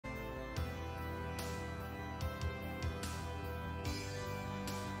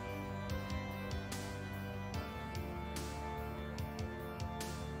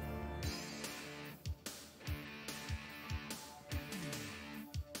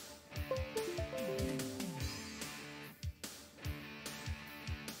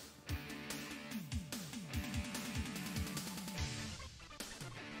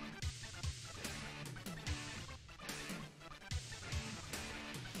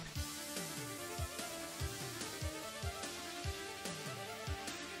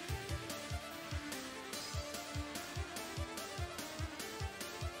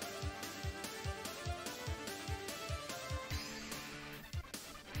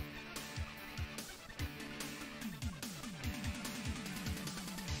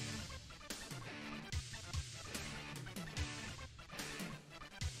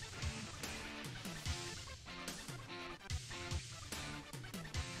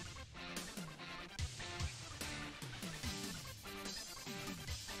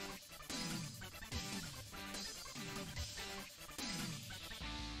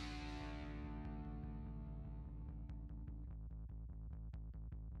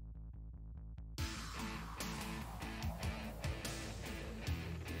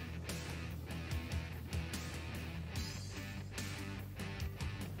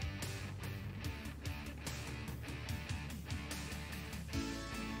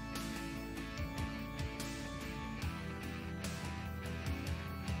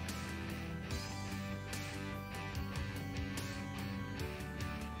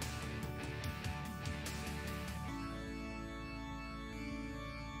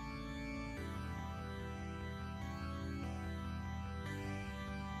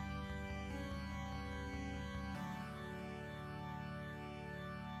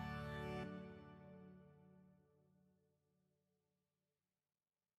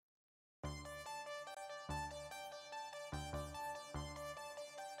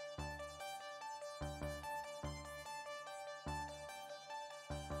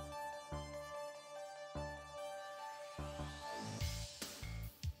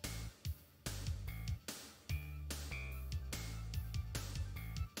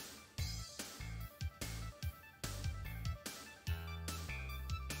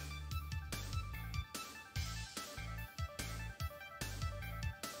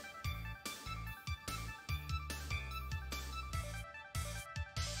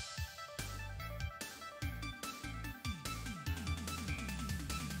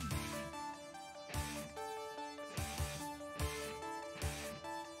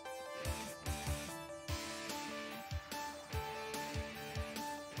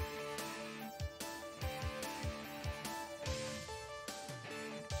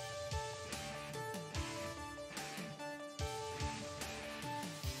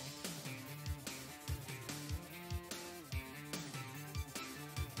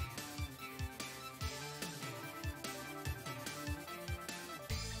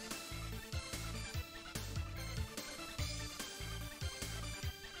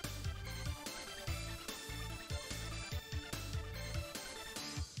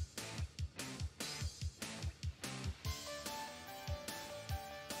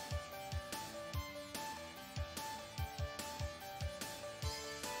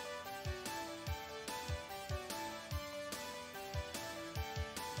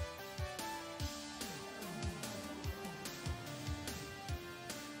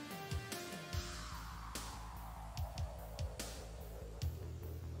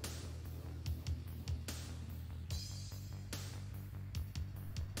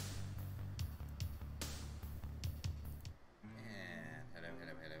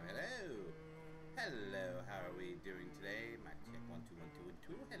Hello, how are we doing today? Mic check 1 2 1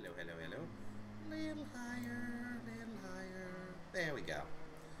 2 1 2. Hello, hello, hello. Little higher, little higher. There we go.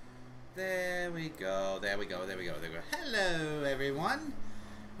 There we go. There we go. There we go. There we go. Hello, everyone.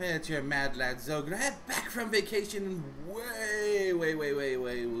 It's your Mad Lad Zograd back from vacation. Way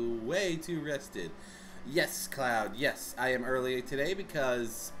too rested. Yes, Cloud. Yes, I am early today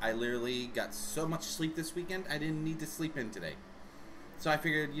because I literally got so much sleep this weekend. I didn't need to sleep in today. So I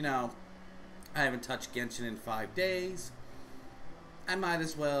figured, you know, I haven't touched Genshin in 5 days. I might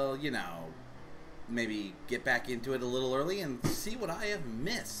as well, you know, maybe get back into it a little early and see what I have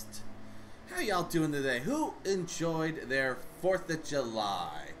missed. How y'all doing today? Who enjoyed their 4th of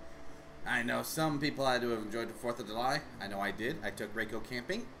July? I know some people had to have enjoyed the 4th of July. I know I did. I took Reiko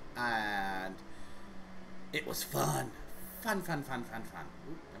camping and it was fun. Fun.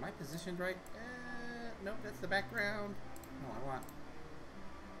 Ooh, am I positioned right? Nope, that's the background. No, I want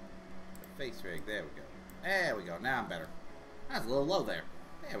face rig. There we go. There we go. Now I'm better. I was a little low there.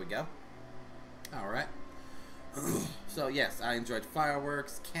 There we go. Alright. So yes, I enjoyed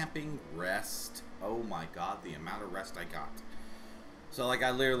fireworks, camping, rest. Oh my god, the amount of rest I got. So like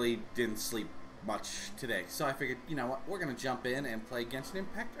I literally didn't sleep much today. So I figured, you know what, we're going to jump in and play Genshin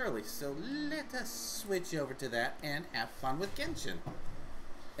Impact early. So let us switch over to that and have fun with Genshin.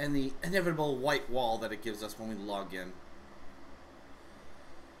 And the inevitable white wall that it gives us when we log in.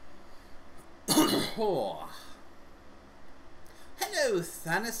 Oh. Hello,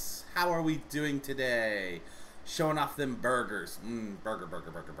 Thanos. How are we doing today? Showing off them burgers. Burgers.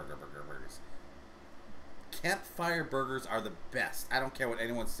 Campfire burgers are the best. I don't care what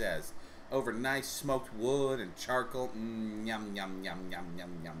anyone says. Over nice smoked wood and charcoal. Yum.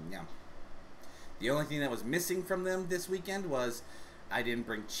 The only thing that was missing from them this weekend was I didn't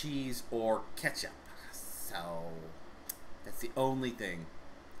bring cheese or ketchup. So that's the only thing.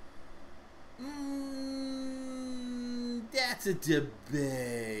 That's a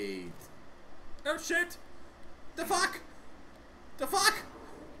debate. Oh shit! The fuck? The fuck?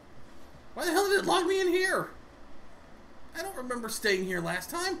 Why the hell did it log me in here? I don't remember staying here last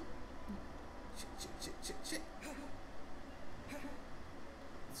time. Shit.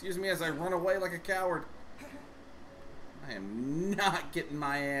 Excuse me as I run away like a coward. I am not getting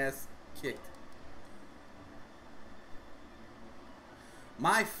my ass kicked.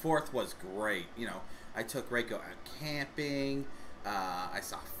 My 4th was great. You know, I took Reiko out camping. I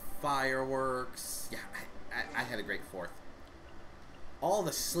saw fireworks. Yeah, I had a great 4th. All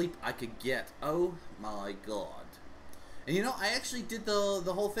the sleep I could get. Oh my god. And you know, I actually did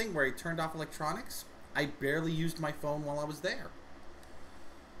the whole thing where I turned off electronics. I barely used my phone while I was there.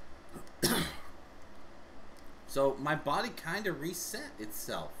 So my body kind of reset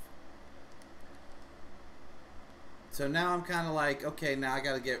itself. So now I'm kind of like, okay, now I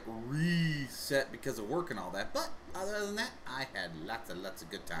got to get reset because of work and all that. But other than that, I had lots of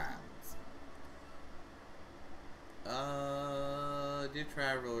good times. Dear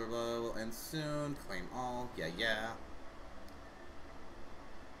traveler, will end soon. Claim all. Yeah.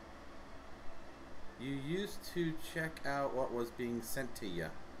 You used to check out what was being sent to you.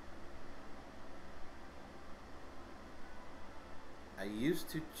 I used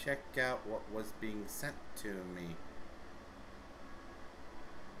to check out what was being sent to me.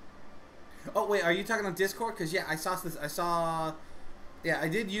 Oh wait, are you talking on Discord? Because yeah, I saw this. Yeah, I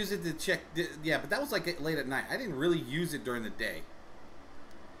did use it to check. Yeah, but that was like late at night. I didn't really use it during the day.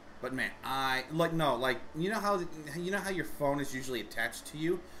 But man, you know how your phone is usually attached to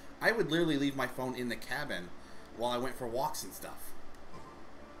you. I would literally leave my phone in the cabin while I went for walks and stuff.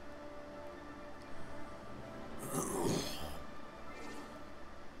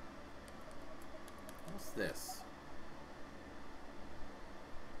 What's this?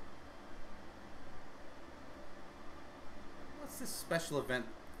 What's this special event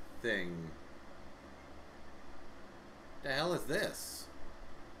thing? The hell is this?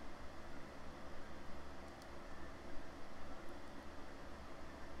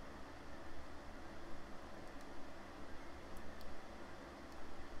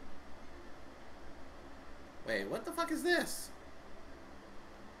 Wait, what the fuck is this?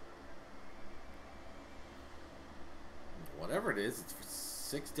 Whatever it is, it's for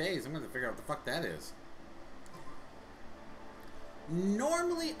 6 days. I'm gonna figure out what the fuck that is.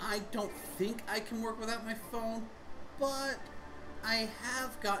 Normally, I don't think I can work without my phone, but I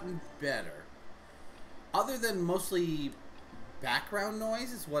have gotten better. Other than mostly background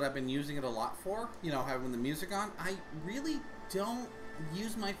noise is what I've been using it a lot for, you know, having the music on, I really don't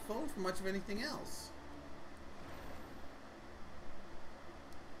use my phone for much of anything else.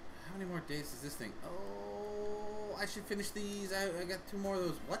 How many more days is this thing? Oh, I should finish these. I got 2 more of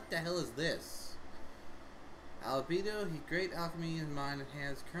those. What the hell is this? Albedo, he great alchemy in mind and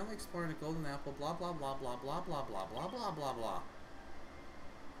has currently exploring a golden apple, blah blah blah blah blah blah blah blah blah blah blah.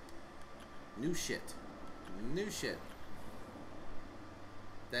 New shit. New shit.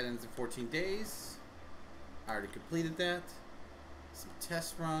 That ends in 14 days. I already completed that. Some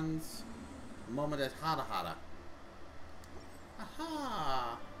test runs. Moment at Hada Hada.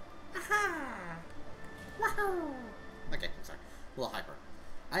 Aha! Aha! Wahoo! Okay, I'm sorry. A little hyper.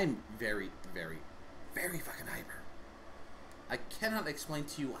 I'm very, very, very fucking hyper. I cannot explain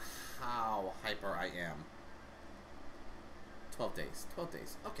to you how hyper I am. 12 days. 12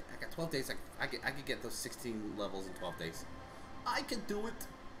 days. Okay, I got 12 days. I could get those 16 levels in 12 days. I can do it.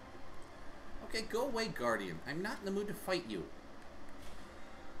 Okay, go away, Guardian. I'm not in the mood to fight you.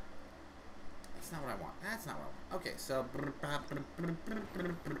 That's not what I want. That's not what I want. Okay, so...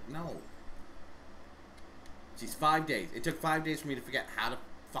 No. Geez, 5 days. It took 5 days for me to forget how to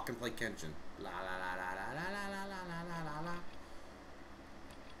fucking play Kenshin. La la la la la la la la la la la.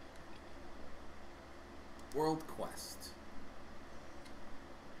 World Quest.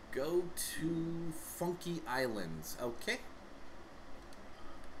 Go to Funky Islands. Okay.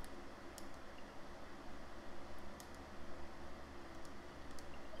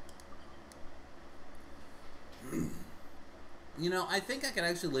 You know, I think I could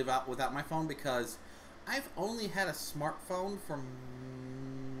actually live out without my phone because I've only had a smartphone for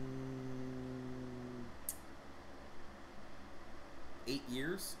 8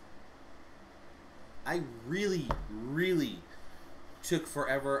 years. I really, really took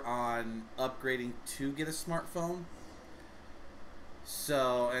forever on upgrading to get a smartphone.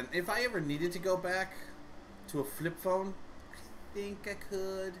 So, and if I ever needed to go back to a flip phone, I think I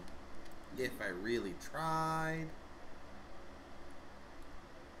could if I really tried.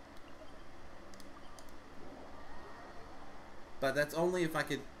 But that's only if I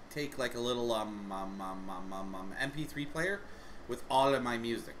could take like a little MP3 player with all of my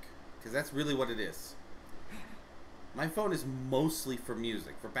music, because that's really what it is. My phone is mostly for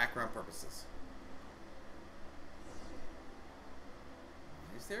music, for background purposes.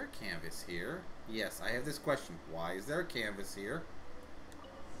 Is there a canvas here? Yes, I have this question. Why is there a canvas here?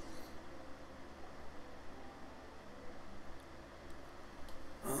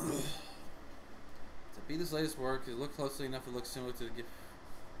 Beatles' latest work, if you look closely enough, it looks similar to the gift.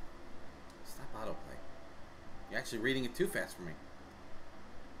 Stop autoplay. You're actually reading it too fast for me.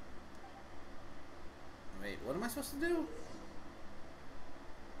 Wait, what am I supposed to do?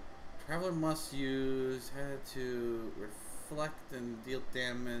 Traveler must use head to reflect and deal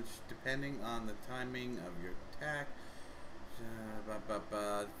damage depending on the timing of your attack.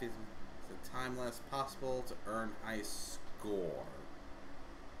 The time less possible to earn high score.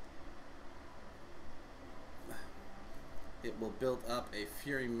 It will build up a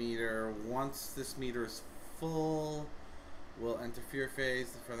fury meter. Once this meter is full, we'll enter fury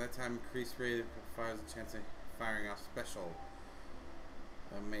phase. For that time, increased rate provides a chance of firing off special.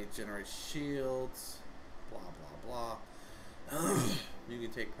 May generate shields. Blah blah blah. You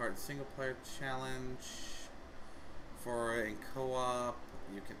can take part in single player challenge. For in co-op,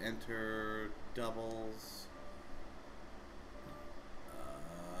 you can enter doubles.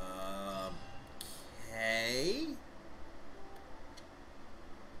 Okay.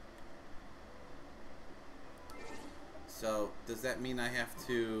 So, does that mean I have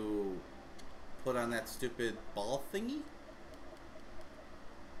to put on that stupid ball thingy?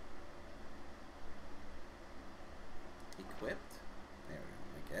 Equipped? There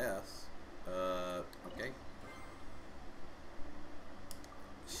we go, I guess. Okay.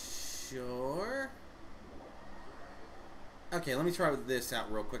 Sure. Okay, let me try this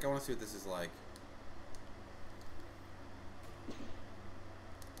out real quick. I want to see what this is like.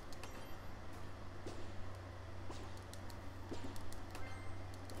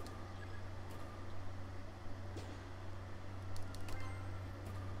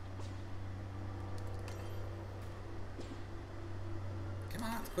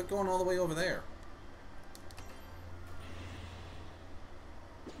 Quit going all the way over there.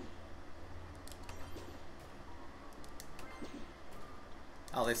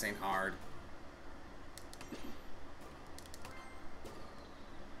 Oh, this ain't hard.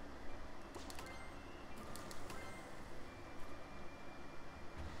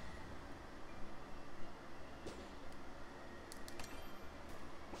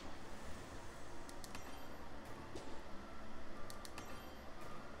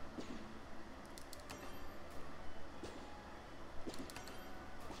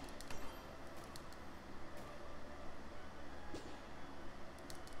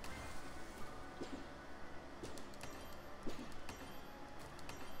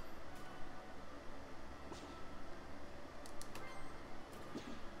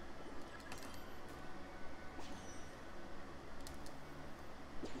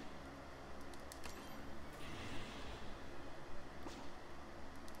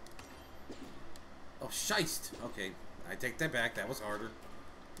 Shiest. Okay, I take that back. That was harder.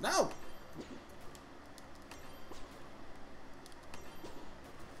 No!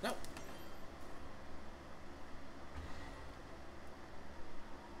 No!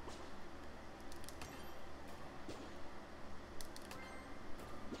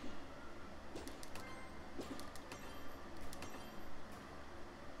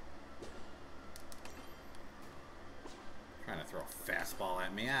 Trying to throw a fastball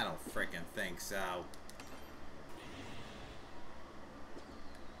at me? I don't freaking think so.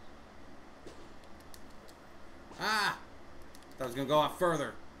 Ah! Thought I was gonna go out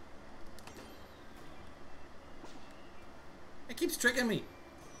further. It keeps tricking me.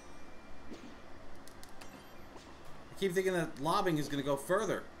 I keep thinking that lobbing is gonna go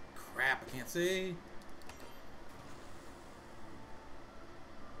further. Crap, I can't see.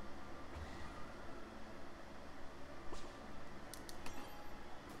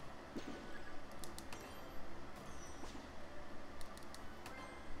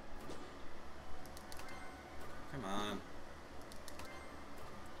 Come on.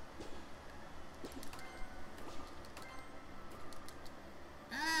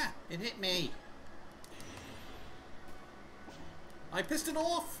 Ah! It hit me. I pissed it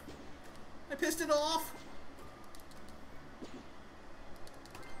off. I pissed it off.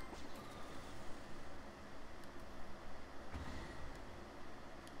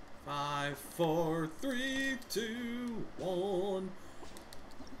 Five, four, three, two, one.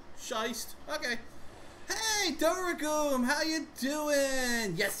 Shiest. Okay. Hey, Doragum, how you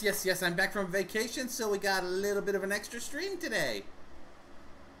doing? Yes, yes, yes, I'm back from vacation, so we got a little bit of an extra stream today.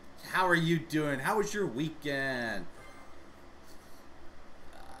 How are you doing? How was your weekend?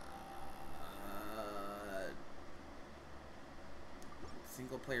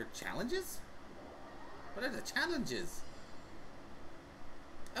 Single player challenges? What are the challenges?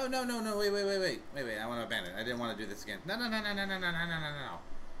 Oh, no, no, no, wait, I want to abandon. I didn't want to do this again. No.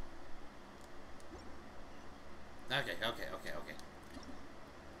 Okay.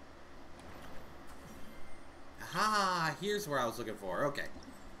 Aha, here's where I was looking for. Okay.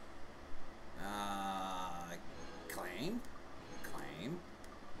 Claim.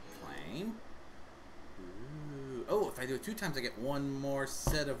 Ooh. Oh, if I do it 2 times, I get 1 more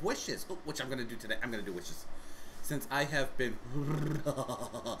set of wishes. Oh, which I'm going to do today. I'm going to do wishes. Since I have been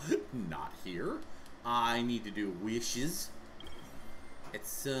not here, I need to do wishes at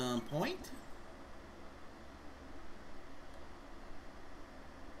some point.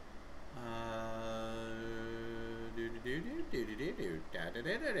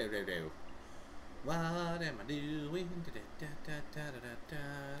 What am I doing?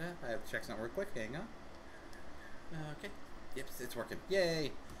 I have to check something real quick. Hang on. Okay. Yep, it's working.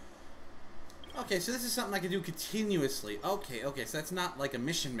 Yay. Okay, so this is something I can do continuously. Okay, so that's not like a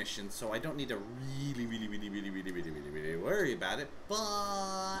mission, so I don't need to really worry about it. But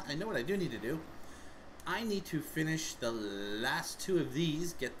I know what I do need to do. I need to finish the last 2 of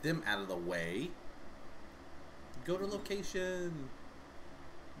these, get them out of the way. Go to location.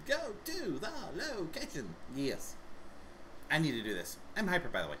 Go to the location. Yes. I need to do this. I'm hyper,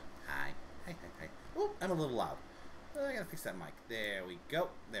 by the way. Hi. Oh, I'm a little loud. Oh, I gotta fix that mic. There we go.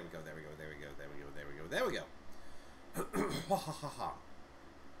 There we go.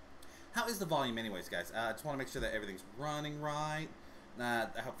 How is the volume anyways, guys? I just want to make sure that everything's running right. I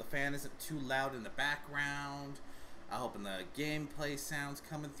hope the fan isn't too loud in the background. I hope the gameplay sounds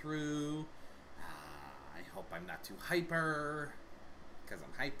coming through. I hope I'm not too hyper. Because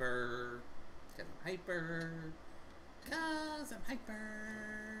I'm hyper.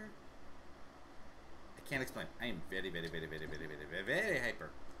 I can't explain. I am very hyper.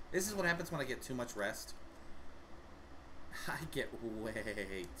 This is what happens when I get too much rest. I get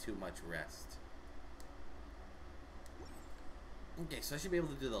way too much rest. Okay, so I should be able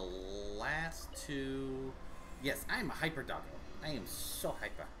to do the last 2. Yes, I am a hyper doggo. I am so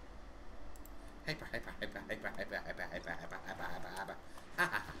hyper. Hyper.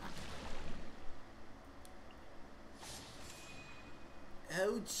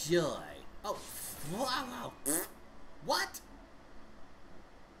 Oh joy. Oh, wow. What?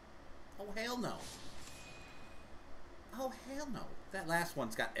 Oh, hell no. Oh, hell no. That last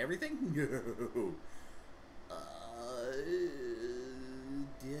one's got everything? No.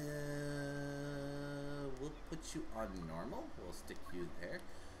 We'll put you on normal. We'll stick you there.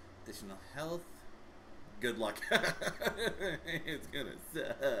 Additional health. Good luck. It's gonna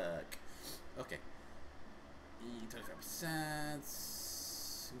suck. Okay. 25%.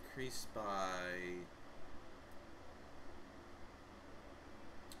 Increased by...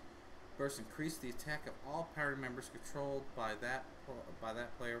 Burst increase the attack of all party members controlled by that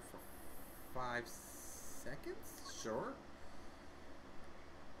player for 5 seconds? Sure.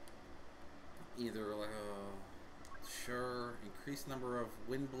 Either, sure. Increased number of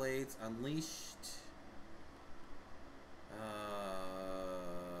wind blades unleashed.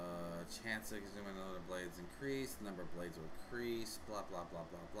 Chance of consuming another blades increased. Number of blades will increase. Blah, blah, blah,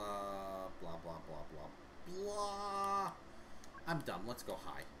 blah, blah. Blah, blah, blah, blah, blah. I'm done. Let's go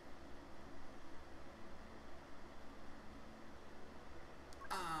high.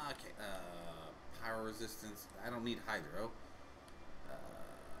 Okay. Power resistance. I don't need hydro.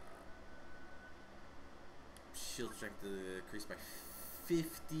 Shield strength increased by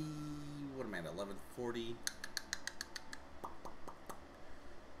 50. What am I at? 1140.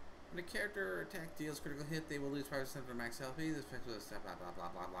 When a character attack deals critical hit, they will lose 5% of their max health. This effect will step blah blah blah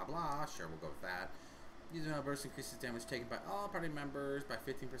blah blah blah. Sure, we'll go with that. Using a burst increases damage taken by all party members by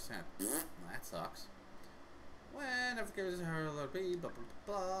 15%. That sucks. When after gives her a blah blah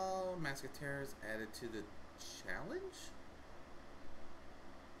blah. Mask of Terror is added to the challenge.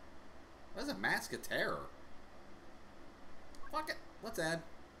 What is a Mask of Terror? Fuck it. Let's add.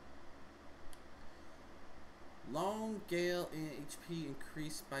 Lone Gale HP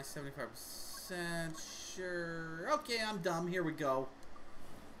increased by 75%. Sure. Okay, I'm dumb. Here we go.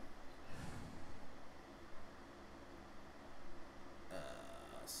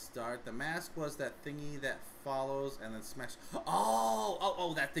 Start. The mask was that thingy that follows and then smash.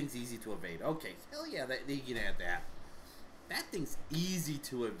 Oh, that thing's easy to evade. Okay. Hell yeah, you can add that. That thing's easy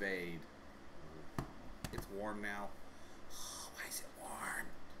to evade. It's warm now. Why is it warm?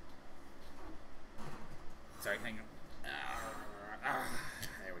 Sorry, hang on.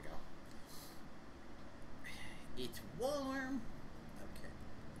 There we go. It's warm. Okay.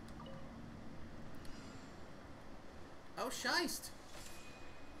 Oh, shiced.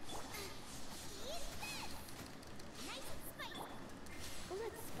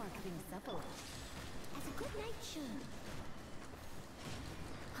 Let's spark things up a little. As a good night should.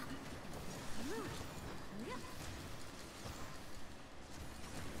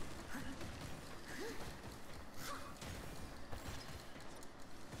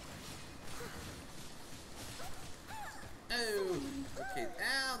 Oh, okay.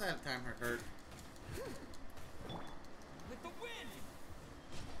 Ow, that time hurt. With the wind.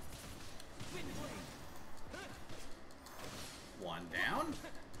 Wind blade. One down.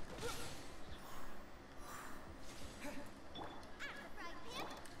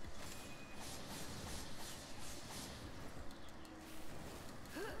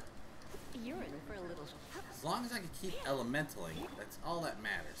 You're in for a little. As long as I can keep elementaling, that's all that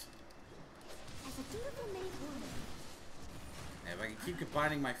matters. As a dutiful maid woman. And if I can keep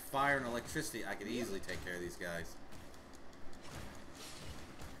combining my fire and electricity, I could easily take care of these guys.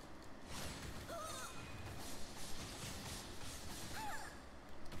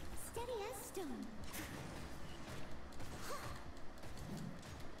 Steady as stone.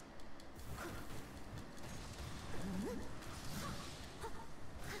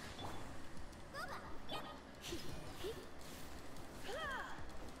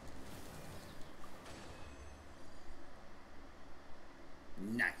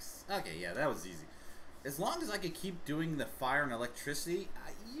 Nice. Okay, yeah, that was easy. As long as I can keep doing the fire and electricity,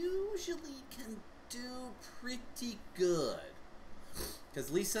 I usually can do pretty good.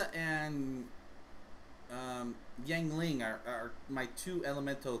 Because Lisa and Yang Ling are my two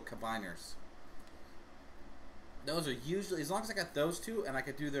elemental combiners. Those are usually, as long as I got those two and I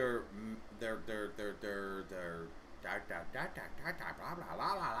could do their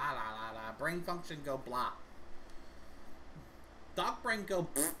brain function go blah. Dog brain go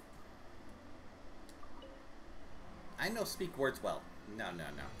pfft. I know speak words well. No.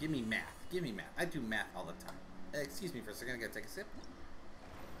 Give me math. Give me math. I do math all the time. Excuse me for a second. I gotta take a sip.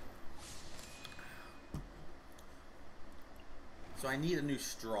 So I need a new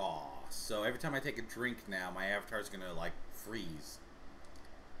straw. So every time I take a drink now, my avatar's gonna like freeze.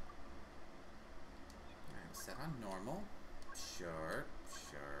 Alright, set on normal. Sure.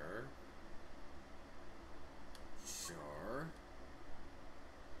 Sure.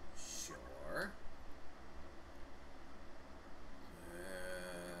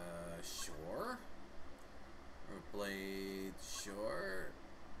 Blade, sure.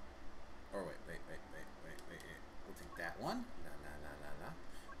 Or wait. We'll take that one. La.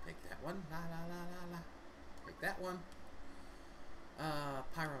 Take that one. La. Take that one.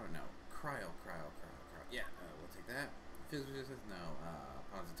 Pyro, no. Cryo. Yeah, we'll take that. Physical resistance, no.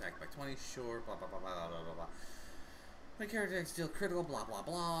 Pawns attack by 20, sure. Blah. My character attacks deal critical,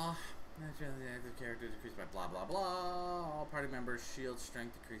 blah. Naturally, the active character decreased by blah. All party members' shield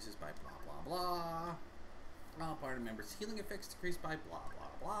strength decreases by blah. All party members' healing effects decrease by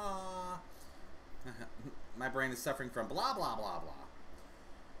blah. My brain is suffering from blah blah blah blah.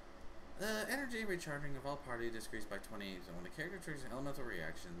 Energy recharging of all party decreased by 20. So when the character triggers an elemental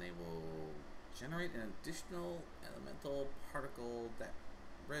reaction, they will generate an additional elemental particle that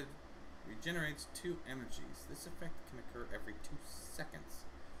regenerates 2 energies. This effect can occur every 2 seconds.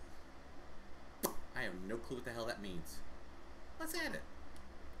 I have no clue what the hell that means. Let's add it.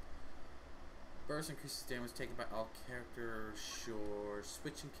 Burst increases damage taken by all characters. Sure.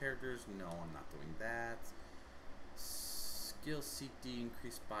 Switching characters. No, I'm not doing that. Skill CD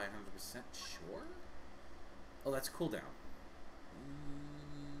increased by 100%. Sure. Oh, that's cooldown.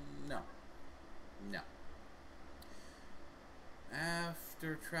 No. No.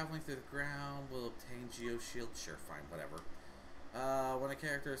 After traveling through the ground, will obtain Geo Shield. Sure, fine, whatever. When a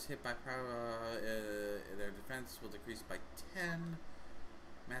character is hit by their defense will decrease by 10.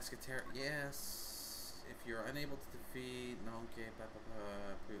 Masketeer, yes. If you're unable to defeat, no, okay,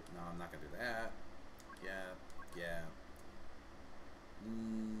 no, I'm not gonna do that. Yeah.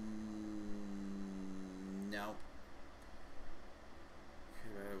 No.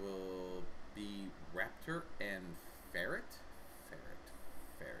 Will be Raptor and Ferret.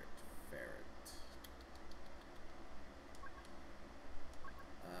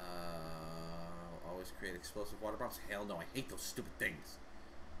 Always create explosive water bombs. Hell no, I hate those stupid things.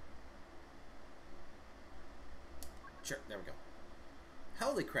 Sure, there we go.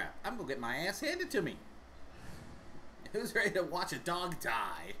 Holy crap, I'm gonna get my ass handed to me. Who's ready to watch a dog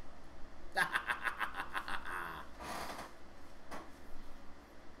die? La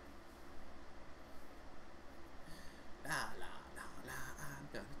la la la, I'm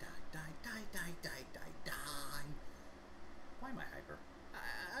gonna die. Why am I hyper?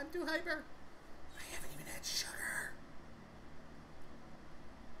 I'm too hyper. I haven't even had sugar.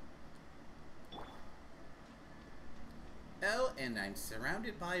 Oh, and I'm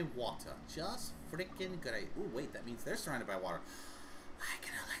surrounded by water. Just freaking good. Oh, wait, that means they're surrounded by water. I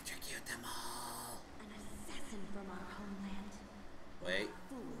can electrocute them all. An assassin from our homeland. Wait,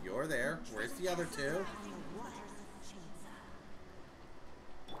 you're there. Where's the other two?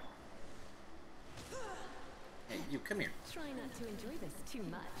 Hey, you, come here. Try not to enjoy this too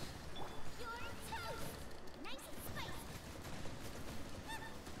much. You're toast. Nice and spicy.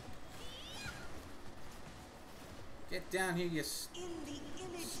 Get down here, you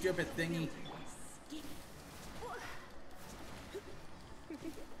stupid thingy.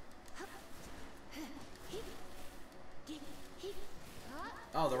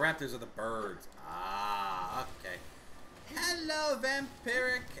 Oh, the raptors are the birds. Ah, okay. Hello,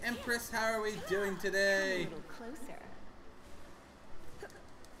 Vampiric Empress. How are we doing today? A little closer.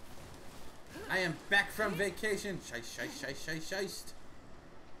 I am back from vacation. Shiest.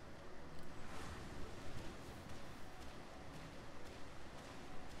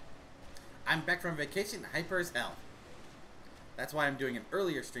 I'm back from vacation, hyper as hell. That's why I'm doing an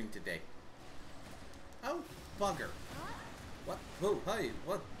earlier stream today. Oh, bugger. What? Oh, hey,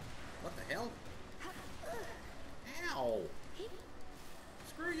 what the hell? Ow.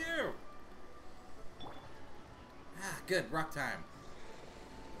 Screw you. Ah, good, rock time.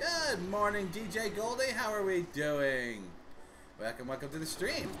 Good morning, DJ Goldie. How are we doing? Welcome to the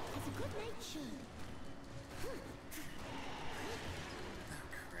stream. It's a good night show.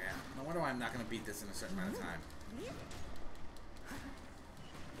 No wonder why I'm not going to beat this in a certain amount of time.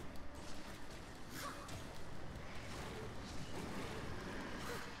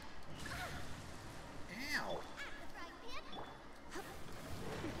 Ow!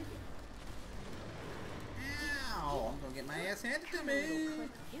 Ow! I'm going to get my ass handed to me!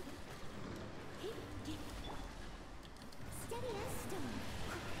 Steady as stone.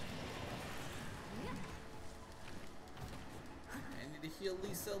 I need to heal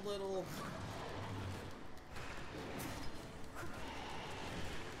Lisa a little.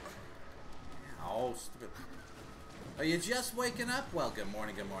 Oh, stupid. Are you just waking up? Well, good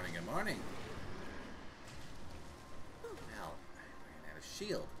morning. Well, I ran out of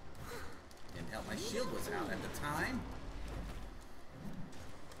shield. Didn't help my shield was out at the time.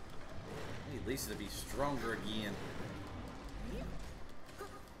 I need Lisa to be stronger again.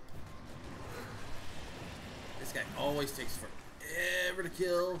 This guy always takes forever to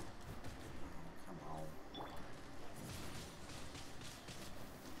kill. Oh, come on.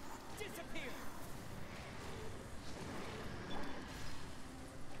 Disappear.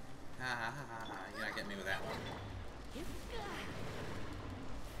 You're not getting me with that one.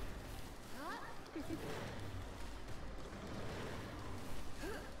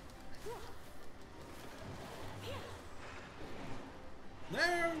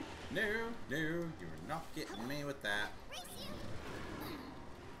 No, you're not getting me with that.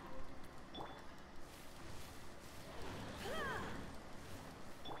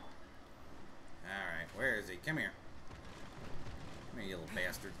 is he? Come here. Come here, you little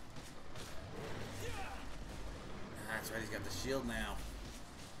bastard. That's right, he's got the shield now.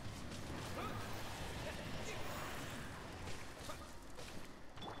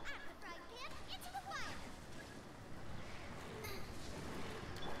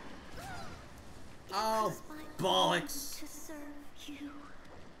 Oh, bollocks! To serve you.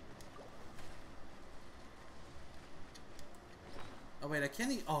 Oh wait, I can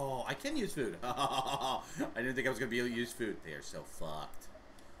eat. Oh, I can use food. I didn't think I was gonna be able to use food. They are so fucked.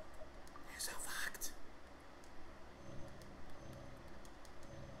 They're so fucked.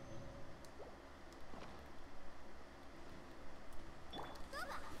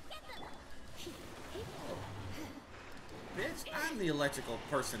 Bitch, I'm the electrical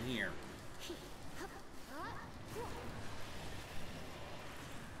person here.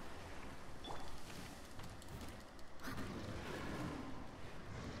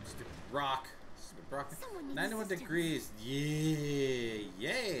 Stupid rock. Stupid rock. 91 degrees. Yeah,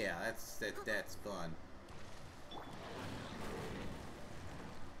 yeah. That's fun.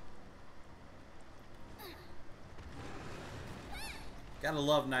 Gotta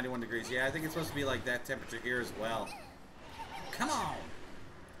love 91 degrees. Yeah, I think it's supposed to be like that temperature here as well. Come on!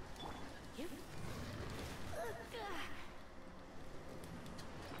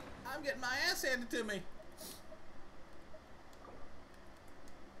 I'm getting my ass handed to me.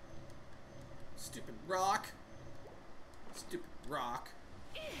 Stupid rock. Stupid rock.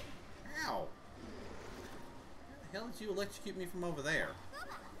 Ow. How the hell did you electrocute me from over there?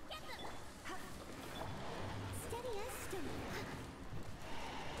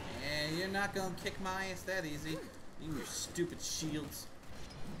 Yeah, you're not gonna kick my ass that easy. You and your stupid shields.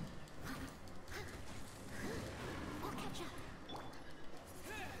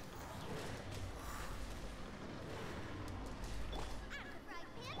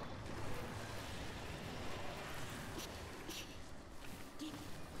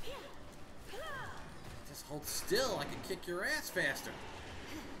 Just hold still, I can kick your ass faster.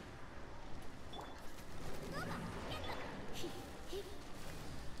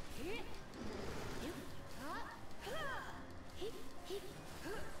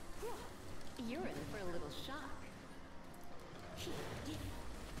 You're in for a little shock.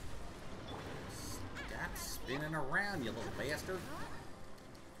 Stop spinning around, you little bastard.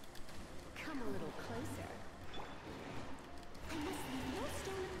 Come a little closer. I must leave no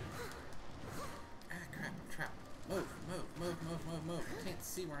stone. Ah, crap, trap. Move, move, move, move, move, move. I can't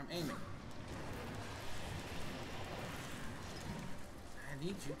see where I'm aiming. I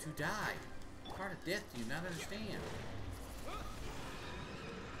need you to die. Part of death, do you not understand?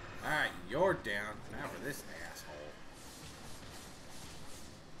 Alright, you're down. Now for this asshole.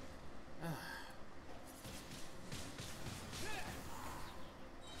 Oh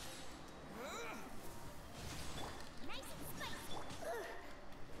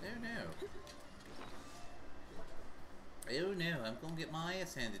no. Oh no, I'm gonna get my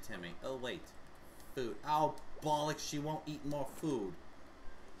ass handed to me. Oh wait. Food. Oh bollocks, she won't eat more food.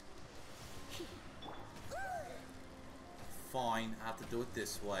 Fine, I have to do it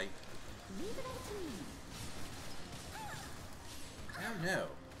this way. Leave it up to me. Oh no.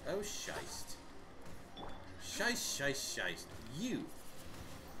 Oh shiest. Shiest, shiest, shiest. You.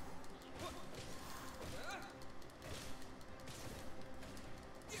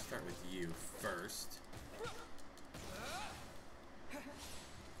 Start with you first.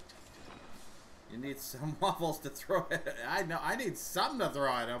 You need some waffles to throw at. I know, I need something to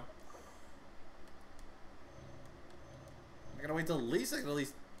throw at him. I gotta wait till Lisa can at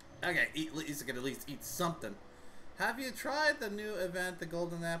least. Okay, Lisa can at least eat something. Have you tried the new event, the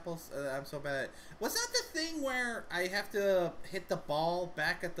Golden Apples? I'm so bad at it. Was that the thing where I have to hit the ball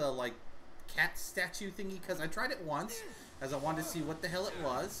back at the, like, cat statue thingy? Because I tried it once, as I wanted to see what the hell it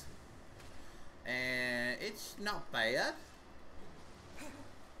was. And it's not bad.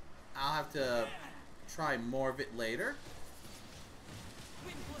 I'll have to try more of it later.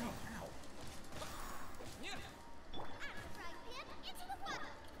 Oh, ow.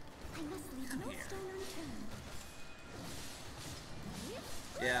 I must leave no stone unturned.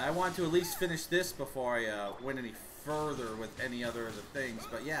 Yeah, I want to at least finish this before I went any further with any other of the things.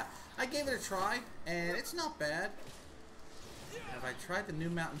 But yeah, I gave it a try, and it's not bad. Have I tried the new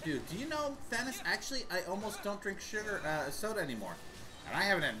Mountain Dew? Do you know, Thanos, actually, I almost don't drink soda anymore. And I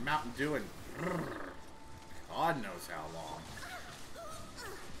haven't had Mountain Dew in God knows how long.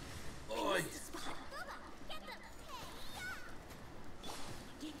 Oy.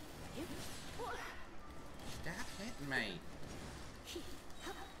 Stop hitting me.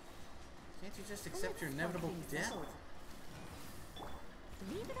 Can't you just accept your inevitable death?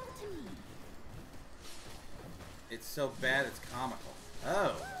 Leave it up to me. It's so bad it's comical.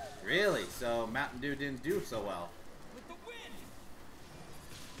 Oh, really? So Mountain Dew didn't do so well. With the wind.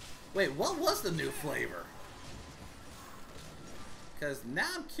 Wait, what was the new flavor? Because now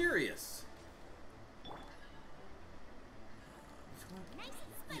I'm curious. Nice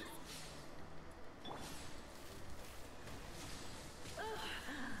and spicy.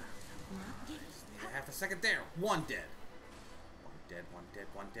 Half a second there. One dead. One dead, one dead,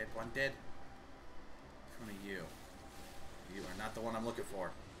 one dead, one dead. Which one are you? You are not the one I'm looking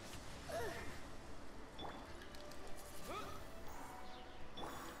for.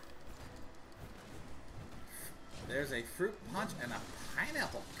 There's a fruit punch and a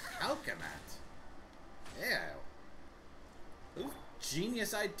pineapple coconut. Ew. Whose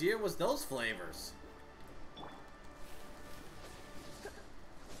genius idea was those flavors?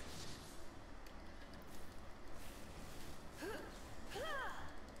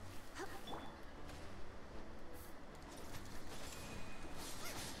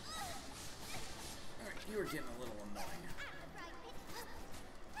 Alright, you were getting a little annoying.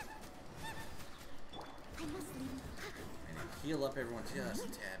 I must leave. And heal up everyone just a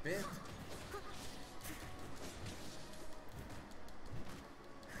tad bit.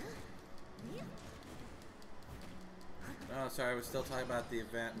 Oh, sorry, I was still talking about the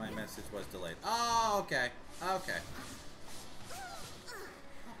event. My message was delayed. Oh, okay. Okay. Oh,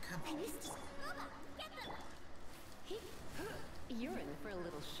 come on. You're in for a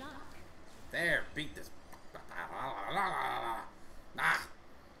little shock. There, beat this. Nah.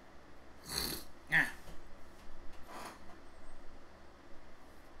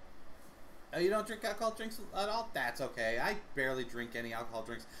 Oh, you don't drink alcohol drinks at all? That's okay. I barely drink any alcohol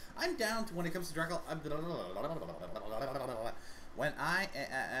drinks. I'm down to when it comes to drink alcohol. When I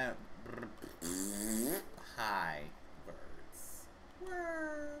hi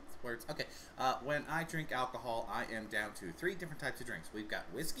words. Okay. When I drink alcohol, I am down to 3 different types of drinks. We've got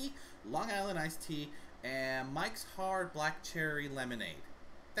whiskey, Long Island iced tea, and Mike's Hard Black Cherry Lemonade.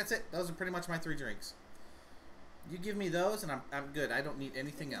 That's it. Those are pretty much my 3 drinks. You give me those, and I'm good. I don't need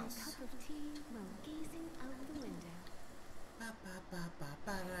anything else. A cup of tea while gazing out the window.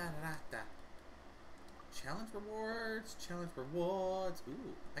 Challenge rewards. Challenge rewards.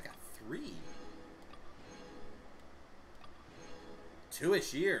 Ooh, I got 3.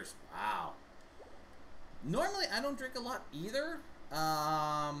 2-ish years. Wow. Normally, I don't drink a lot either.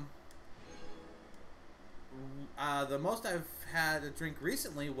 The most I've had a drink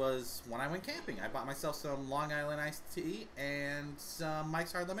recently was when I went camping. I bought myself some Long Island iced tea and some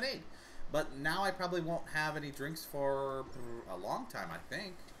Mike's Hard Lemonade. But now I probably won't have any drinks for a long time, I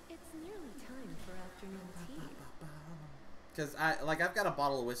think. It's nearly time for afternoon tea. Because I've got a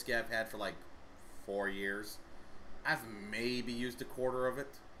bottle of whiskey I've had for like 4 years. I've maybe used a quarter of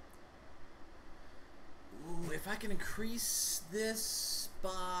it. Ooh, if I can increase this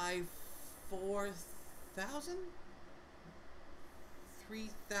by 4,000?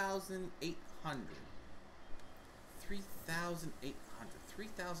 3,800. 3,800.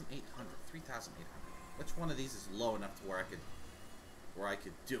 3,800. 3,800. Which one of these is low enough to where I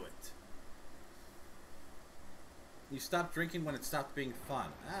could do it? You stopped drinking when it stopped being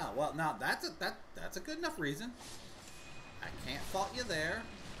fun. Ah, well, now that's a good enough reason. I can't fault you there.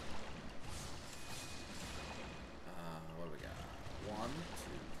 What do we got? 1, 2,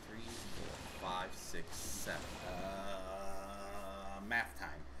 3, 4, 5, 6, 7. Math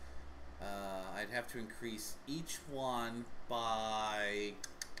time. I'd have to increase each one by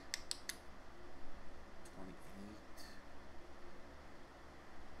 28.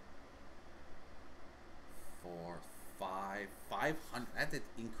 4, 5, 500. I have to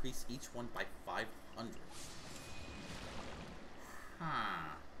increase each one by 500.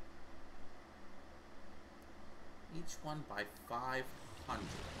 Huh. Each one by 500.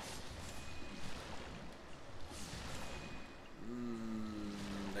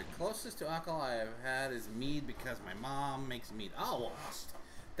 The closest to alcohol I have had is mead because my mom makes mead. Oh, well,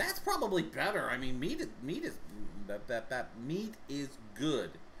 that's probably better. I mean, mead is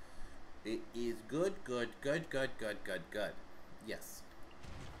good. It is good. Yes.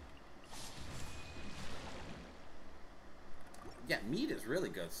 Yeah, meat is really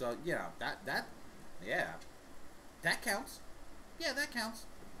good. So, you know, that counts. Yeah, that counts.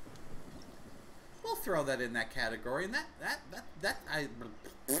 We'll throw that in that category, and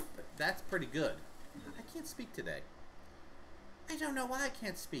that's pretty good. I can't speak today. I don't know why I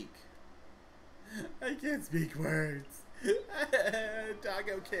can't speak. I can't speak words.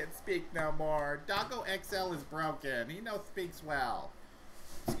 Doggo can't speak no more. Doggo XL is broken. He no speaks well.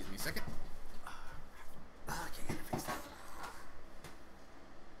 Excuse me a second. I can't get it fixed up.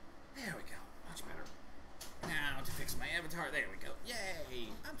 There we go. Much better. Now avatar. There we go. Yay!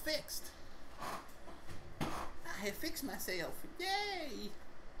 I'm fixed. I have fixed myself. Yay!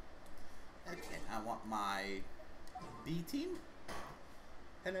 Okay, I want my B team.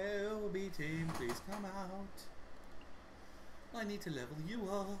 Hello, B team. Please come out. I need to level you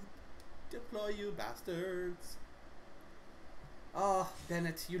up. Deploy you bastards. Oh,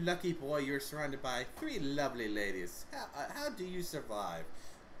 Bennett, you lucky boy. You're surrounded by 3 lovely ladies. How do you survive?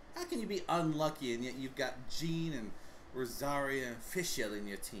 How can you be unlucky and yet you've got Jean and Rosaria and Fischl in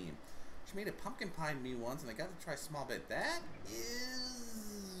your team? She made a pumpkin pie to me once and I got to try a small bit. That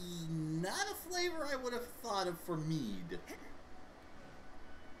is not a flavor I would have thought of for mead.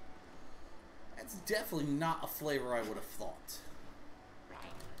 That's definitely not a flavor I would have thought.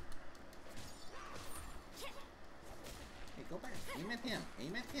 Hey, go back. Aim at him.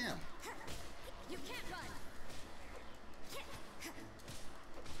 Aim at him. You can't run.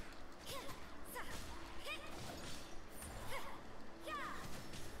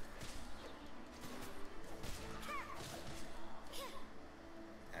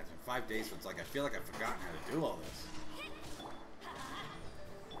 It's been 5 days, so it's like I feel like I've forgotten how to do all this.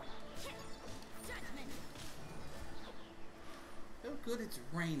 Oh, good, it's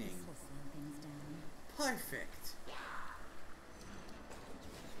raining. Perfect.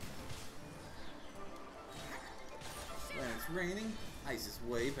 When it's raining, ice is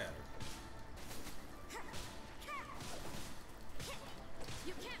way better.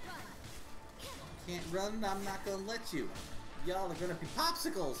 You can't run. Can't run, I'm not gonna let you. Y'all are gonna be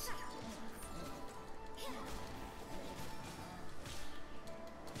popsicles.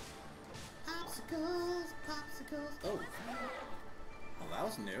 Popsicles, popsicles. Oh. Well, that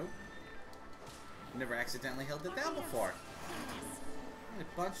was new. Never accidentally held it down before. And a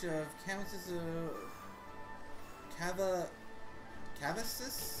bunch of canvases of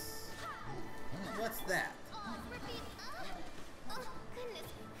Cavasis? What's that? Oh, repeat. Oh, goodness.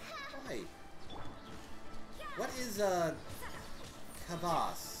 Wait. What is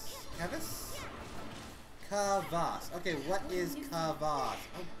Kavas? Kavis? Kavas. Okay, what is Kavas?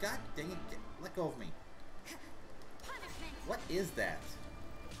 Oh, god dang it. Let go of me. Punishment. What is that?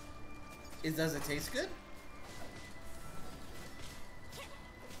 Does it taste good?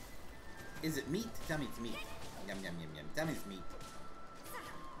 Is it meat? Tell me it's meat. Yum, yum, yum, yum. Tell me it's meat.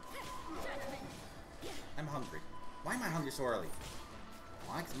 I'm hungry. Why am I hungry so early?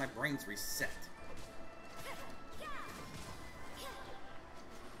 Why? Because my brain's reset.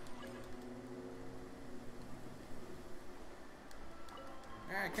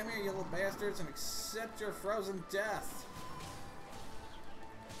 Alright, come here, you little bastards, and accept your frozen death.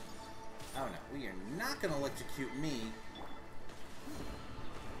 Oh no, we are not gonna electrocute me.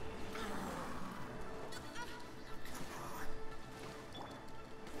 Come on.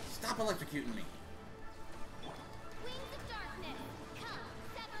 Stop electrocuting me. Wings of darkness. Come,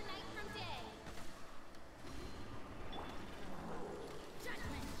 sever night from day.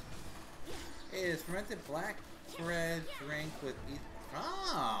 Judgment. It is fermented black bread drink with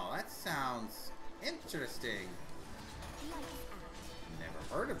Oh, that sounds interesting. Never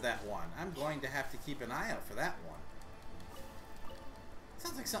heard of that one. I'm going to have to keep an eye out for that one.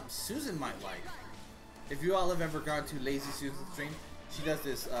 Sounds like something Susan might like. If you all have ever gone to Lazy Susan's stream, she does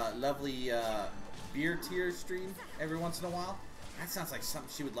this lovely beer tier stream every once in a while. That sounds like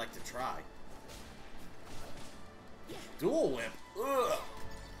something she would like to try. Dual Whip. Ugh.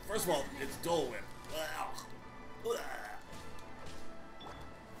 First of all, it's Dual Whip. Ugh. Ugh.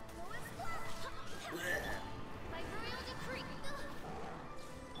 By royal decree.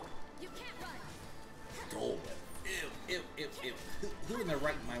 You can't run. Dual Whip. Ew, ew, ew, ew. Who in their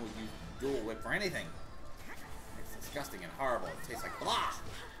right mind would use Dual Whip for anything? It's disgusting and horrible. It tastes like blah.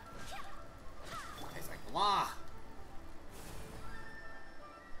 It tastes like blah.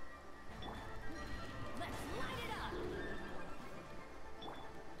 Let's light it up.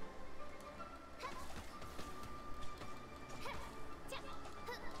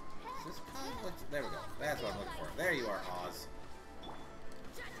 Is this conflict? There we go. That's what I'm looking for. There you are, Oz.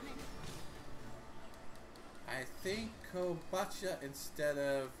 Judgment. I think kombucha instead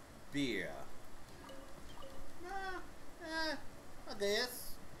of beer. I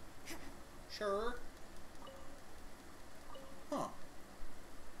guess. Sure. Huh.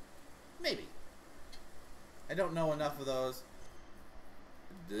 Maybe. I don't know enough of those.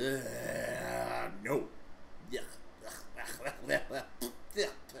 No.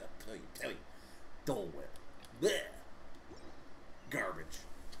 Dole Whip. Garbage.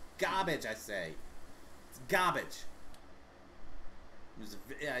 Garbage, I say. It's garbage. It was,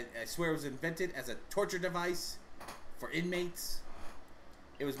 I swear it was invented as a torture device for inmates.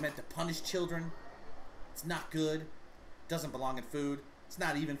 It was meant to punish children. It's not good. Doesn't belong in food. It's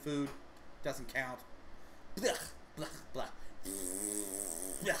not even food. Doesn't count. Blech, blech, blech.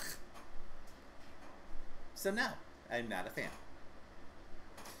 Blech. So no, I'm not a fan.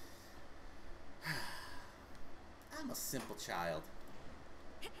 I'm a simple child.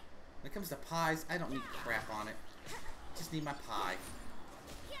 When it comes to pies, I don't need crap on it. Just need my pie.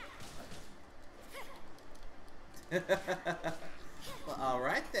 Well,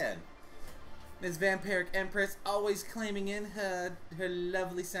 alright then. Ms. Vampiric Empress always claiming in her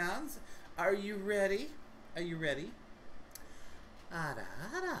lovely sounds. Are you ready? Are you ready? Ada,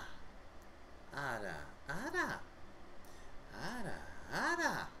 ada. Ada, ada. Ada,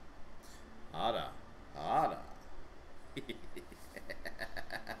 ada. Ada, ada.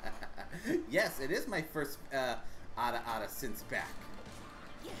 Yes, it is my first Ada Ada since back.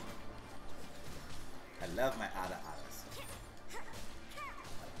 I love my Ada Adas.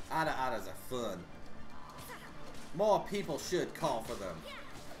 Ada Adas are fun. More people should call for them.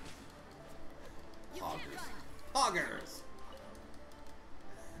 Poggers. Poggers!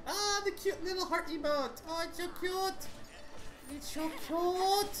 Ah, the cute little heart emote. Oh, it's so cute. It's so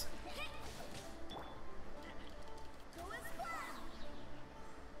cute.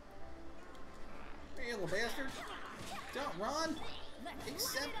 Hey, little bastard. Don't run.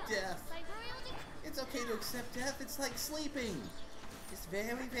 Accept death. It's okay to accept death. It's like sleeping. It's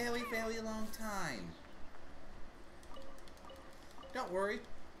very, very, very long time. Don't worry.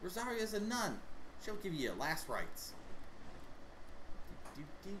 Rosaria's a nun. She'll give you your last rites. I'm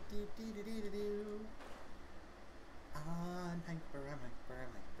hyper, I'm hyper,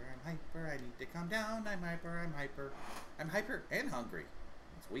 I'm hyper, I'm hyper. I need to calm down. I'm hyper, I'm hyper. I'm hyper and hungry.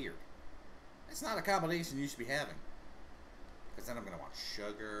 It's weird. It's not a combination you should be having. Because then I'm going to want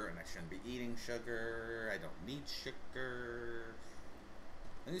sugar, and I shouldn't be eating sugar. I don't need sugar.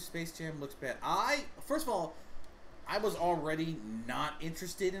 The new Space Jam looks bad. First of all, I was already not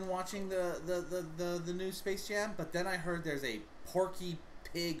interested in watching the new Space Jam, but then I heard there's a Porky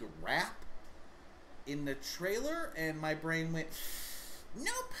Pig rap in the trailer, and my brain went,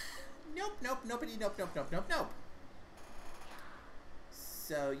 nope, nope, nope, nobody, nope, nope, nope, nope, nope.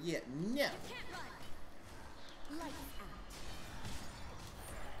 So yeah, no.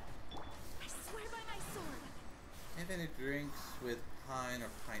 Infinite drinks with pine or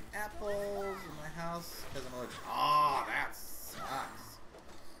pineapples in my house because I'm allergic. Oh, that sucks.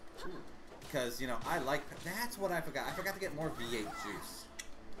 Because, you know, I like... That's what I forgot. I forgot to get more V8 juice.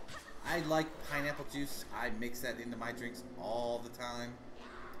 I like pineapple juice. I mix that into my drinks all the time.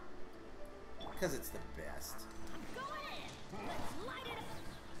 Because it's the best.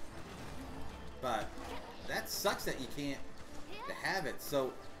 But that sucks that you can't have it.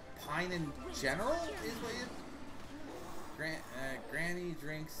 So, pine in general is what you... Granny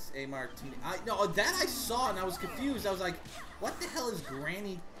drinks a martini. No, that I saw and I was confused. I was like, what the hell is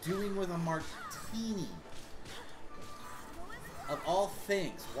Granny doing with a martini? Of all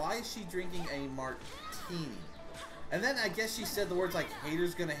things, why is she drinking a martini? And then I guess she said the words like,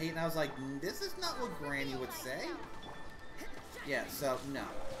 haters gonna hate, and I was like, this is not what Granny would say. Yeah, so, no.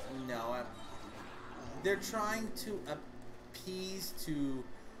 No, they're trying to appease to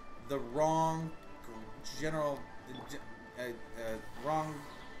the wrong general... wrong...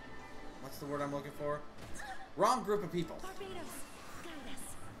 What's the word I'm looking for? Wrong group of people.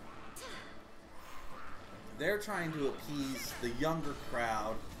 They're trying to appease the younger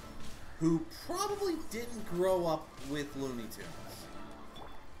crowd who probably didn't grow up with Looney Tunes.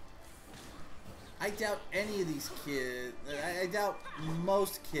 I doubt any of these kids... I doubt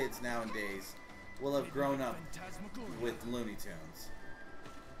most kids nowadays will have grown up with Looney Tunes.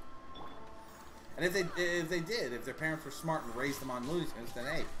 And if they did, if their parents were smart and raised them on Looney Tunes, then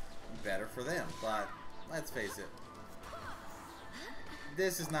hey, better for them. But let's face it,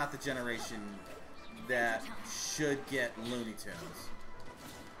 this is not the generation that should get Looney Tunes.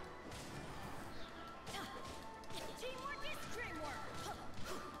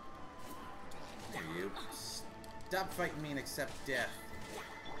 Here you stop fighting me and accept death.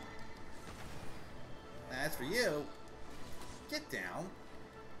 As for you, get down.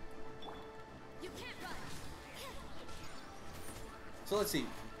 So let's see.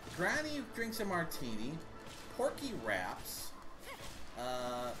 Granny drinks a martini. Porky raps.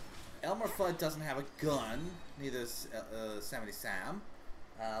 Elmer Fudd doesn't have a gun. Neither does Sammy Sam.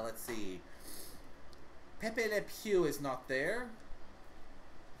 Let's see. Pepe Le Pew is not there.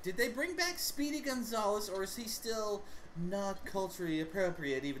 Did they bring back Speedy Gonzales, or is he still not culturally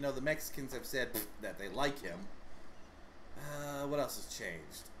appropriate, even though the Mexicans have said that they like him? What else has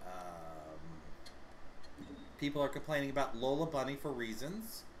changed? People are complaining about Lola Bunny for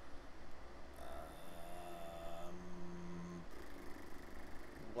reasons.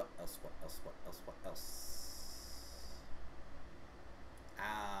 else? What else? What else? What else?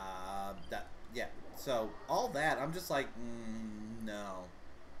 Yeah. So all that, I'm just like, no.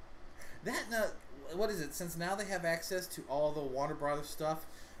 That what is it? Since now they have access to all the Warner Brothers stuff,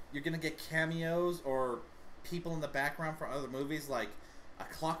 you're gonna get cameos or people in the background from other movies, like a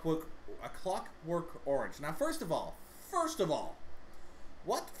Clockwork Orange. Now, first of all,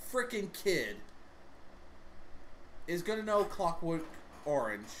 what freaking kid is gonna know Clockwork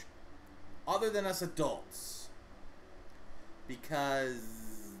Orange other than us adults? Because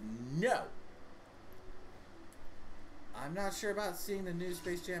no. I'm not sure about seeing the new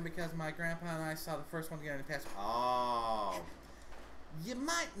Space Jam because my grandpa and I saw the first one together in the past. Oh. You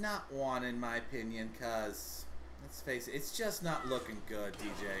might not want, in my opinion, because, let's face it, it's just not looking good,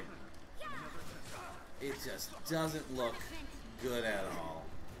 DJ. It just doesn't look good at all.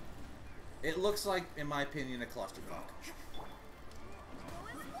 It looks like, in my opinion, a clusterfuck.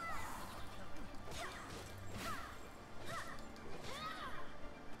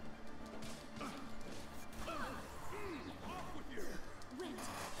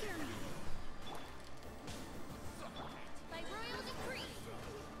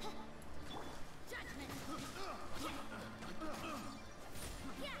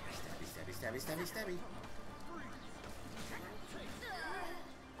 Stabby, stabby.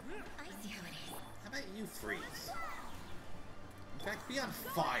 I see how it is. How about you freeze? In fact, be on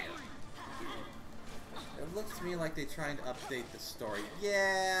fire. It looks to me like they're trying to update the story.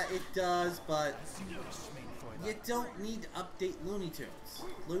 Yeah, it does, but you don't need to update Looney Tunes.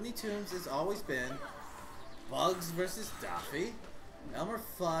 Looney Tunes has always been Bugs versus Daffy, Elmer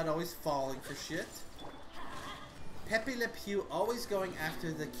Fudd always falling for shit, Pepe Le Pew always going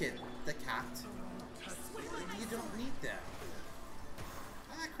after the cat. You don't need that.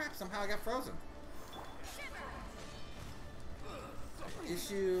 Ah, crap, somehow I got frozen.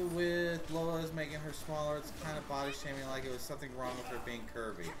 Issue with Lola's making her smaller. It's kind of body shaming, like it was something wrong with her being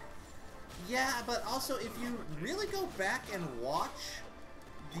curvy. Yeah, but also if you really go back and watch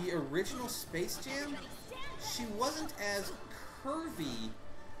the original Space Jam, she wasn't as curvy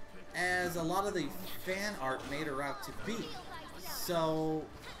as a lot of the fan art made her out to be. So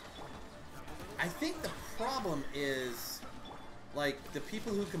I think the problem is, like, the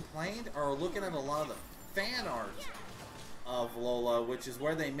people who complained are looking at a lot of the fan art of Lola, which is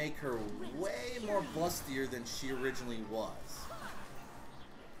where they make her way more bustier than she originally was.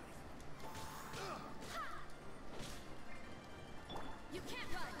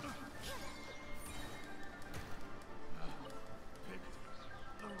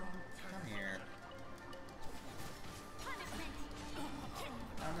 Come here.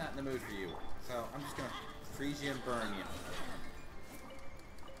 I'm not in the mood for you, so I'm just gonna freeze you and burn you.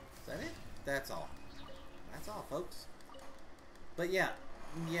 Is that it? That's all. That's all, folks. But yeah,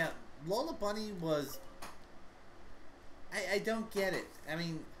 Lola Bunny was... I don't get it. I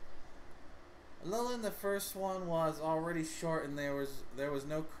mean, Lola in the first one was already short and there was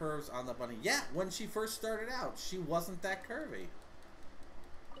no curves on the bunny. Yeah, when she first started out, she wasn't that curvy.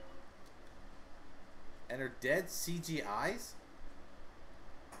 And her dead CG eyes?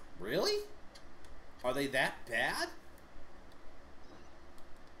 Really? Are they that bad?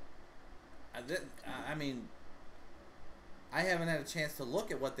 I mean, I haven't had a chance to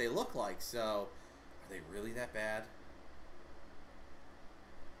look at what they look like, so are they really that bad?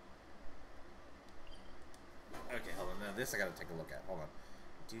 Okay, hold on. Now this I gotta take a look at. Hold on.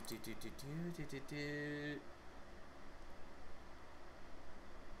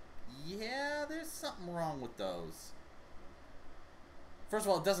 Yeah, there's something wrong with those. First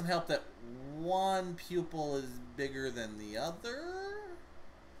of all, it doesn't help that one pupil is bigger than the other.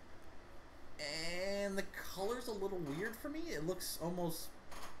 And the color's a little weird for me. It looks almost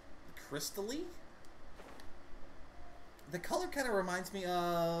crystally. The color kind of reminds me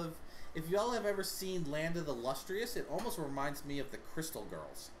of... If y'all have ever seen Land of the Lustrous, it almost reminds me of the Crystal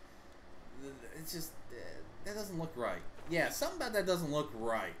Girls. It's just... that doesn't look right. Yeah, something about that doesn't look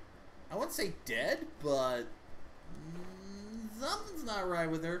right. I wouldn't say dead, but... something's not right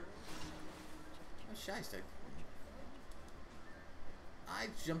with her. Oh, shiesty. I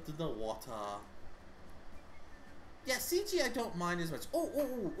jumped in the water. Yeah, CG I don't mind as much. Oh.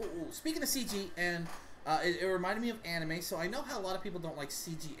 Speaking of CG, and it reminded me of anime, so I know how a lot of people don't like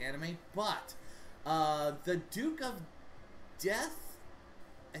CG anime, but the Duke of Death,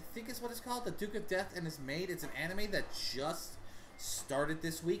 I think is what it's called, the Duke of Death and his maid. It's an anime that just started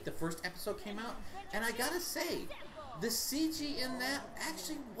this week. The first episode came out, and I gotta say, the CG in that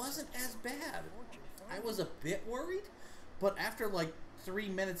actually wasn't as bad. I was a bit worried, but after like 3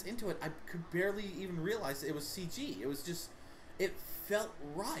 minutes into it, I could barely even realize it was CG. It was just, It felt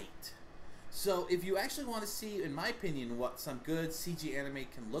right. So if you actually want to see, in my opinion, what some good CG anime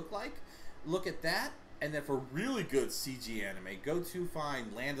can look like, look at that. And then for really good CG anime, go to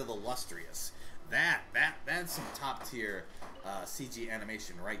find Land of the Lustrious. That's some top tier CG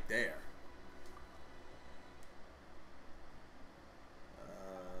animation right there.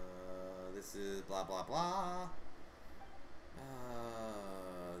 This is blah blah blah.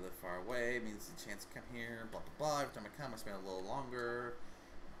 The far away means the chance to come here. Blah blah blah. Every time I come, I spend a little longer.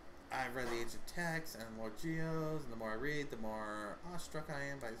 I've read the Age of Text and more Geos, and the more I read, the more awestruck I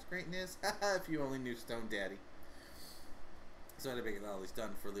am by his greatness. If you only knew Stone Daddy. So I had to get all these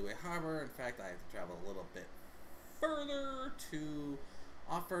done for Leeway Harbor. In fact, I have to travel a little bit further to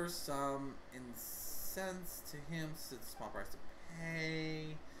offer some incense to him, since it's a small price to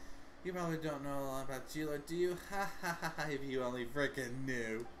pay. You probably don't know a lot about Gilo, do you? Ha ha ha ha, if you only freaking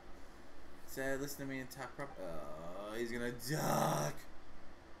knew. Said, listen to me and talk prop. Oh, he's gonna duck.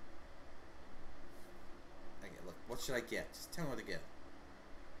 Okay, look, what should I get? Just tell me what to get.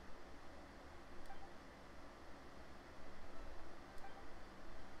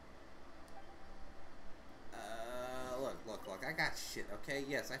 Look, I got shit, okay?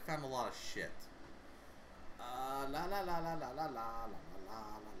 Yes, I found a lot of shit. La la la la la la la la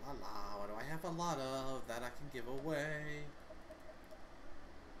la la. What do I have a lot of that I can give away?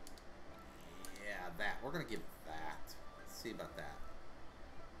 Yeah, that. We're gonna give that. Let's see about that.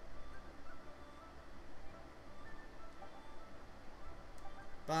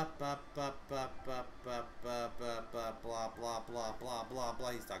 Ba ba ba ba ba ba ba ba ba blah blah blah blah blah blah.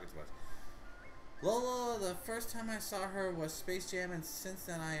 He's talking too much. Lola, the first time I saw her was Space Jam, and since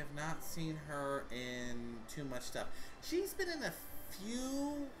then I have not seen her in too much stuff. She's been in a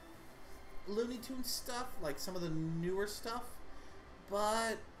few Looney Tunes stuff, like some of the newer stuff,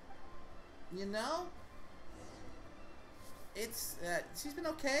 but, you know, it's, she's been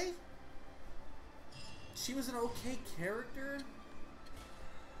okay. She was an okay character.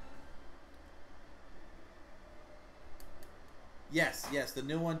 Yes, the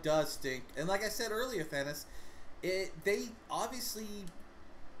new one does stink. And like I said earlier, Thanos, they obviously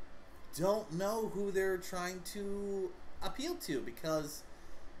don't know who they're trying to appeal to, because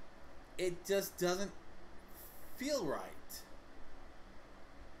it just doesn't feel right.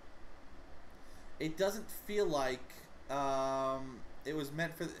 It doesn't feel like it was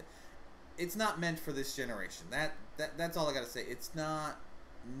meant for... It's not meant for this generation. That's all I gotta say. It's not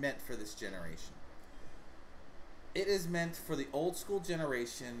meant for this generation. It is meant for the old school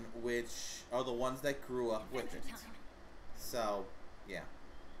generation, which are the ones that grew up with it. So, yeah.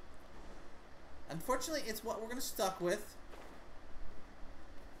 Unfortunately, it's what we're going to stuck with.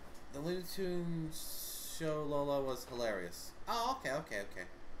 The Looney Tunes show Lola was hilarious. Oh, okay.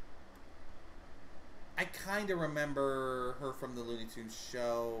 I kind of remember her from the Looney Tunes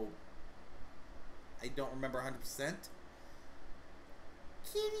show. I don't remember 100%.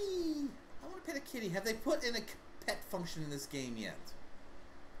 Kitty! I want to pet a kitty. Have they put in a pet function in this game yet?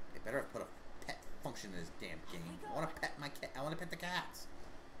 They better have put a pet function in this damn game. I want to pet my cat. I want to pet the cats.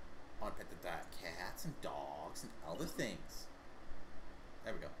 I want to pet the cats and dogs and other things.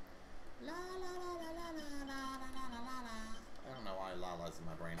 There we go. La la la la la la la la la la. I don't know why Lala's in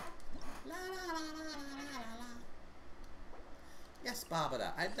my brain. La la la la la la la. Yes,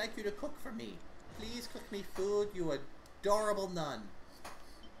 Barbara, I'd like you to cook for me. Please cook me food, you adorable nun.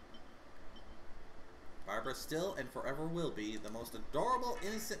 Barbara still and forever will be the most adorable,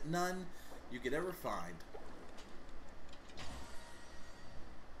 innocent nun you could ever find.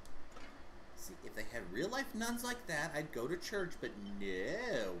 See, if they had real-life nuns like that, I'd go to church, but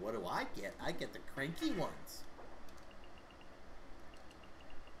no. What do I get? I get the cranky ones.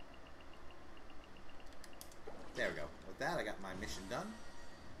 There we go. With that, I got my mission done.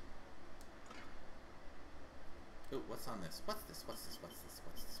 Ooh, what's on this? What's this? What's this? What's this?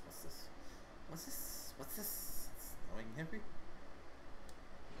 What's this? What's this? What's this? What's this? It's annoying heavy.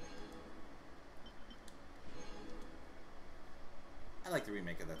 I like the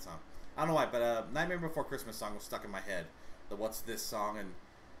remake of that song. I don't know why, but Nightmare Before Christmas song was stuck in my head. The What's This song, and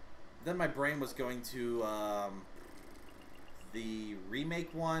then my brain was going to the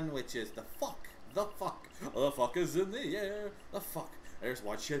remake one, which is the fuck is in the air, the fuck, there's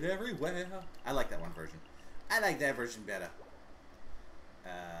white shit everywhere. I like that one version. I like that version better.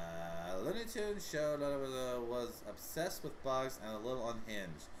 Looney Tunes show was obsessed with bugs and a little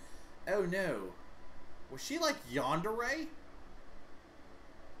unhinged. Oh no. Was she like Yandere?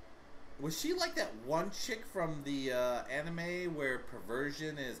 Was she like that one chick from the anime where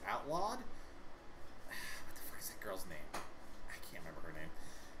perversion is outlawed? What the fuck is that girl's name? I can't remember her name.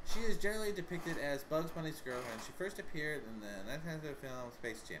 She is generally depicted as Bugs Bunny's girlfriend. She first appeared in the 1900 film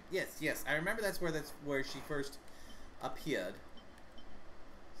Space Jam. Yes, I remember that's where she first appeared.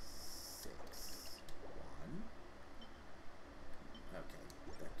 6, 1. Okay.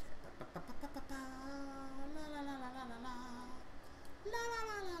 La la la la la la la. La la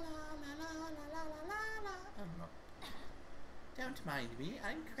la la la la la la la la la. I don't know. Don't mind me,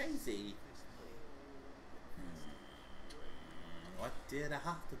 I'm crazy. What did I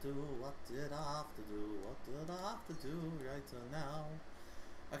have to do? What did I have to do? What did I have to do right now?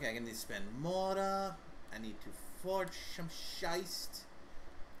 Okay, I need to spend mortar. I need to forge some scheist.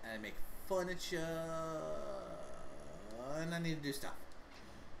 And make furniture. And I need to do stuff.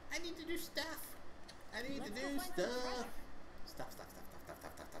 I need to do stuff. I need to do stuff. Stuff.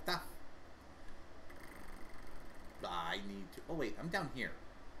 I need to... Oh, wait, I'm down here.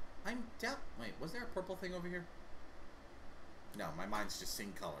 I'm down... Wait, was there a purple thing over here? No, my mind's just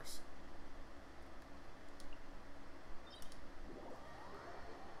seeing colors.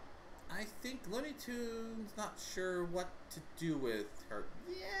 I think Looney Tunes not sure what to do with her.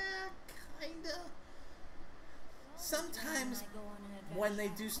 Yeah, kinda. Sometimes when they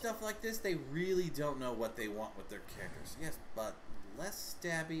do stuff like this, they really don't know what they want with their characters. Yes, but less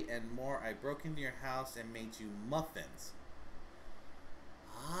stabby and more I broke into your house and made you muffins.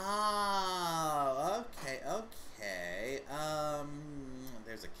 Ah, okay.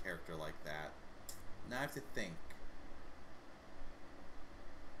 There's a character like that. Now I have to think.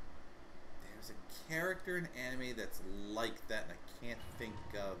 There's a character in anime that's like that, and I can't think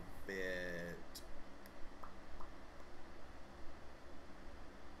of it.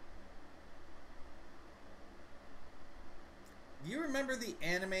 Do you remember the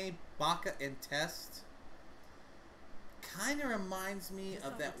anime Baka and Test? Kind of reminds me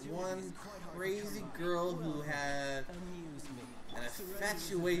of that one crazy girl who had an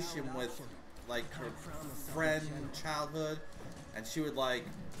infatuation with like her friend in childhood, and she would like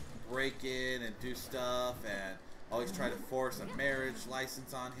break in and do stuff and always try to force a marriage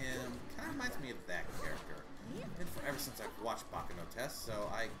license on him. Kind of reminds me of that character. Been forever since I've watched Baka no Test, so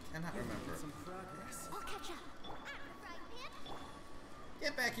I cannot remember. I'll catch up.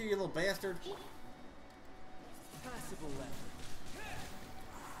 Get back here, you little bastard! Passable left.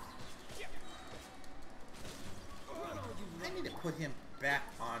 I need to put him back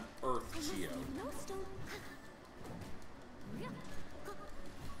on Earth, Geo. No stone.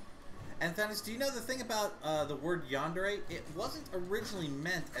 And Thanos, do you know the thing about the word yandere? It wasn't originally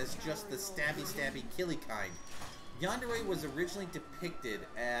meant as just the stabby killy kind. Yandere was originally depicted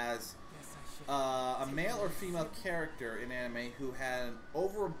as a male or female character in anime who had an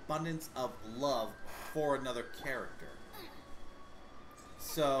overabundance of love for another character.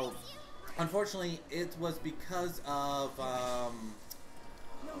 So, unfortunately, it was because of, what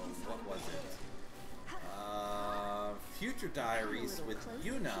was it? Future Diaries with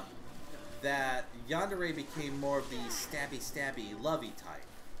Yuna, that yandere became more of the stabby lovey type.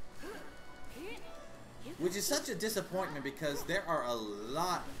 Which is such a disappointment because there are a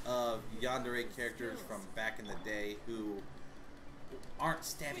lot of yandere characters from back in the day who aren't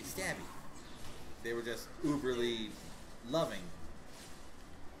stabby. They were just uberly loving.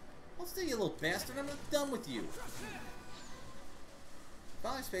 Hold still, you little bastard. I'm not done with you.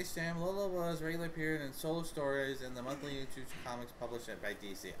 Following Space Jam, Lola was regularly appeared in solo stories in the monthly YouTube comics published by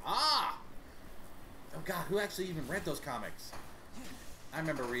DC. Ah! Oh god, who actually even read those comics? I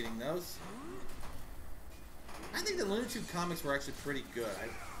remember reading those. I think the Looney Tunes comics were actually pretty good.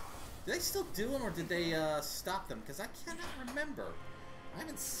 Did they still do them, or did they stop them? Because I cannot remember. I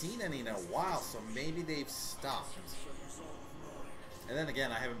haven't seen any in a while, so maybe they've stopped. And then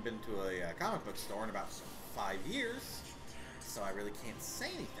again, I haven't been to a comic book store in about 5 years, so I really can't say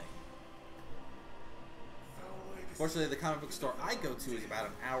anything. Fortunately, the comic book store I go to is about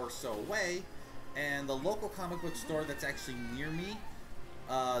an hour or so away, and the local comic book store that's actually near me,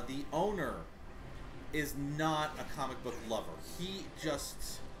 the owner is not a comic book lover. He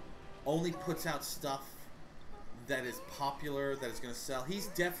just only puts out stuff that is popular, that is going to sell. He's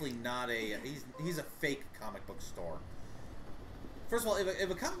definitely not a... He's a fake comic book store. First of all, if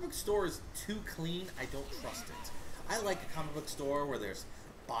a comic book store is too clean, I don't trust it. I like a comic book store where there's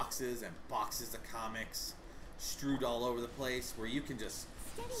boxes and boxes of comics strewed all over the place, where you can just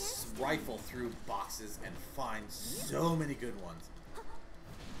rifle through boxes and find so many good ones.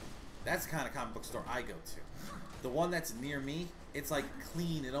 That's the kind of comic book store I go to. The one that's near me, it's like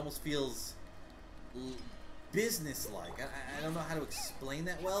clean. It almost feels business-like. I don't know how to explain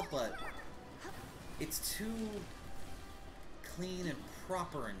that well, but it's too clean and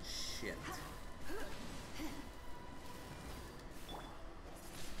proper and shit.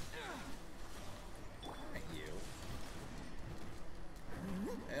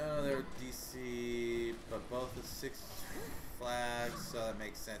 Six Flags, so that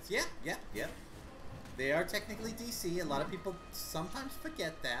makes sense. Yeah, yeah, yeah. They are technically DC. A lot of people sometimes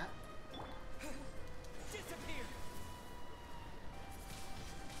forget that. Disappear.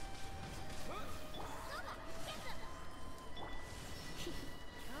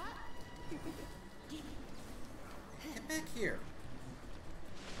 Get back here.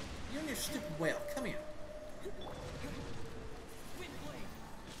 You and your stupid whale. Come here. Windblade.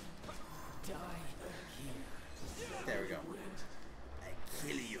 Die here. There we go. I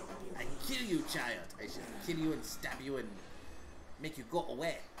kill you. I kill you, child. I should kill you and stab you and make you go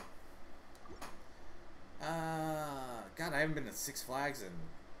away. God, I haven't been to Six Flags in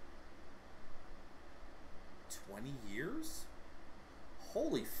 20 years?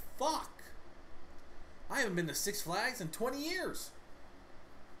 Holy fuck! I haven't been to Six Flags in 20 years!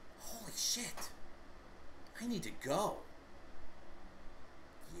 Holy shit! I need to go.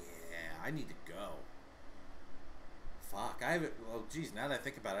 Yeah, I need to go. Fuck, I haven't... Well, geez, now that I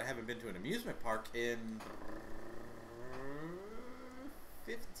think about it, I haven't been to an amusement park in...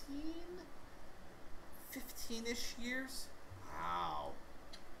 15-ish years? Wow.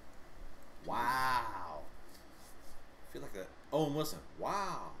 Wow. I feel like that... Oh, and listen.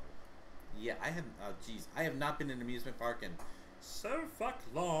 Wow. Yeah, I haven't... Oh, geez. I have not been in an amusement park in so fuck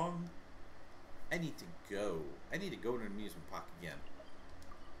long. I need to go. I need to go to an amusement park again.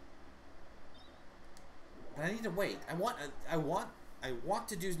 But I need to wait. I want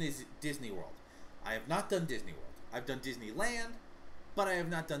to do Disney World. I have not done Disney World. I've done Disneyland, but I have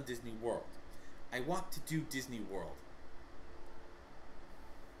not done Disney World. I want to do Disney World.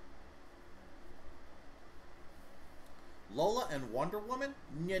 Lola and Wonder Woman?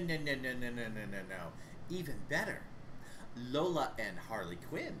 No, no, no, no, no, no, no, no, no. Even better. Lola and Harley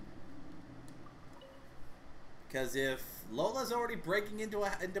Quinn. Because if Lola's already breaking into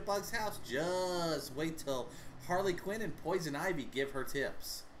Bug's house, just wait till Harley Quinn and Poison Ivy give her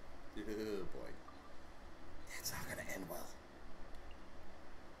tips. Oh boy. That's not going to end well.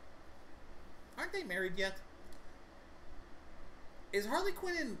 Aren't they married yet? Is Harley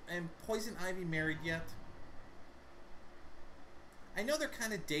Quinn and Poison Ivy married yet? I know they're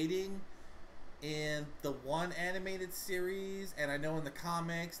kind of dating in the one animated series, and I know in the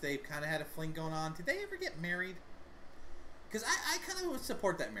comics they've kind of had a fling going on. Did they ever get married? Because I kind of would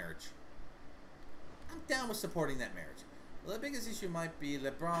support that marriage. I'm down with supporting that marriage. Well, the biggest issue might be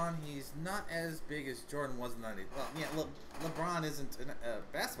LeBron. He's not as big as Jordan was in 90s. Well, yeah, LeBron isn't a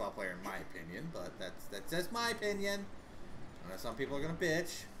basketball player in my opinion, but that's just my opinion. I know some people are gonna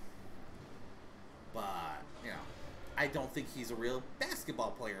bitch, but you know, I don't think he's a real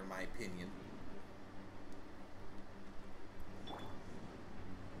basketball player in my opinion.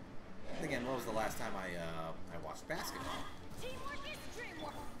 Again, when was the last time I watched basketball? Teamwork is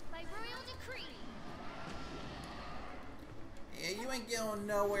dreamwork by royal decree. Yeah, you ain't going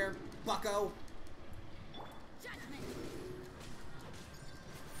nowhere, bucko. Judgment.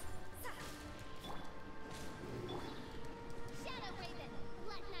 Shadow Raven,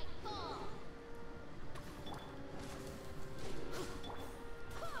 let night fall.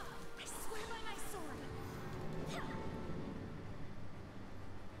 I swear by my sword.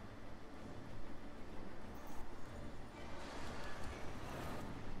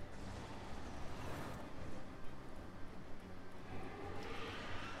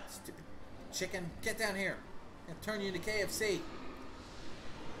 Stupid chicken, get down here. I'm gonna turn you into KFC.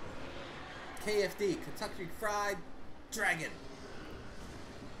 KFD, Kentucky Fried Dragon.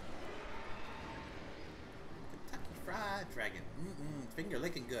 Kentucky Fried Dragon. Finger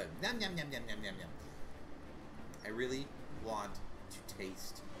licking good. Yum, yum, yum, yum, yum, yum, yum. I really want to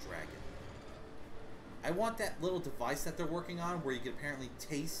taste dragon. I want that little device that they're working on where you can apparently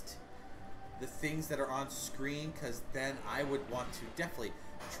taste the things that are on screen, because then I would want to definitely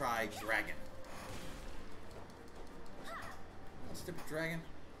try dragon. Oh, stupid dragon.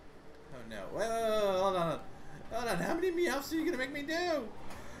 Oh no. Whoa, hold on. Hold on. How many meows are you going to make me do?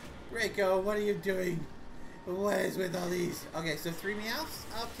 Reiko, what are you doing? What is with all these? Okay, so 3 meows?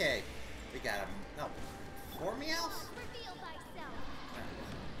 Okay. We got them. No. 4 meows? Reveal thyself.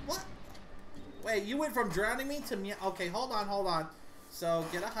 What? Wait, you went from drowning me to meow. Okay, hold on. So,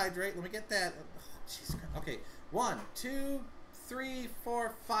 get a hydrate. Let me get that. Oh, Jesus Christ. Okay. 1, 2, 3,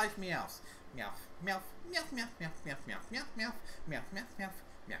 4, 5 meows. Meow, meow, meow, meow, meow, meow, meow, meow, meow, meow, meow, meow.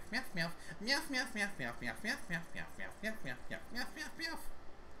 Meow, meow, meow, meow, meow, meow, meow, meow, meow, meow, meow, meow, meow, meow, meow, meow, meow.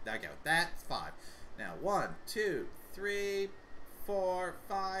 There we go. That's 5. Now 1, 2, 3, 4,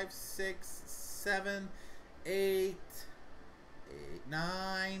 5, 6, 7, 8,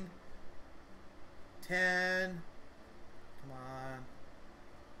 9, 10. Come on.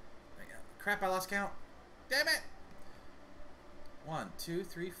 Crap, I lost count. Damn it! 1, 2,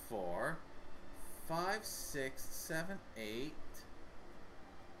 3, 4, 5, 6, 7, 8,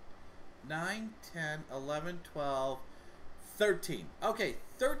 9, 10, 11, 12, 13. Okay,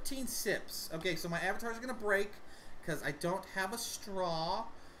 13 sips. Okay, so my avatar's going to break because I don't have a straw.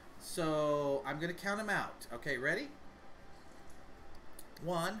 So I'm going to count them out. Okay, ready?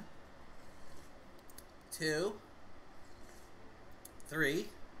 1, 2, 3,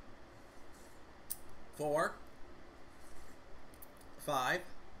 4, 5,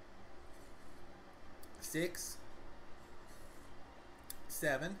 6,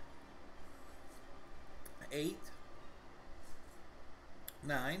 7, 8,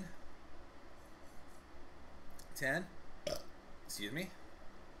 9, 10, excuse me,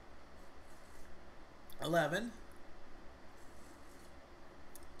 11,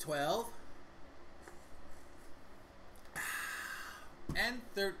 12, and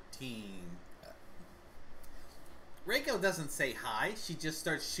 13. Reiko doesn't say hi, she just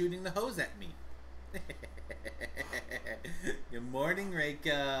starts shooting the hose at me. Good morning,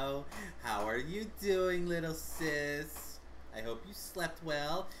 Reiko. How are you doing, little sis? I hope you slept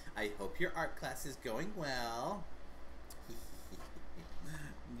well. I hope your art class is going well.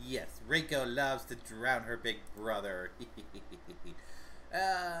 Yes, Reiko loves to drown her big brother.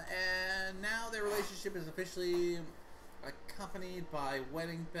 And now their relationship is officially accompanied by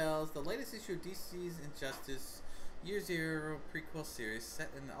wedding bells. The latest issue of DC's Injustice Year Zero prequel series set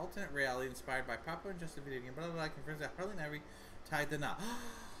in an alternate reality inspired by popular Injustice video game. Blah blah blah. Confirms that Harley and Ivy tied the knot.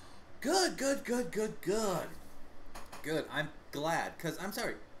 Good, good, good, good, good. Good. I'm glad, because I'm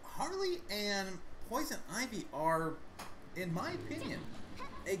sorry, Harley and Poison Ivy are, in my opinion,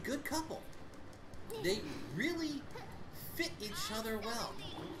 a good couple. They really fit each other well.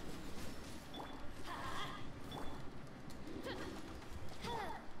 Okay,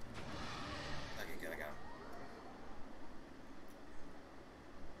 good, I got him.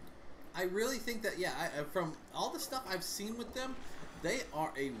 I really think that, yeah, from all the stuff I've seen with them, they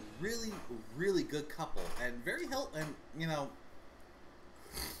are a really, really good couple, and very and you know,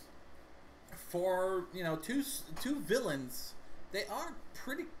 for two villains, they are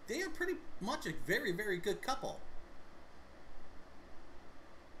pretty much a very, very good couple.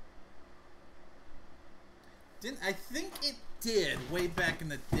 I think it did way back in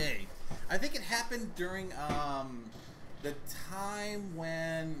the day. I think it happened during the time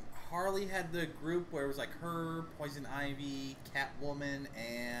when Harley had the group where it was like her, Poison Ivy, Catwoman,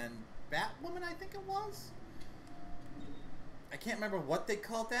 and Batwoman, I think it was. I can't remember what they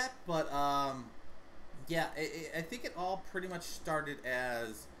called that, but yeah, I think it all pretty much started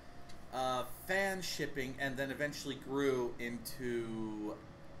as fan shipping, and then eventually grew into,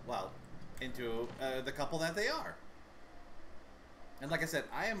 well, into the couple that they are. And like I said,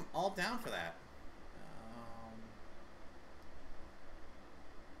 I am all down for that.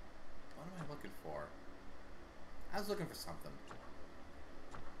 What am I looking for? I was looking for something.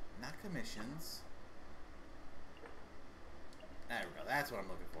 Not commissions. There we go. That's what I'm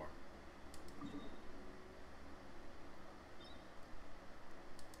looking for.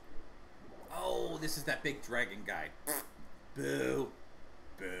 Oh, this is that big dragon guy. Boo.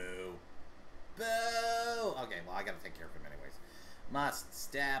 Boo. Boo! Okay, well, I gotta take care of him anyways. Must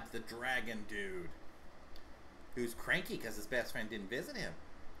stab the dragon dude. Who's cranky because his best friend didn't visit him.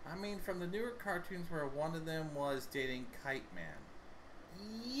 I mean, from the newer cartoons where one of them was dating Kite Man.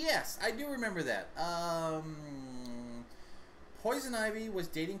 Yes, I do remember that. Poison Ivy was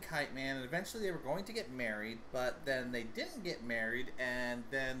dating Kite Man, and eventually they were going to get married, but then they didn't get married, and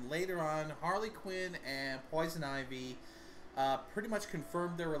then later on, Harley Quinn and Poison Ivy pretty much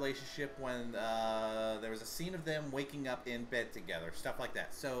confirmed their relationship when there was a scene of them waking up in bed together, stuff like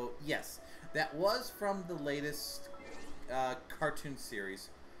that. So, yes, that was from the latest cartoon series,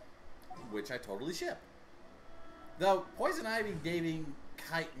 which I totally ship. Though, Poison Ivy dating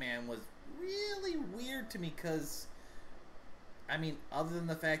Kite Man was really weird to me, because, I mean, other than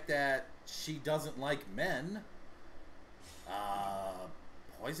the fact that she doesn't like men,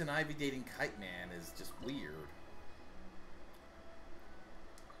 Poison Ivy dating Kite Man is just weird.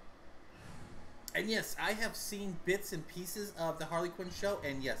 And yes, I have seen bits and pieces of the Harley Quinn show,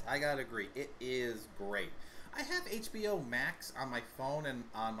 and yes, I gotta agree, it is great. I have HBO Max on my phone and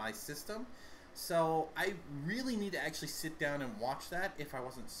on my system, so I really need to actually sit down and watch that if I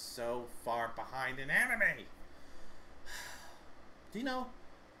wasn't so far behind in anime. Do you know,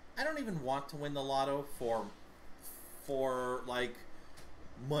 I don't even want to win the lotto for like,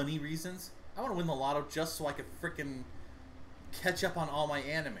 money reasons. I want to win the lotto just so I could frickin' catch up on all my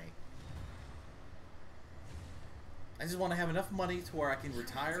anime. I just want to have enough money to where I can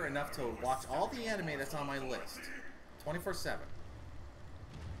retire enough to watch all the anime that's on my list. 24/7.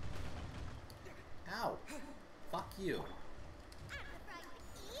 Ow. Fuck you.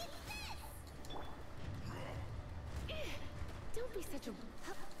 Don't be such a...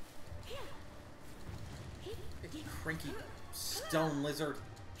 Big cranky stone lizard.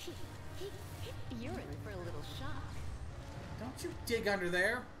 You're in for a little shock. Don't you dig under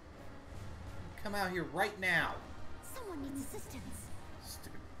there. Come out here right now. Someone needs assistance.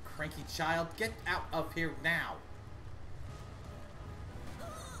 Stupid cranky child. Get out of here now.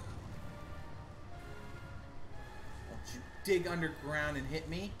 Don't you dig underground and hit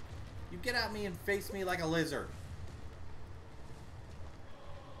me. You get at me and face me like a lizard.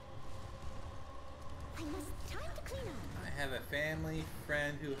 I must time to clean up. I have a family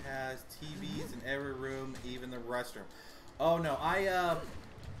friend who has TVs in every room, even the restroom. Oh no, I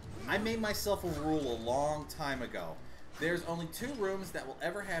made myself a rule a long time ago. There's only 2 rooms that will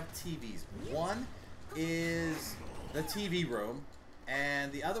ever have TVs. One is the TV room,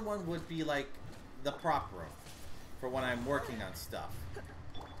 and the other one would be like the prop room for when I'm working on stuff.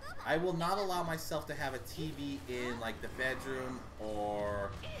 I will not allow myself to have a TV in like the bedroom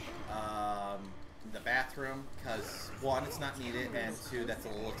or the bathroom, because 1, it's not needed, and 2, that's a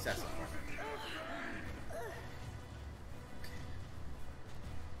little excessive for me.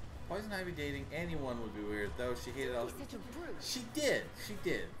 Poison Ivy dating anyone would be weird, though she hated all... Such a brute. She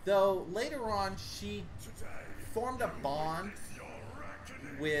did. Though, later on, she formed a bond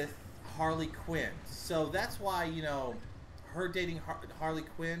with Harley Quinn. So that's why, you know, her dating Harley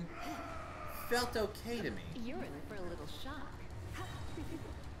Quinn felt okay to me. You're in for a little shock.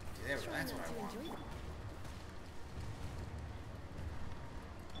 That's what I want.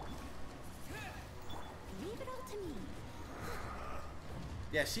 Leave it all to me.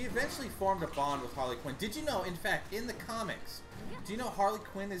 Yeah, she eventually formed a bond with Harley Quinn. Did you know, in fact, in the comics, do you know Harley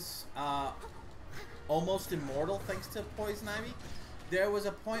Quinn is almost immortal thanks to Poison Ivy? There was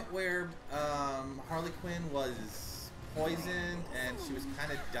a point where Harley Quinn was poisoned and she was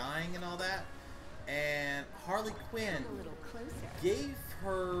kind of dying and all that. And Harley Quinn Come a little closer. gave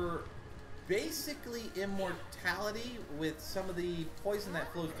her basically immortality with some of the poison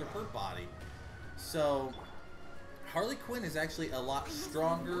that flows through her body. So Harley Quinn is actually a lot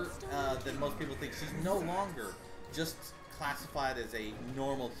stronger than most people think. She's no longer just classified as a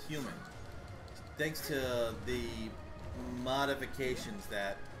normal human, thanks to the modifications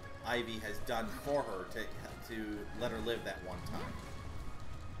that Ivy has done for her to let her live that one time.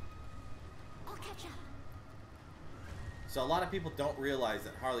 I'll catch up. So a lot of people don't realize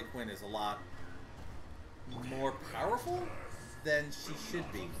that Harley Quinn is a lot more powerful than she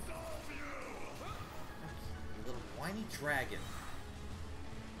should be. You little whiny dragon.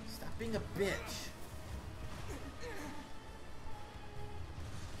 Stop being a bitch.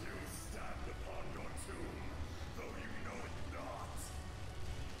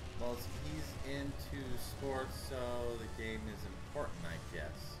 Well, he's into sports, so the game is important, I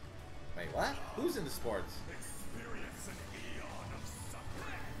guess. Wait, what? Who's into sports? Experience an eon of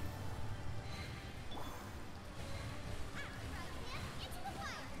suffering.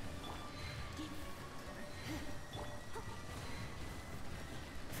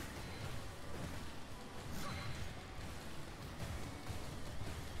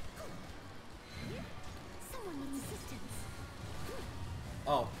 Someone needs assistance.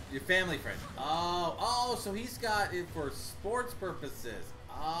 Oh, your family friend. Oh, so he's got it for sports purposes.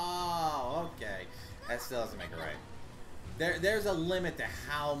 Oh, okay. That still doesn't make it right. There's a limit to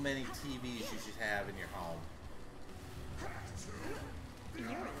how many TVs you should have in your home. You're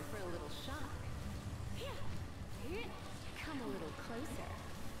in for a little shock. Come a little closer.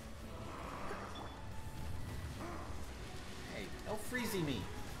 Hey, no freezy me.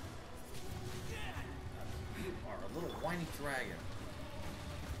 You are a little whiny dragon.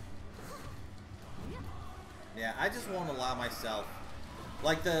 Yeah, I just won't allow myself.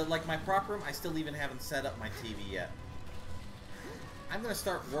 Like my prop room, I still even haven't set up my TV yet. I'm gonna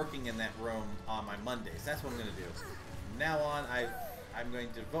start working in that room on my Mondays. That's what I'm gonna do. From now on, I'm going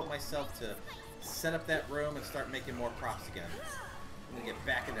to devote myself to set up that room and start making more props again. I'm gonna get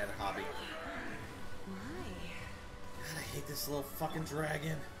back in that hobby. My. God, I hate this little fucking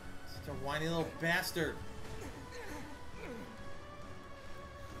dragon. Such a whiny little bastard.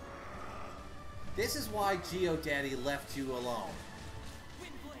 This is why GeoDaddy left you alone.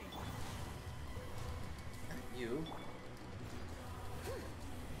 Not you.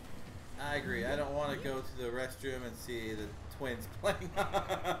 I agree. I don't want to go to the restroom and see the twins playing.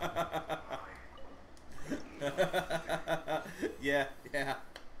 Yeah.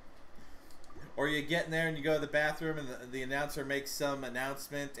 Or you get in there and you go to the bathroom and the announcer makes some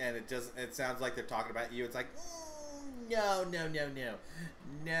announcement and it sounds like they're talking about you. It's like, No, no, no, no.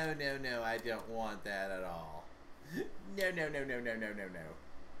 No, no, no, I don't want that at all. No, no, no, no, no, no, no,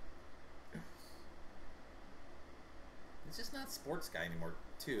 no. It's just not sports guy anymore,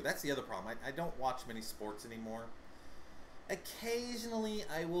 too. That's the other problem. I don't watch many sports anymore. Occasionally,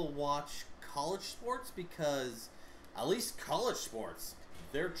 I will watch college sports because at least college sports,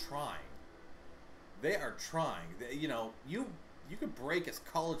 they're trying. They are trying. You know, you could break a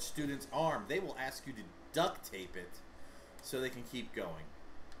college student's arm. They will ask you to duct tape it so they can keep going.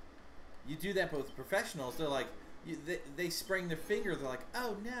 You do that with professionals. They're like, they sprain their finger. They're like,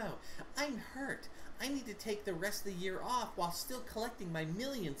 oh no, I'm hurt. I need to take the rest of the year off while still collecting my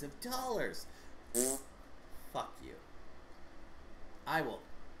millions of dollars. Fuck you. I will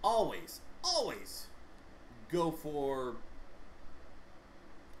always, always go for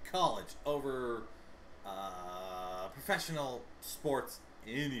college over professional sports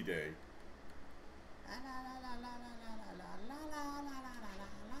any day. My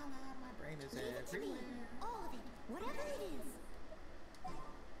brain is everywhere. All of it, whatever it is.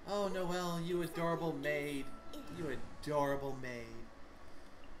 Oh, Noelle, you adorable maid. You adorable maid.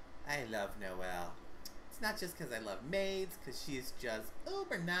 I love Noelle. It's not just because I love maids, because she is just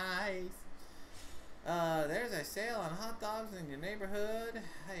uber nice. There's a sale on hot dogs in your neighborhood.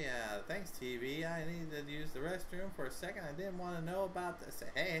 Hey, thanks, TV. I needed to use the restroom for a second. I didn't want to know about this.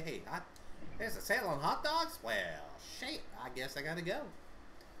 Hey, there's a sale on hot dogs? Well, shit, I guess I gotta go.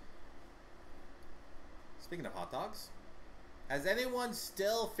 Speaking of hot dogs, has anyone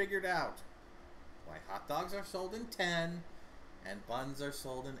still figured out why hot dogs are sold in 10 and buns are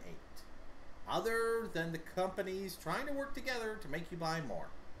sold in 8? Other than the companies trying to work together to make you buy more.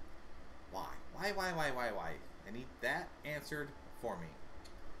 Why? Why? I need that answered for me.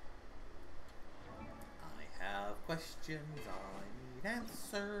 I have questions, I need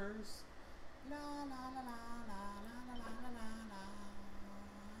answers. La la la la la la la la la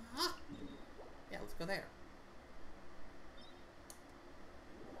la. Yeah, let's go there.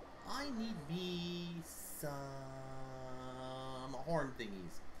 I need me some horn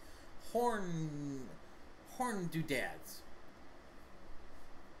thingies. Horn doodads.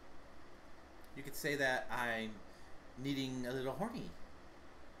 You could say that I'm needing a little horny.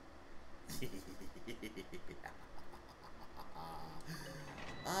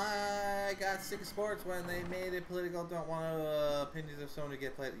 I got sick of sports when they made it political. Don't want opinions of someone to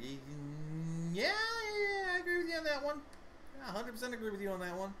get played. Yeah, I agree with you on that one. 100% agree with you on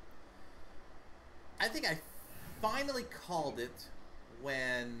that one. I think I finally called it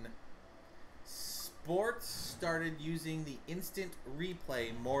when sports started using the instant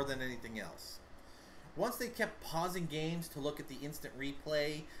replay more than anything else. Once they kept pausing games to look at the instant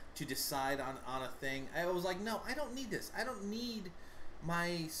replay to decide on a thing, I was like, no, I don't need this. I don't need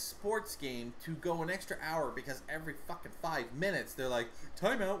my sports game to go an extra hour because every fucking 5 minutes they're like,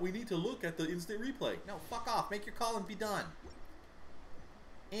 timeout, we need to look at the instant replay. No, fuck off. Make your call and be done.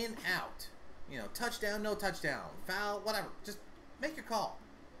 In, out. You know, touchdown, no touchdown. Foul, whatever. Just make your call.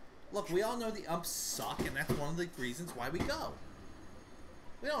 Look, we all know the umps suck, and that's one of the reasons why we go.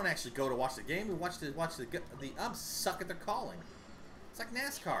 We don't actually go to watch the game. We watch the umps suck at their calling. It's like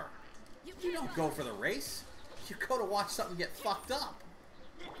NASCAR. You don't go for the race. You go to watch something get fucked up.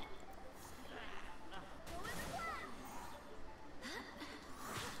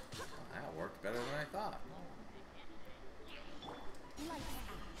 That worked better than I thought.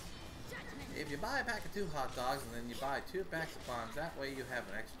 If you buy a pack of 2 hot dogs and then you buy 2 packs of buns, that way you have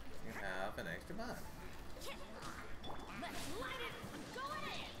an extra bun. Let's light it. I'm going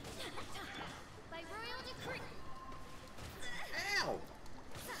in. By royal decree. Ow!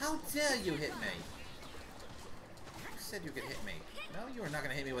 How dare you hit me? You said you could hit me. No, you are not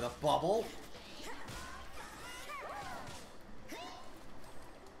going to hit me with a bubble.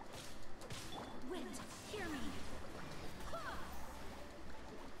 Wind, hear me.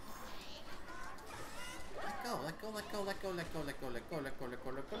 Let go.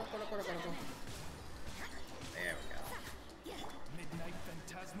 There we go. Midnight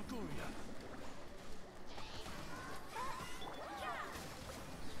Phantasmagoria.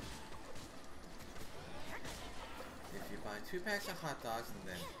 If you buy 2 packs of hot dogs and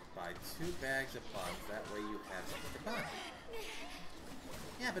then buy 2 bags of buns, that way you have extra bun.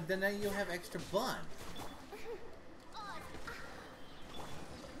 Yeah, but then you have extra bun.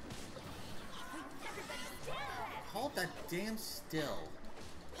 Hold that damn still.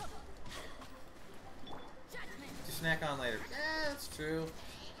 To snack on later. Yeah, that's true.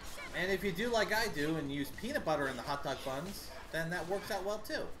 And if you do like I do and use peanut butter in the hot dog buns, then that works out well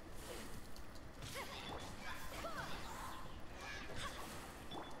too.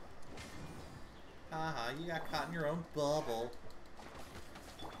 Haha, you got caught in your own bubble.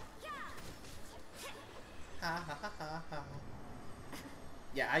 Ha ha ha ha ha.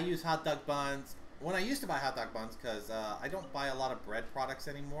 Yeah, I use hot dog buns. When I used to buy hot dog buns, because I don't buy a lot of bread products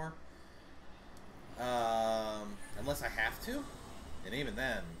anymore. Unless I have to. And even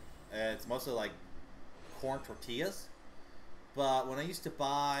then, it's mostly like corn tortillas. But when I used to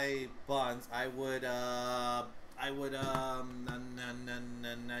buy buns, I would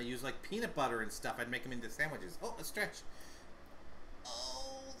use like peanut butter and stuff. I'd make them into sandwiches. Oh, a stretch.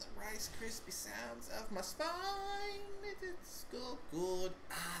 Oh, the Rice Krispie sounds of my spine. It's so good.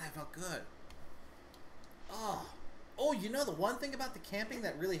 Ah, that felt good. Oh, you know the one thing about the camping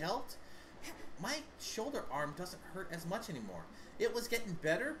that really helped? My shoulder arm doesn't hurt as much anymore. It was getting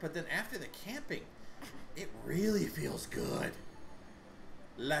better, but then after the camping, it really feels good.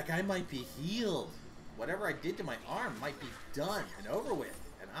 Like I might be healed. Whatever I did to my arm might be done and over with.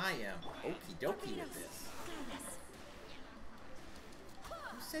 And I am okie dokie with this.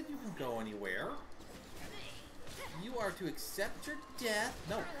 You said you can go anywhere. You are to accept your death.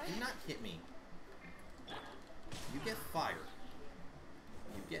 No, do not hit me. You get fired.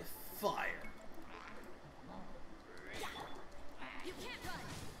 You get fired. You can't run.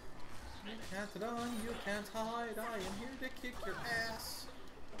 You can't run, you can't hide. I am here to kick your ass.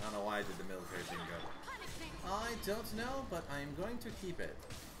 I don't know why I did the military thing go. I don't know, but I am going to keep it.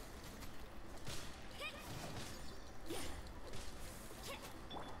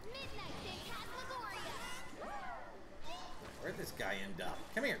 Midnight Phantasmagoria. Where'd this guy end up?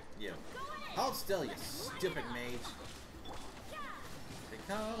 Come here, you. Hold still, you stupid mage.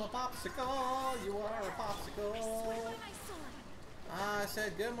 Become a popsicle. You are a popsicle. I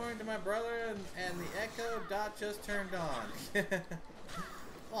said good morning to my brother, and the echo dot just turned on.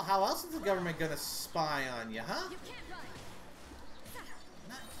 Well, how else is the government gonna spy on you, huh? You can't run.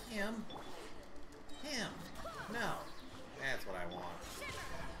 Not him. Him. No. That's what I want.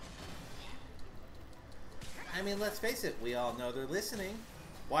 I mean, let's face it, we all know they're listening.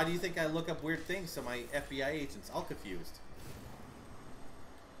 Why do you think I look up weird things so my FBI agent's all confused?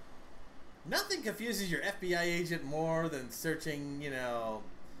 Nothing confuses your FBI agent more than searching, you know,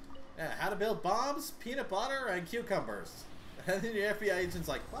 how to build bombs, peanut butter, and cucumbers. And then your FBI agent's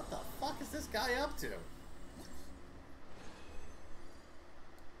like, what the fuck is this guy up to?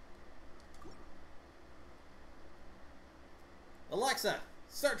 Alexa,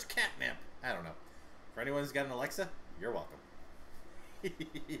 search catnip. I don't know. For anyone who's got an Alexa, you're welcome.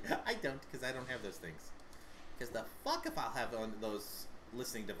 I don't, because I don't have those things. Because the fuck if I'll have those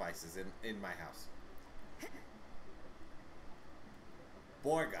listening devices in my house.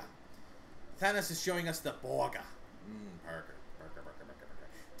 Borga. Thanos is showing us the Borga. Burger.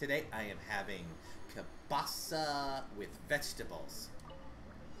 Today I am having kielbasa with vegetables.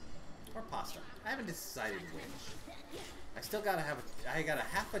 Or pasta. I haven't decided which. I still gotta have I got a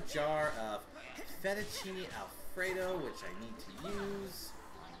half a jar of fettuccine alfredo, which I need to use.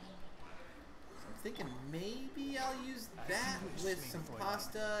 So I'm thinking maybe I'll use that with some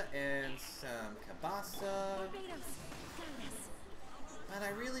pasta and some kielbasa. But I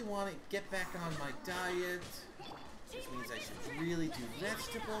really want to get back on my diet, which means I should really do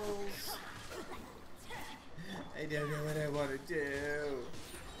vegetables. I don't know what I want to do.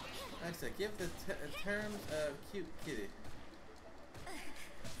 Alexa, give the terms of cute kitty.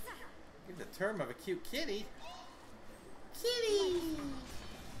 Give the term of a cute kitty. Kitty!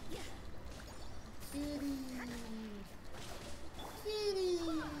 Kitty! Kitty!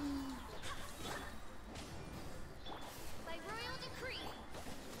 By royal decree.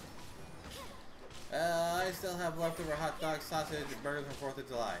 I still have leftover hot dogs, sausage, and burgers from 4th of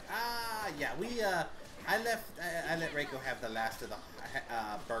July. Ah, yeah, I let Reiko have the last of the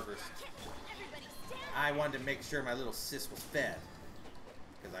burgers. Everybody stand. I wanted to make sure my little sis was fed.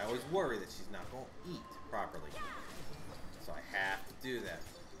 Because I always worry that she's not going to eat properly. So I have to do that.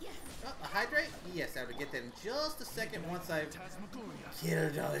 Oh, a hydrate? Yes, I will get that in just a second once I've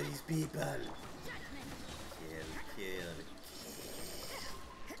killed all these people. Kill.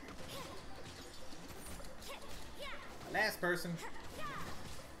 Last person.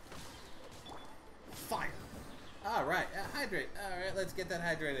 Fire. Alright, hydrate. Alright, let's get that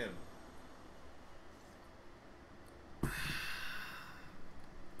hydrate in.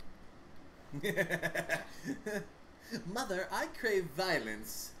 Mother, I crave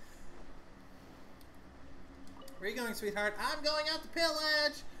violence. Where are you going, sweetheart? I'm going out to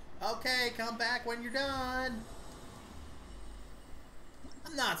pillage. Okay, come back when you're done.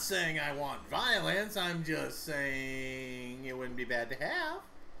 I'm not saying I want violence. I'm just saying it wouldn't be bad to have.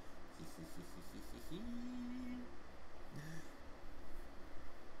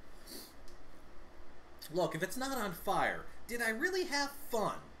 Look, if it's not on fire, did I really have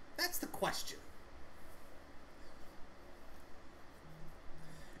fun? That's the question.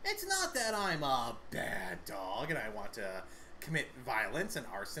 It's not that I'm a bad dog and I want to commit violence and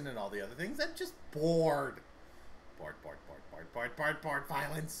arson and all the other things. I'm just bored. Bored,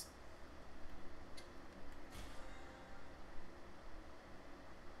 violence.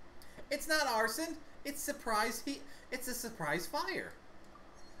 It's not arson. It's surprise heat. It's a surprise fire.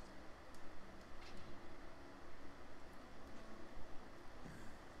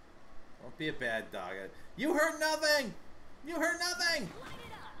 Don't be a bad dog. You heard nothing. You heard nothing.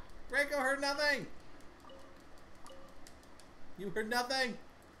 Draco heard nothing. You heard nothing.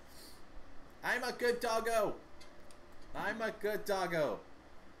 I'm a good doggo. I'm a good doggo.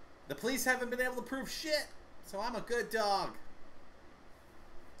 The police haven't been able to prove shit, so I'm a good dog.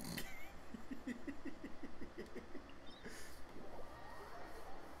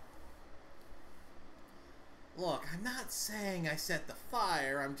 Look, I'm not saying I set the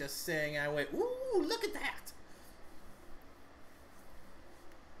fire. I'm just saying I went, ooh, look at that.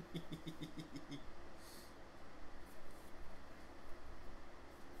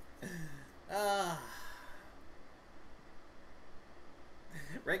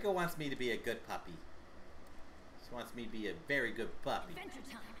 Reiko wants me to be a good puppy. She wants me to be a very good puppy. Adventure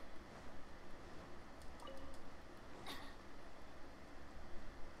time.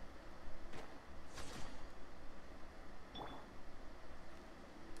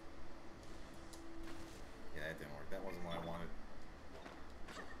 Yeah, that didn't work. That wasn't what I wanted.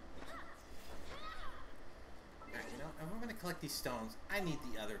 Alright, you know, if I'm gonna collect these stones, I need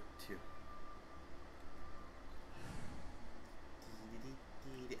the other two.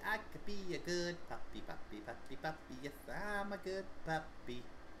 I could be a good puppy, puppy, puppy, puppy. Yes, I'm a good puppy.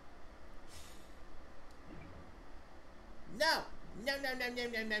 No! No, no, no, no,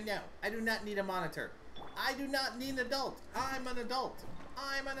 no, no, no. I do not need a monitor. I do not need an adult. I'm an adult.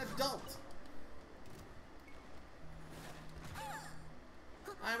 I'm an adult.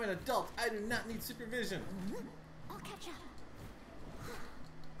 I'm an adult. I do not need supervision. I'll catch up.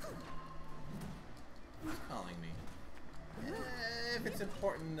 Who's calling me? If it's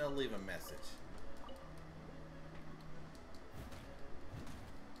important, they'll leave a message.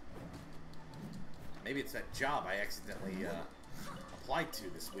 Maybe it's that job I accidentally applied to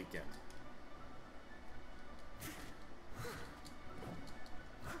this weekend.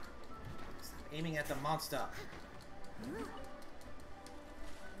 Stop aiming at the monster.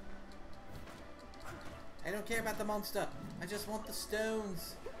 I don't care about the monster. I just want the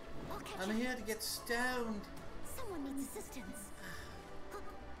stones. I'm here to get stoned. Someone needs assistance.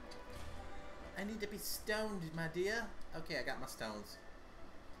 I need to be stoned, my dear. Okay, I got my stones.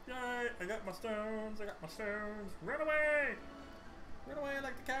 Yay! I got my stones. I got my stones. Run away! Run away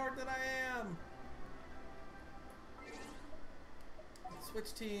like the coward that I am.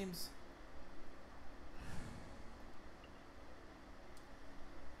 Switch teams.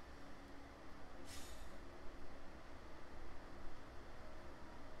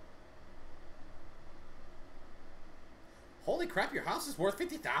 Holy crap, your house is worth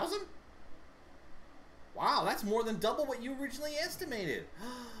 50,000? Wow, that's more than double what you originally estimated.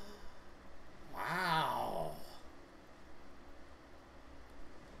 Wow.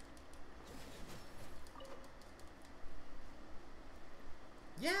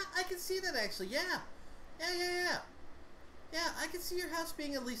 Yeah, I can see that actually. Yeah. Yeah, I can see your house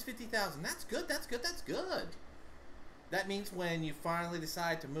being at least 50,000. That's good. That's good. That's good. That means when you finally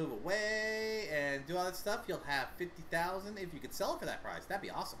decide to move away and do all that stuff, you'll have 50,000 if you could sell it for that price. That'd be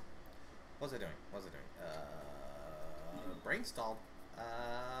awesome. What was I doing? What was I doing? Brain stalled. Go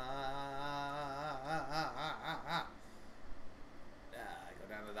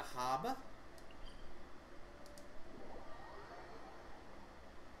down to the hub.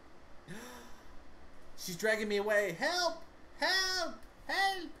 She's dragging me away. Help! Help!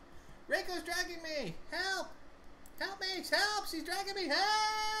 Help! Reiko's dragging me. Help! Help me! Help! She's dragging me!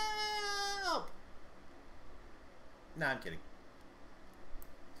 Help! No, I'm kidding.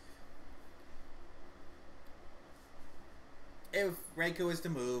 If Reiko is to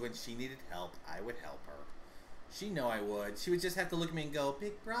move and she needed help, I would help her. She know I would. She would just have to look at me and go,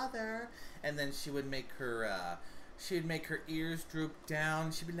 "Big brother," and then she would make her ears droop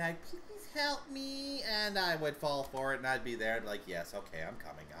down. She'd be like, "Please help me," and I would fall for it, and I'd be there, I'd be like, "Yes, okay, I'm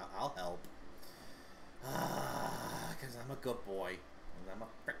coming. I'll help." Because I'm a good boy. And I'm a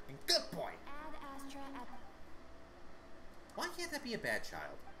freaking good boy. Add Astra at... Why can't I be a bad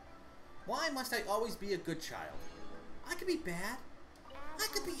child? Why must I always be a good child? I could be bad. I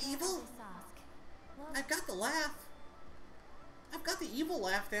could be evil. I've got the laugh. I've got the evil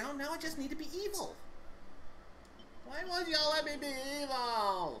laugh down. Now I just need to be evil. Why won't y'all let me be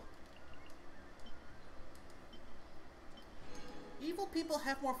evil? Evil people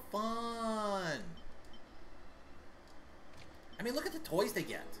have more fun. I mean, look at the toys they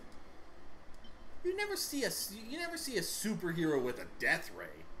get. You never see a superhero with a death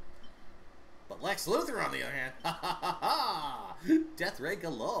ray. But Lex Luthor, on the other hand, ha ha ha ha, death ray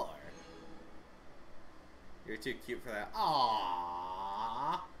galore. You're too cute for that.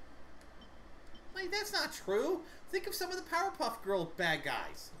 Aww. Like, that's not true. Think of some of the Powerpuff Girl bad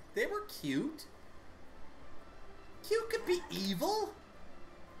guys. They were cute. Cute could be evil.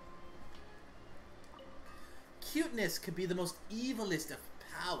 Cuteness could be the most evilest of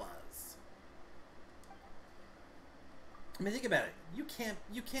powers. I mean, think about it. You can't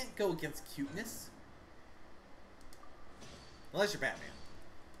go against cuteness. Unless you're Batman.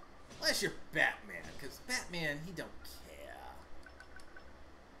 Unless you're Batman, because Batman, he don't care.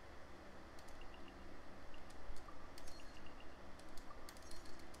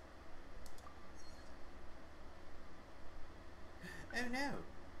 Oh no.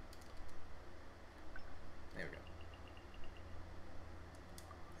 There we go.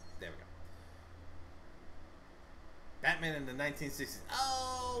 There we go. Batman in the 1960s.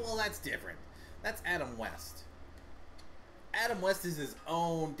 Oh, well, that's different. That's Adam West. Adam West is his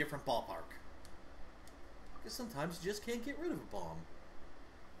own different ballpark. Because sometimes you just can't get rid of a bomb.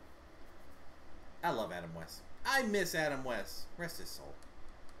 I love Adam West. I miss Adam West. Rest his soul.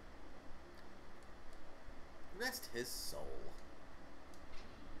 Rest his soul.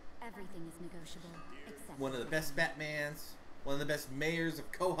 Everything is negotiable, except One of the best Batmans. One of the best mayors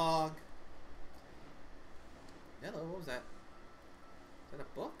of Quahog. Hello, what was that? Is that a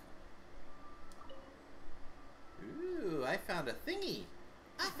book? Ooh, I found a thingy.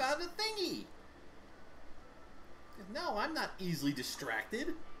 I found a thingy. No, I'm not easily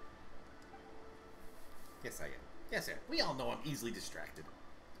distracted. Yes, I am. Yes, I am. We all know I'm easily distracted.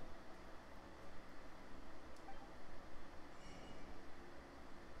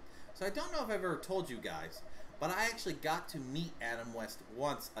 So I don't know if I've ever told you guys, but I actually got to meet Adam West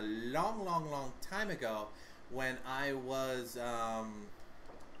once a long, long, long time ago when I was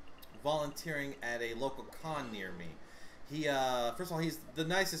volunteering at a local con near me. He, first of all, he's the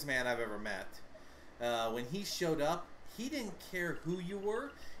nicest man I've ever met. When he showed up, he didn't care who you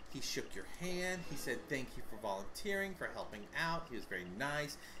were. He shook your hand. He said thank you for volunteering, for helping out. He was very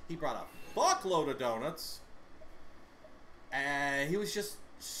nice. He brought a fuckload of donuts. And he was just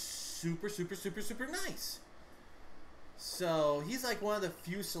super, super, super, super nice. So he's like one of the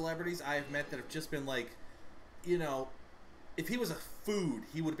few celebrities I've met that have just been like, you know, if he was a food,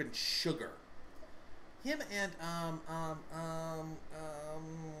 he would have been sugar. Him and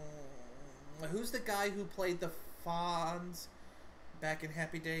who's the guy who played the Fonz back in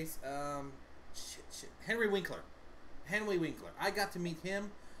Happy Days? Henry Winkler. Henry Winkler. I got to meet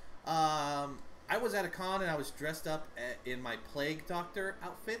him. I was at a con and I was dressed up in my Plague Doctor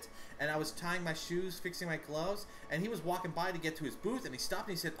outfit, and I was tying my shoes, fixing my gloves, and he was walking by to get to his booth, and he stopped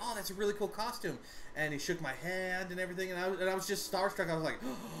and he said, "Oh, that's a really cool costume," and he shook my hand and everything, and I was just starstruck. I was like,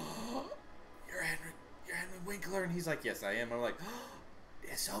 "Oh, you're Henry Winkler," and he's like, "Yes, I am." I'm like, "Oh,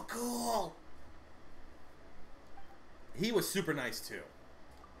 it's so cool." He was super nice too.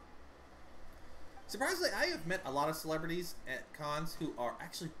 Surprisingly, I have met a lot of celebrities at cons who are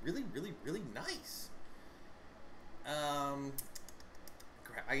actually really, really, really nice.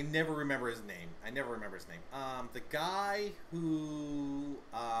 Crap, I never remember his name. The guy who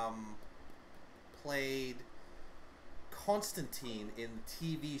played Constantine in the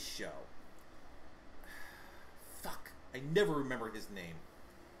TV show. Fuck, I never remember his name.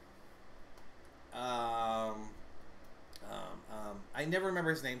 I never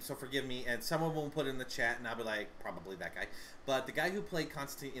remember his name, so forgive me, and someone will put it in the chat, and I'll be like, probably that guy. But the guy who played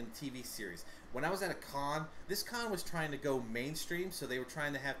Constantine in the TV series. When I was at a con, this con was trying to go mainstream, so they were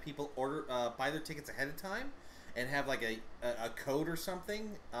trying to have people buy their tickets ahead of time, and have like a code or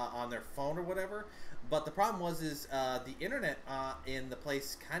something on their phone or whatever. But the problem was the internet in the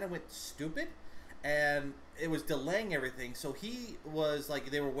place kind of went stupid, and it was delaying everything. So he was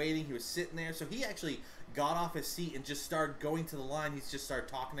like, they were waiting, he was sitting there, so he actually got off his seat and just started going to the line. He just started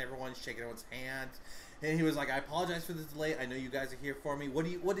talking to everyone, shaking everyone's hands, and he was like, "I apologize for the delay. I know you guys are here for me. What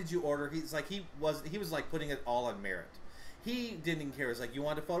did you order?" He's like, he was like putting it all on merit. He didn't even care. He was like, "You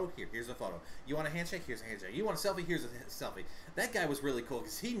want a photo? Here's a photo. You want a handshake? Here's a handshake. You want a selfie? Here's a selfie." That guy was really cool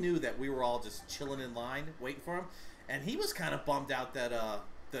because he knew that we were all just chilling in line waiting for him, and he was kind of bummed out that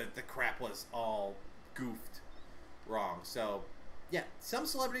the crap was all goofed wrong. So yeah, some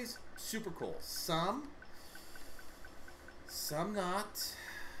celebrities super cool. Some not.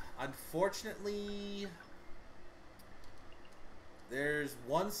 Unfortunately, There's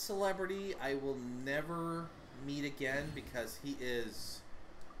one celebrity I will never meet again because he is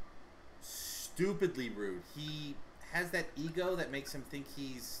stupidly rude. He has that ego that makes him think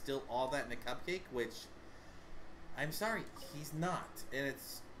he's still all that in a cupcake, which, I'm sorry, he's not. And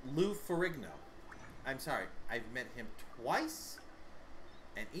it's Lou Ferrigno. I'm sorry, I've met him twice,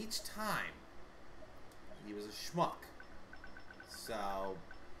 and each time, he was a schmuck. So,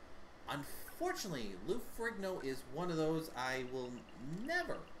 unfortunately, Lou Ferrigno is one of those I will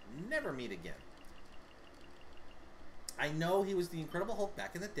never meet again. I know he was the Incredible Hulk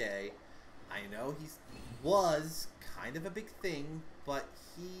back in the day. I know he was kind of a big thing, but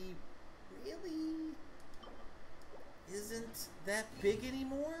he really isn't that big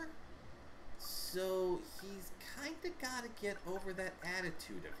anymore. So he's kind of got to get over that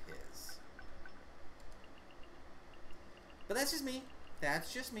attitude of his. But that's just me.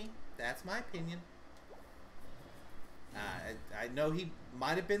 That's just me. That's my opinion. I know he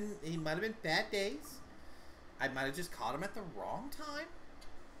might have been bad days. I might have just caught him at the wrong time.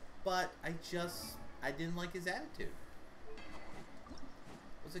 But I didn't like his attitude.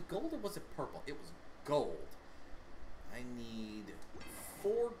 Was it gold or was it purple? It was gold. I need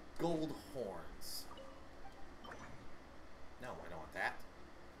 4 gold horns. No, I don't want that.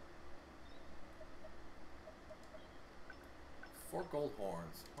 4 gold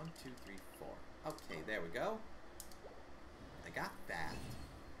horns. 1, 2, 3, 4. Okay, there we go. I got that.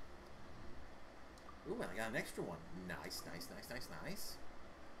 Ooh, and I got an extra one. Nice, nice, nice, nice, nice.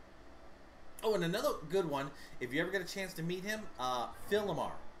 Oh, and another good one, if you ever get a chance to meet him, Phil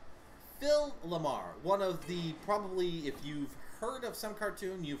Lamar. Phil Lamar, one of the, probably, if you've heard of some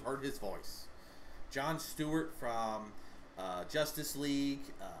cartoon, you've heard his voice. Jon Stewart from Justice League,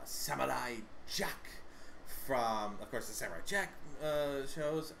 Samurai Jack from, of course, the Samurai Jack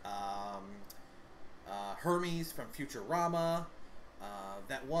shows, Hermes from Futurama,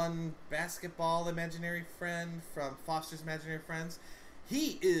 that one basketball imaginary friend from Foster's Imaginary Friends.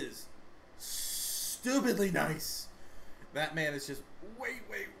 He is stupidly nice. That man is just way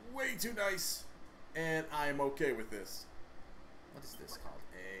too nice, and I am okay with this. What is this called?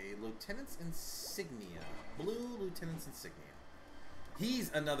 A Lieutenant's Insignia. Blue Lieutenant's Insignia.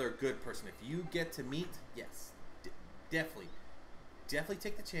 He's another good person. If you get to meet, yes, definitely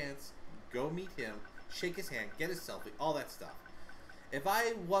take the chance. Go meet him, shake his hand, get his selfie, all that stuff. If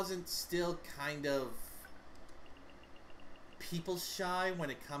I wasn't still kind of people shy when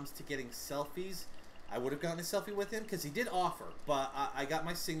it comes to getting selfies, I would have gotten a selfie with him because he did offer, but I got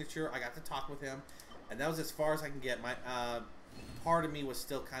my signature. I got to talk with him, and that was as far as I can get. My part of me was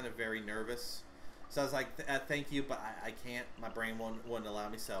still kind of very nervous, so I was like, "Thank you, but I can't. My brain wouldn't allow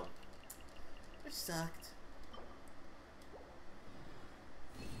me." So it sucked.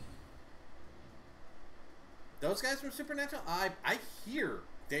 Those guys from Supernatural, I hear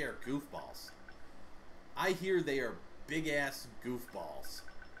they are goofballs. I hear they are big ass goofballs.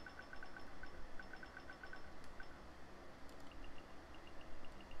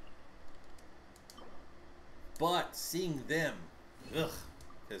 But seeing them, ugh,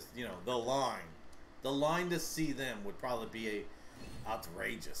 because, you know, the line to see them would probably be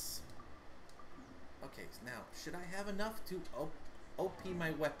outrageous. Okay, so now, should I have enough to OP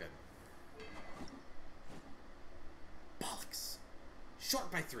my weapon? Bollocks. Short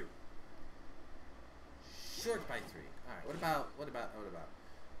by 3. Short by 3. Alright, what about?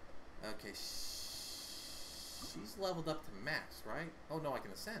 Okay, she's leveled up to max, right? Oh no, I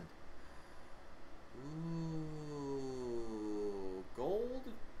can ascend. Ooh, gold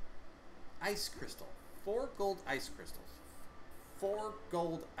ice crystal. 4 gold ice crystals. 4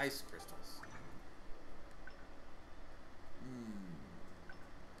 gold ice crystals.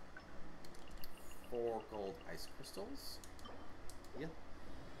 4 gold ice crystals. Yep.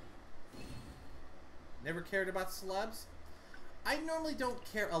 Never cared about celebs. I normally don't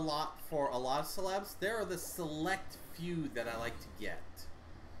care a lot for a lot of celebs. There are the select few that I like to get.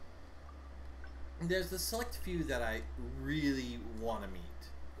 There's the select few that I really want to meet.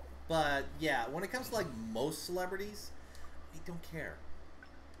 But yeah, when it comes to like most celebrities, I don't care.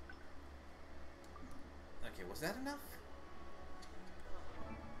 Okay, was that enough?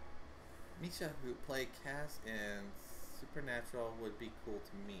 Misha, who played Cass in Supernatural, would be cool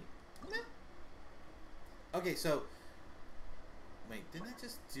to meet. Meh. Okay, so wait, didn't I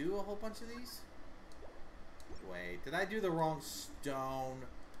just do a whole bunch of these? Wait, did I do the wrong stone?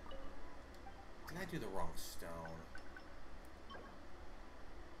 Did I do the wrong stone?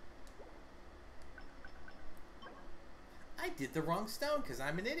 I did the wrong stone because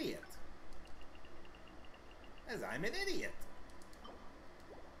I'm an idiot. As I'm an idiot.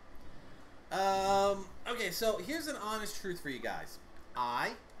 Okay, so here's an honest truth for you guys.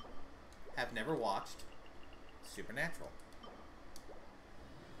 I have never watched Supernatural.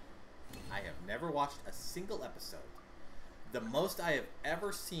 I have never watched a single episode. The most I have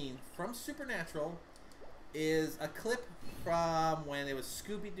ever seen from Supernatural is a clip from when it was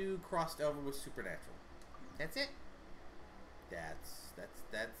Scooby-Doo crossed over with Supernatural. That's it.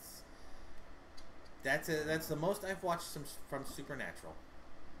 That's the most I've watched from Supernatural.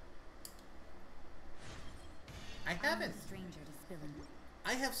 I haven't. Stranger to spilling.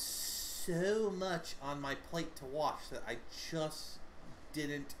 I have so much on my plate to watch that I just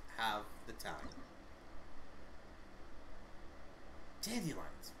didn't have the time.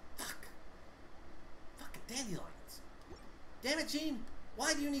 Dandelions. Fuck. Fucking dandelions. Damn it, Gene.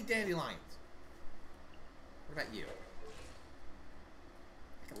 Why do you need dandelions? What about you?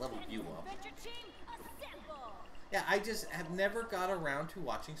 I can level you up. Adventure team, assemble! Yeah, I just have never got around to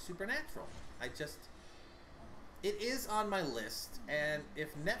watching Supernatural. It is on my list, and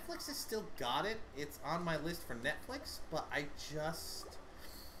if Netflix has still got it, it's on my list for Netflix, but I'm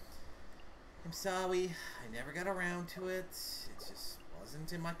sorry, I never got around to it. It just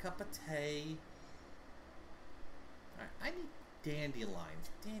wasn't in my cup of tea. Alright, I need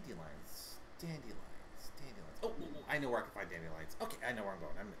dandelions. Oh, I know where I can find dandelions. Okay, I know where I'm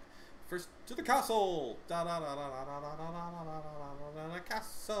going. I'm first to the castle. Da da da da da da da da da da. The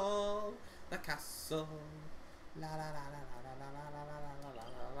castle. The castle. La la la la la la la la la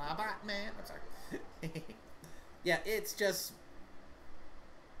la la. Batman. I'm sorry. Yeah, it's just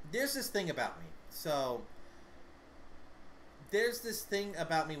there's this thing about me. So there's this thing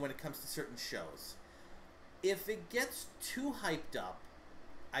about me when it comes to certain shows. If it gets too hyped up,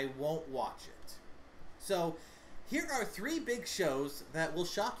 I won't watch it. So here are 3 big shows that will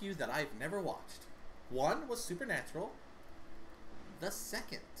shock you that I've never watched. One was Supernatural. The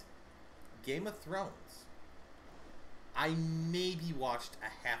second, Game of Thrones. I maybe watched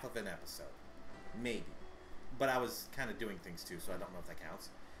a half of an episode. Maybe. But I was kind of doing things too, so I don't know if that counts.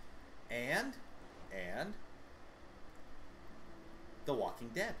 And The Walking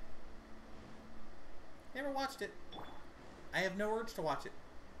Dead. Never watched it. I have no urge to watch it.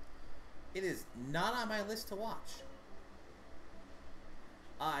 It is not on my list to watch.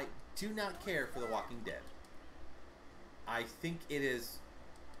 I do not care for The Walking Dead. I think it is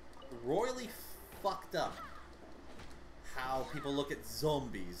royally fucked up how people look at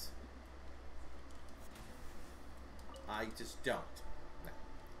zombies. I just don't. No.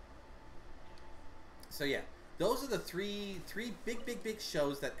 So yeah, those are the three big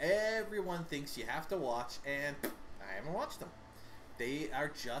shows that everyone thinks you have to watch, and I haven't watched them. They are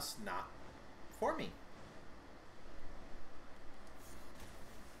just not for me.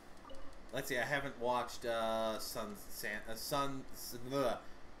 Let's see, I haven't watched Sons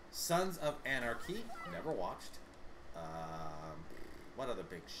of Anarchy. Never watched. What other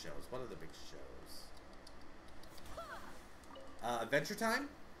big shows? Adventure Time.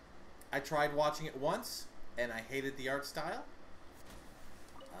 I tried watching it once, and I hated the art style.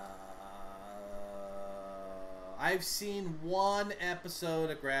 I've seen 1 episode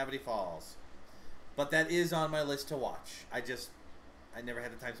of Gravity Falls, but that is on my list to watch. I never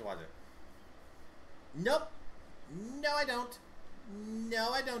had the time to watch it. Nope. No, I don't.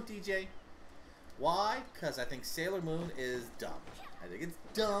 No, I don't, DJ. Why? Because I think Sailor Moon is dumb. I think it's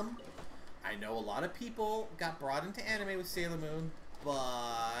dumb. I know a lot of people got brought into anime with Sailor Moon, but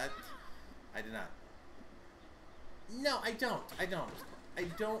I did not. No, I don't. I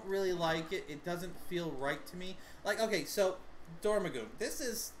don't really like it. It doesn't feel right to me. Like, okay, so Dormagoon.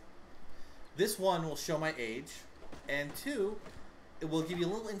 This one will show my age, and 2, it will give you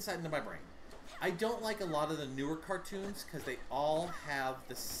a little insight into my brain. I don't like a lot of the newer cartoons because they all have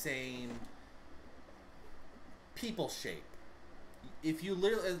the same people shape. If you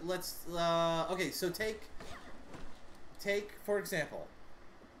literally okay, so take for example,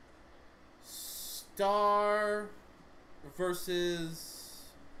 Star versus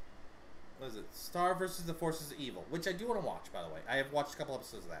the Forces of Evil, which I do want to watch, by the way. I have watched a couple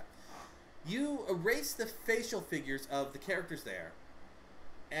episodes of that. You erase the facial figures of the characters there,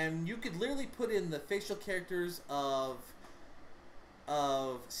 and you could literally put in the facial characters of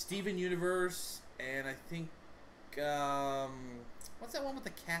Steven Universe, and I think what's that one with the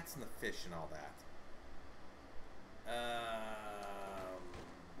cats and the fish and all that?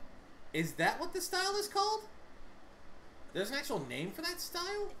 Is that what the style is called? There's an actual name for that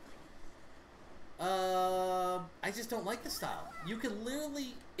style? I just don't like the style. You can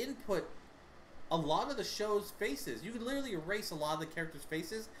literally input a lot of the show's faces. You can literally erase a lot of the characters'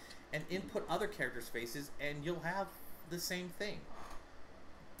 faces and input other characters' faces, and you'll have the same thing.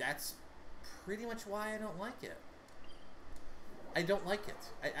 That's pretty much why I don't like it. I don't like it.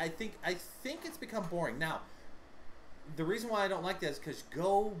 I think it's become boring. Now, the reason why I don't like that is because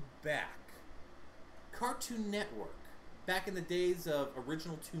go back. Cartoon Network. Back in the days of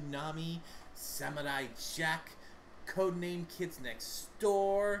original Toonami, Samurai Jack, Codename Kids Next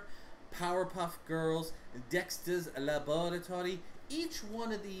Door, Powerpuff Girls, Dexter's Laboratory. Each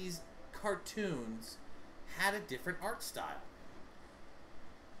one of these cartoons had a different art style.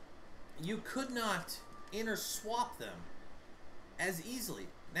 You could not interswap them as easily.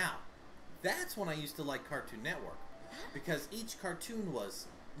 Now, that's when I used to like Cartoon Network, because each cartoon was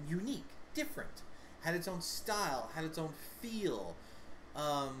unique, different, had its own style, had its own feel,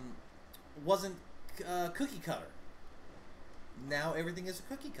 wasn't cookie cutter. Now everything is a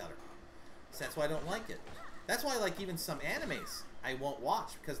cookie cutter. So that's why I don't like it. That's why, like, even some animes I won't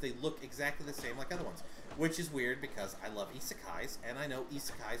watch, because they look exactly the same like other ones. Which is weird, because I love isekais, and I know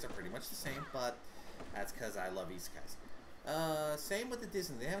isekais are pretty much the same, but that's because I love isekais. Same with the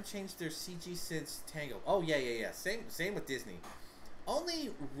Disney. They haven't changed their CG since Tango. Oh, yeah. Same with Disney.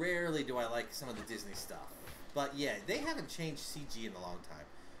 Only rarely do I like some of the Disney stuff. But yeah, they haven't changed CG in a long time.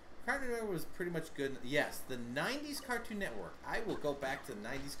 Cartoon Network was pretty much good. Yes, the 90s Cartoon Network. I will go back to the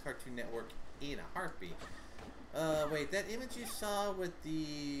 90s Cartoon Network in a heartbeat. Wait, that image you saw with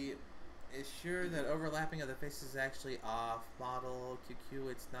the... Is sure that overlapping of the faces is actually off model.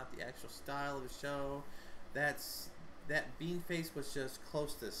 QQ, it's not the actual style of the show. That bean face was just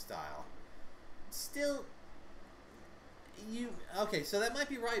close to style. Still, okay, so that might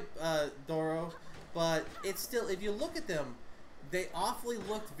be right, Doro, but it's still, if you look at them, they awfully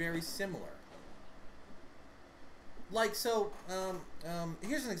looked very similar. Like, so,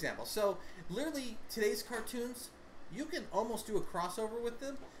 here's an example. So, literally, today's cartoons, you can almost do a crossover with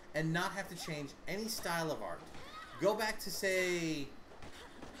them and not have to change any style of art. Go back to, say,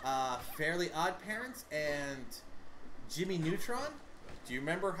 Fairly Odd Parents and Jimmy Neutron. Do you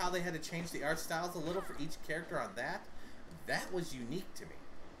remember how they had to change the art styles a little for each character on that? That was unique to me.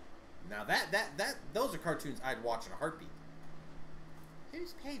 Now those are cartoons I'd watch in a heartbeat.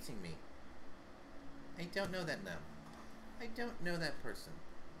 Who's paging me? I don't know that now. I don't know that person.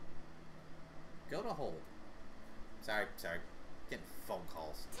 Go to hold. Sorry. Getting phone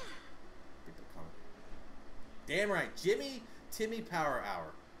calls. People coming. Damn right. Timmy Power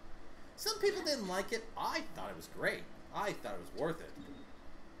Hour. Some people didn't like it. I thought it was great. I thought it was worth it.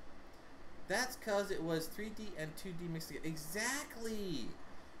 That's because it was 3D and 2D mixed together. Exactly.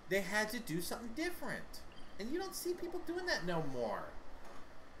 They had to do something different. And you don't see people doing that no more.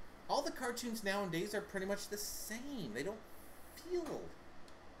 All the cartoons nowadays are pretty much the same. They don't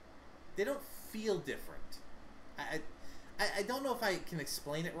feel different. I don't know if I can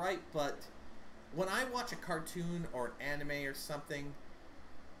explain it right, but when I watch a cartoon or an anime or something,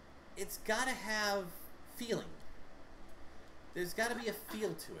 it's got to have feeling. There's got to be a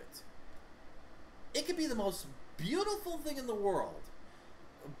feel to it. It could be the most beautiful thing in the world,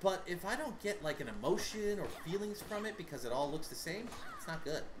 but if I don't get like an emotion or feelings from it because it all looks the same, it's not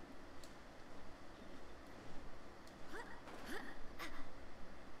good.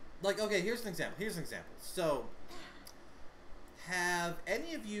 Like, okay, here's an example. So, have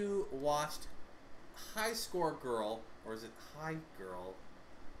any of you watched High Score Girl, or is it High Girl?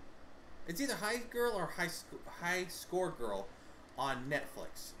 It's either High Girl or High Score Girl on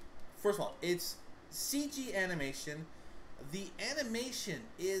Netflix. First of all, it's CG animation. The animation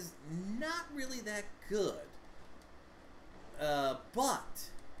is not really that good, but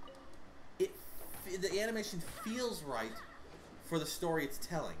the animation feels right for the story it's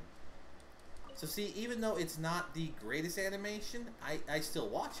telling. So see, even though it's not the greatest animation, I still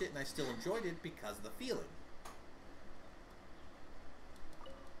watch it and I still enjoyed it because of the feeling.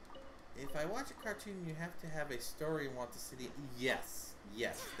 If I watch a cartoon, you have to have a story and want to see the... Yes,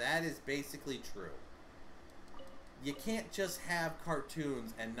 that is basically true. You can't just have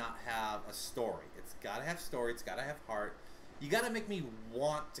cartoons and not have a story. It's got to have story, it's got to have heart. You got to make me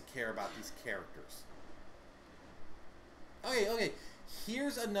want to care about these characters. Okay.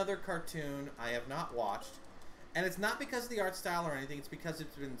 Here's another cartoon I have not watched. And it's not because of the art style or anything. It's because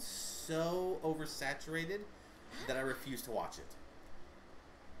it's been so oversaturated that I refuse to watch it.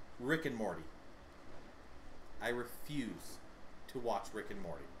 Rick and Morty. I refuse to watch Rick and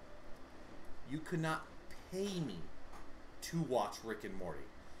Morty. You could not pay me to watch Rick and Morty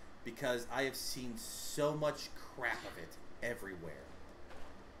because I have seen so much crap of it everywhere.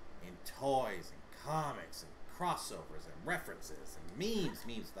 In toys and comics and crossovers and references and memes,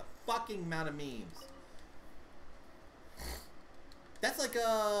 the fucking amount of memes. That's like,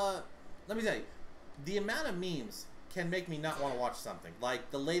 let me tell you, the amount of memes can make me not want to watch something.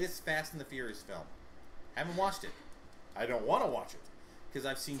 Like the latest Fast and the Furious film. Haven't watched it. I don't want to watch it. Because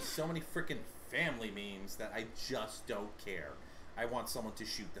I've seen so many freaking family memes that I just don't care. I want someone to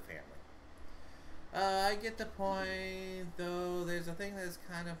shoot the family. I get the point, though there's a thing that is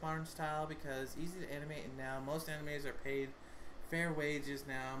kind of modern style because easy to animate, and now most animators are paid fair wages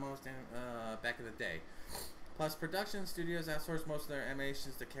now, back in the day. Plus, production studios outsource most of their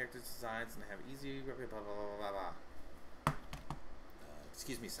animations to character designs and have easy blah blah blah blah blah.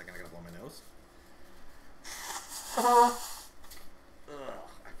 Excuse me a second, I gotta blow my nose. I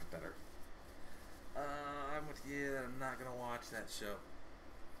feel better. I'm with you that I'm not gonna watch that show.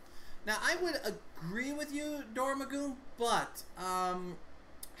 Now, I would agree with you, Dora Magoon, but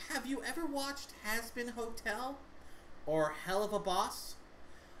have you ever watched Has Been Hotel or Hell of a Boss?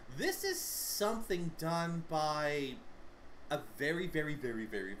 This is something done by a very, very, very,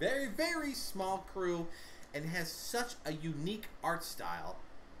 very, very, very small crew and has such a unique art style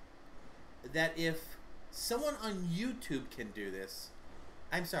that if someone on YouTube can do this,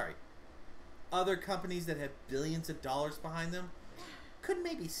 I'm sorry, other companies that have billions of dollars behind them could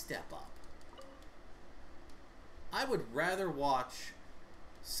maybe step up. I would rather watch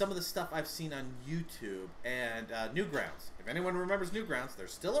some of the stuff I've seen on YouTube and Newgrounds. If anyone remembers Newgrounds, they're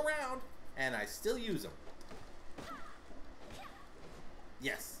still around, and I still use them.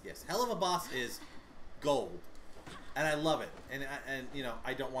 Yes, yes. Hell of a Boss is gold, and I love it. And you know,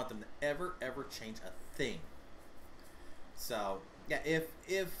 I don't want them to ever change a thing. So yeah,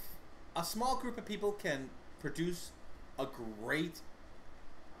 if a small group of people can produce a great,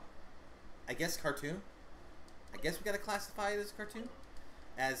 I guess, cartoon. I guess we gotta classify it as a cartoon.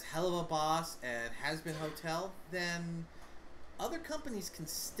 As Hell of a Boss and Has Been Hotel, then other companies can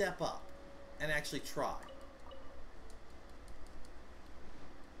step up and actually try.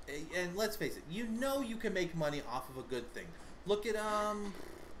 And let's face it, you know you can make money off of a good thing. Look at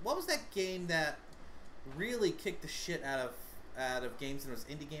what was that game that really kicked the shit out of games and it was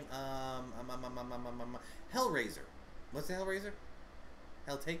indie game? Hellraiser. What's the Hellraiser?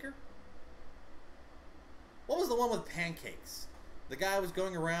 Helltaker? What was the one with pancakes? The guy was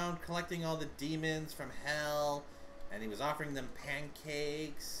going around collecting all the demons from hell, and he was offering them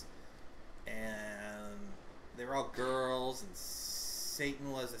pancakes, and they were all girls, and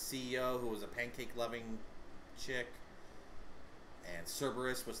Satan was a CEO who was a pancake-loving chick, and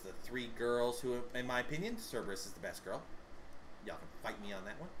Cerberus was the three girls who, in my opinion, Cerberus is the best girl. Y'all can fight me on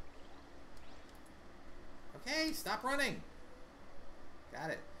that one. Okay, stop running. Got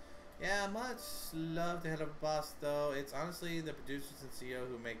it. Yeah, much love to Head of a Boss, though. It's honestly the producers and CEO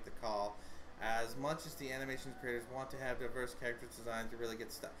who make the call. As much as the animation creators want to have diverse character designs to really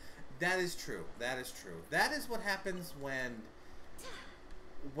get stuff. That is true. That is true. That is what happens when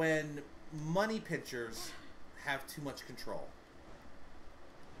money pinchers have too much control.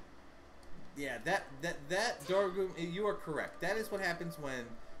 Yeah, that Dorgoom, you are correct. That is what happens when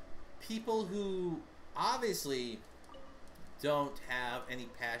people who obviously don't have any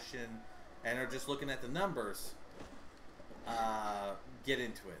passion and are just looking at the numbers get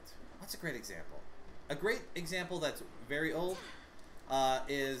into it. What's a great example? A great example that's very old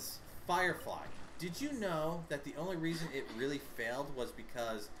is Firefly. Did you know that the only reason it really failed was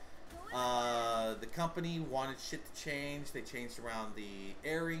because the company wanted shit to change? They changed around the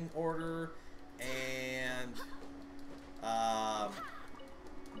airing order, and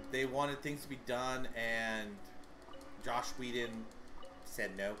they wanted things to be done, and Josh Whedon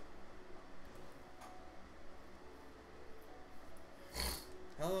said no.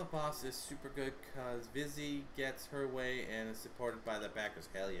 Hell of a Boss is super good because Vizzy gets her way and is supported by the backers.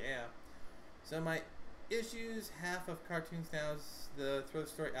 Hell yeah. So my issues, half of cartoons now is the throw the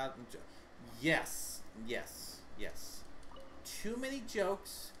story out and yes, yes, yes. Too many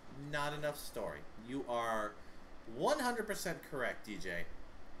jokes, not enough story. You are 100% correct, DJ.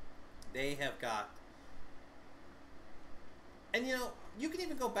 They have got... And you know, you can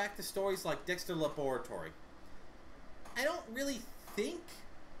even go back to stories like Dexter Laboratory. I don't really think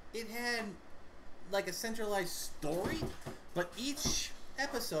it had like a centralized story, but each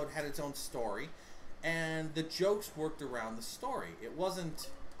episode had its own story, and the jokes worked around the story. It wasn't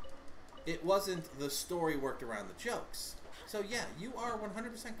the story worked around the jokes. So yeah, you are 100%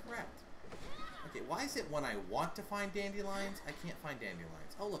 correct. Okay, why is it when I want to find dandelions, I can't find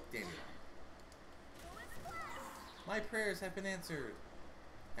dandelions? Oh look, dandelion. My prayers have been answered.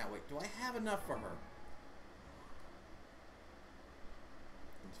 Now wait, do I have enough for her?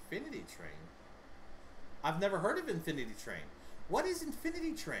 Infinity Train? I've never heard of Infinity Train. What is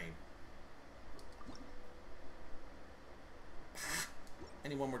Infinity Train? I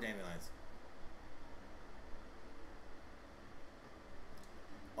need one more dandelions.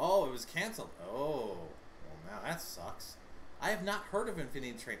 was canceled. Oh, well now that sucks. I have not heard of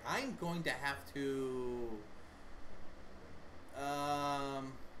Infinity Train. I'm going to have to...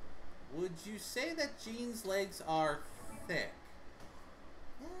 would you say that Jean's legs are thick?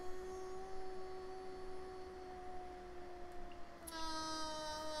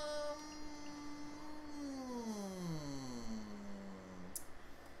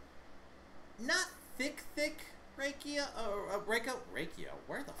 Not thick, Reikio. Reikio.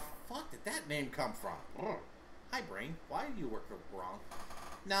 Where the fuck did that name come from? Hi, brain. Why do you work wrong?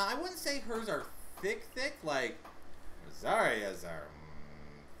 Now, I wouldn't say hers are thick, like Zarya's are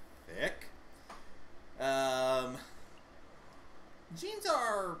thick. Jeans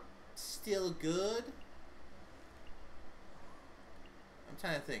are still good. I'm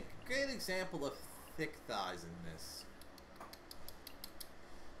trying to think. Great example of thick thighs in this.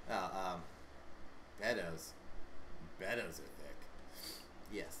 Beddoes. Beddoes are thick.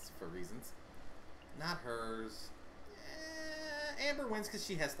 Yes, for reasons. Not hers. Amber wins because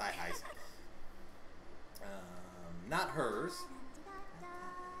she has thigh highs. Not hers.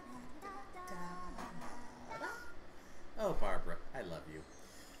 Oh, Barbara. I love you.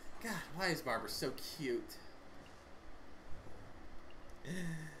 God, why is Barbara so cute?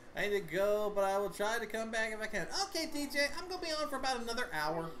 I need to go, but I will try to come back if I can. Okay, DJ, I'm going to be on for about another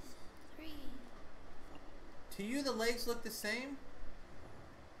hour. To you, the legs look the same?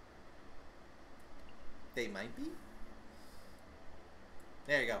 They might be.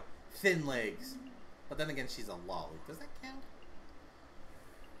 There you go. Thin legs. But then again, she's a lolly. Does that count?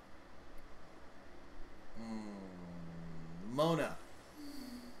 Mona.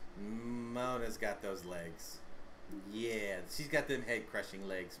 Mona's got those legs. Yeah, she's got them head-crushing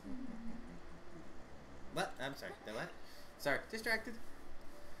legs. What? I'm sorry. What? Sorry, distracted.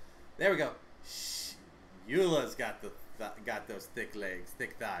 There we go. Shh. Eula's got got those thick legs,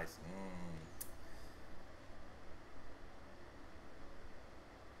 thick thighs.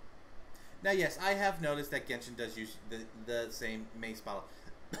 Now, yes, I have noticed that Genshin does use the same mace model.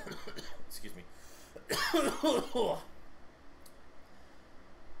 Excuse me.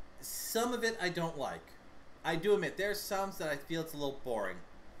 Some of it I don't like. I do admit there's some that I feel it's a little boring,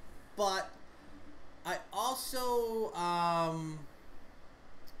 but I also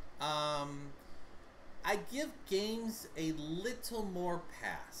I give games a little more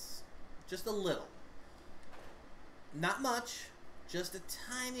pass, just a little, not much, just a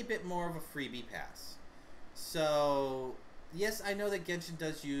tiny bit more of a freebie pass. So yes, I know that Genshin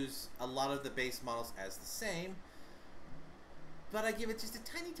does use a lot of the base models as the same, but I give it just a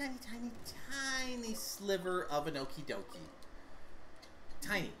tiny, tiny, tiny, tiny sliver of an okie dokie.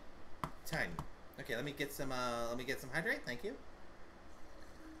 Tiny, tiny. Okay, let me get some hydrate. Thank you.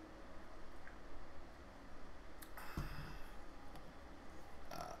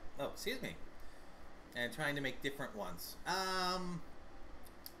 Oh, excuse me. And trying to make different ones. I'm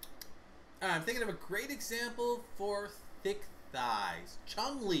thinking of a great example for thick thighs.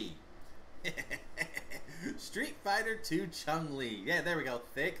 Chun-Li. Street Fighter 2 Chun-Li. Yeah, there we go.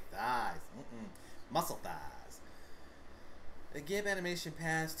 Thick thighs. Muscle thighs. Give animation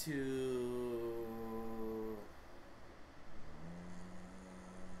pass to...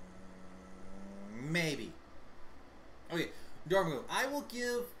 maybe. Okay, Dormu, I will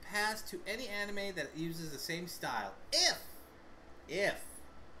give pass to any anime that uses the same style if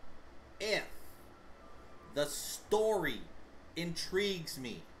the story intrigues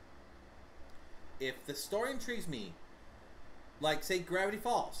me. If the story intrigues me, like say Gravity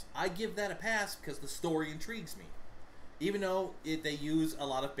Falls, I give that a pass because the story intrigues me, even though they use a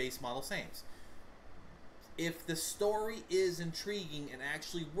lot of base model sames. If the story is intriguing and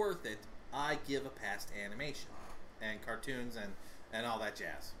actually worth it, I give a pass to animation and cartoons and all that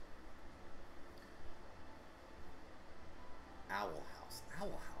jazz. Owl House.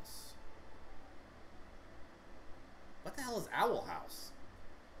 Owl House. What the hell is Owl House?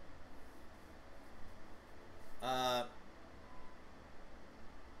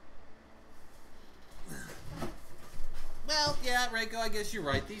 Well, yeah, Reiko, I guess you're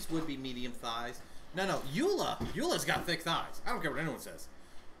right. These would be medium thighs. No, Eula's got thick thighs. I don't care what anyone says.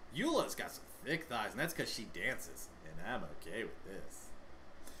 Eula's got some thick thighs, and that's because she dances, and I'm okay with this.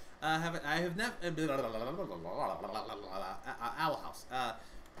 I have never Owl House.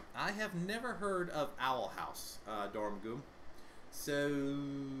 I have never heard of Owl House, Dormgoom. So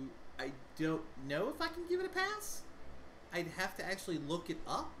I don't know if I can give it a pass. I'd have to actually look it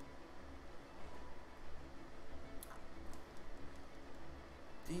up.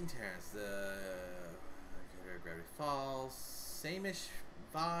 Dean Terrace, Gravity Falls, same-ish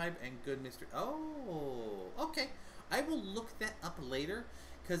vibe and good mystery. Oh, okay. I will look that up later.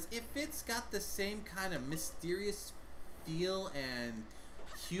 Because if it's got the same kind of mysterious feel and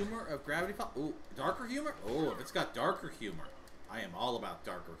humor of Gravity Falls... Ooh, darker humor? Oh, if it's got darker humor. I am all about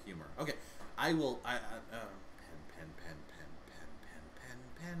darker humor. Okay, I will... pen.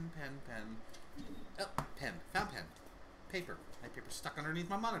 Oh, pen. Found pen. Paper. My paper's stuck underneath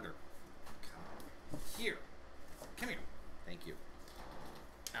my monitor. Here. Come here. Thank you.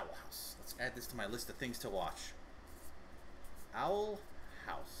 Owl House. Let's add this to my list of things to watch. Owl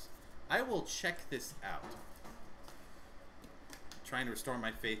House. I will check this out. Trying to restore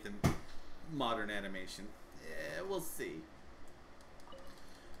my faith in modern animation. Yeah, we'll see.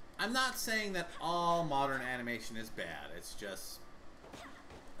 I'm not saying that all modern animation is bad. It's just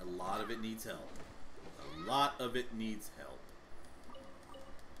a lot of it needs help. A lot of it needs help.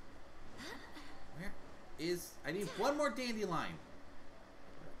 Where is... I need one more dandelion.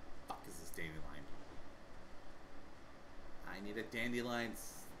 Where the fuck is this dandelion? I need a dandelion.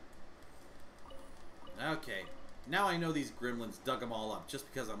 Okay. Now I know these gremlins dug them all up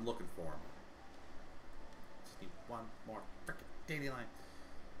just because I'm looking for them. Just need one more frickin' dandelion.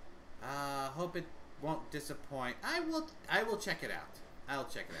 Hope it won't disappoint. I will check it out. I'll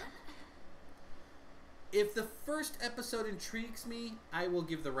check it out. If the first episode intrigues me, I will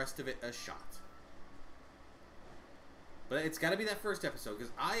give the rest of it a shot. But it's got to be that first episode,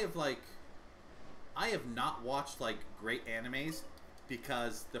 because I have not watched like great animes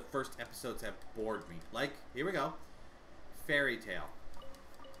because the first episodes have bored me. Like, here we go. Fairy Tail.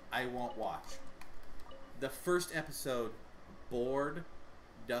 I won't watch. The first episode bored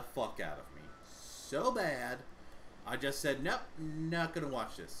the fuck out of me. So bad, I just said, nope, not gonna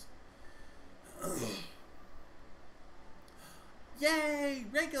watch this. Yay!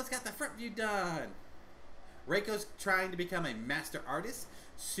 Reiko's got the front view done! Reiko's trying to become a master artist.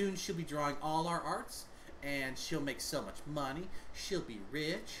 Soon she'll be drawing all our arts, and she'll make so much money. She'll be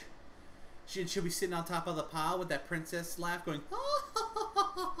rich. She'll be sitting on top of the pile with that princess laugh going,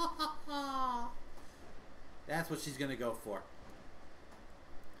 That's what she's gonna go for.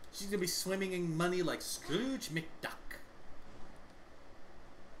 She's gonna be swimming in money like Scrooge McDuck.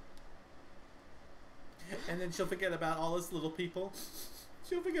 And then she'll forget about all us little people.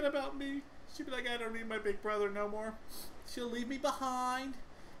 She'll forget about me. She'll be like, I don't need my big brother no more. She'll leave me behind.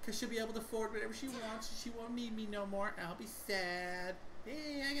 Because she'll be able to afford whatever she wants. And she won't need me no more. I'll be sad.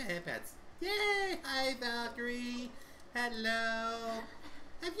 Hey, I got headpads. Yay! Hi, Valkyrie. Hello.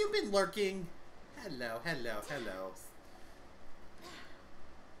 Have you been lurking? Hello.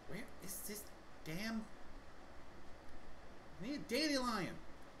 Where is this damn... I need a dandelion.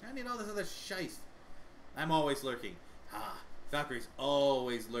 I need all this other shice. I'm always lurking. Valkyrie's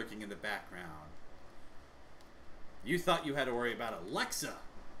always lurking in the background. You thought you had to worry about Alexa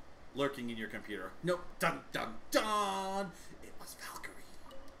lurking in your computer. Nope. Dun, dun, dun! It was Valkyrie.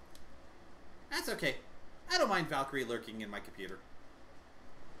 That's okay. I don't mind Valkyrie lurking in my computer.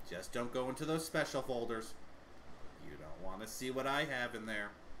 Just don't go into those special folders. You don't want to see what I have in there.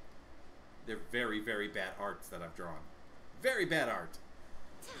 They're very, very bad arts that I've drawn. Very bad art.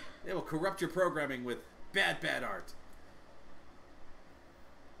 They will corrupt your programming with bad art.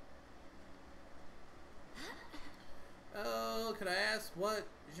 Oh, could I ask what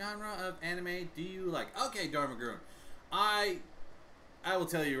genre of anime do you like? Okay, Darmagoon. I will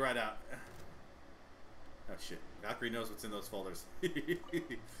tell you right out. Oh shit. Valkyrie knows what's in those folders.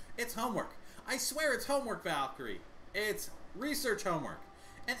 It's homework. I swear it's homework, Valkyrie. It's research homework.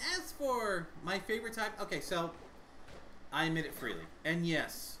 And as for my favorite type, okay, so I admit it freely. And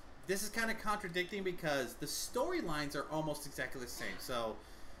yes, this is kind of contradicting because the storylines are almost exactly the same. So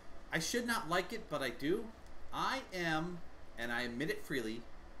I should not like it, but I do. I am, and I admit it freely,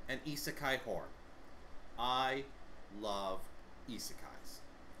 an isekai whore. I love isekais.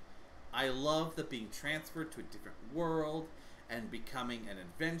 I love the being transferred to a different world and becoming an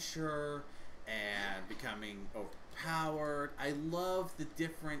adventurer and becoming overpowered. I love the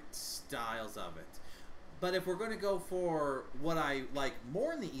different styles of it. But if we're going to go for what I like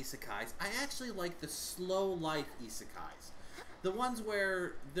more in the isekais, I actually like the slow life isekais. The ones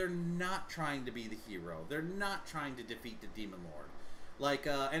where they're not trying to be the hero. They're not trying to defeat the Demon Lord. Like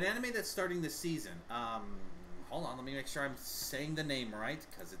an anime that's starting this season. Hold on, let me make sure I'm saying the name right,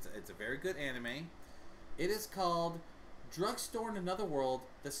 because it's a very good anime. It is called Drugstore in Another World,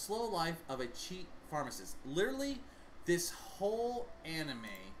 The Slow Life of a Cheat Pharmacist. Literally, this whole anime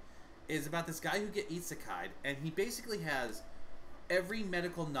is about this guy who gets isekai'd, and he basically has every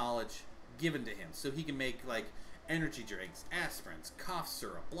medical knowledge given to him. So he can make, like, energy drinks, aspirins, cough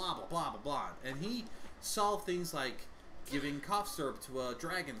syrup, blah, blah, blah, blah, blah. And he solved things like giving cough syrup to a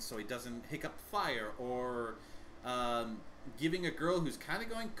dragon so he doesn't hiccup fire, or giving a girl who's kind of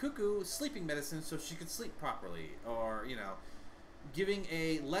going cuckoo sleeping medicine so she could sleep properly, or giving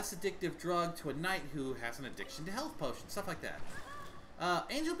a less addictive drug to a knight who has an addiction to health potions, stuff like that.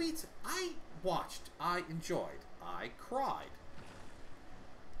 Angel Beats, I watched, I enjoyed, I cried.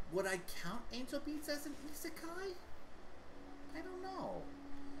 Would I count Angel Beats as an isekai? I don't know.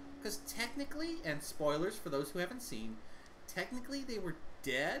 Because technically, and spoilers for those who haven't seen, technically they were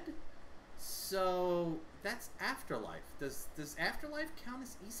dead, so that's Afterlife. Does Afterlife count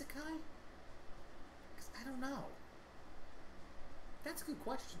as isekai? Because I don't know. That's a good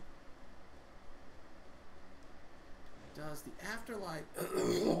question. Does the Afterlife...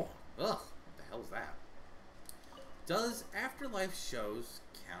 Ugh, what the hell is that? Does Afterlife shows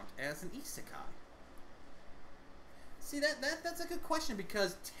count as an isekai? See, that's a good question,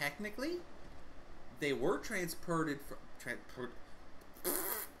 because technically they were transported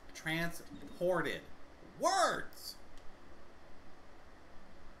words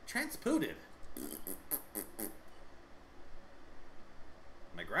transputed.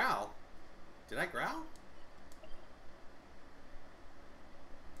 My growl? Did I growl?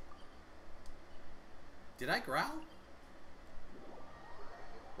 Did I growl?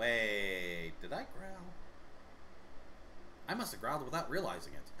 Wait, did I growl? I must have growled without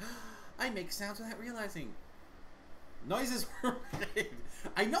realizing it. I make sounds without realizing. Noises were made.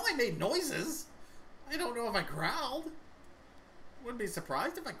 I know I made noises. I don't know if I growled. Wouldn't be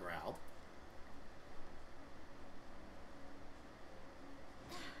surprised if I growled.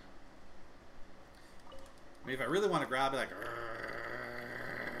 I mean, if I really want to growl, I'd be like...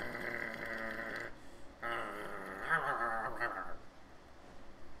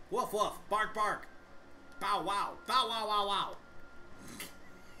 Woof woof, bark bark. Bow wow, bow wow wow wow.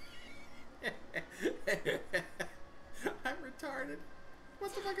 I'm retarded.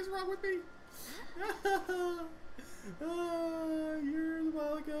 What the fuck is wrong with me? Years a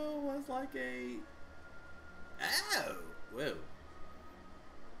while ago was like a... Oh, whoa.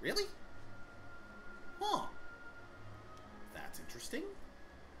 Really? Huh. That's interesting.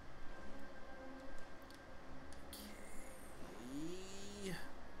 Okay.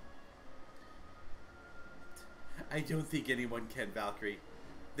 I don't think anyone can, Valkyrie.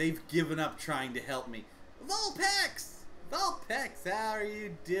 They've given up trying to help me. Vulpix! Vulpix, how are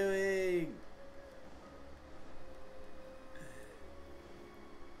you doing?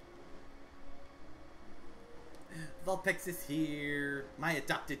 Vulpix is here. My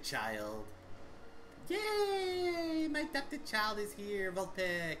adopted child. Yay! My adopted child is here,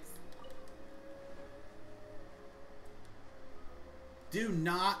 Vulpix. Do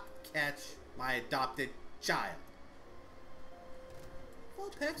not catch my adopted child.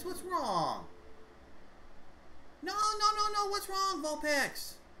 Vulpix, what's wrong? No, what's wrong,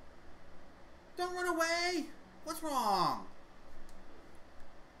 Vulpix? Don't run away. What's wrong?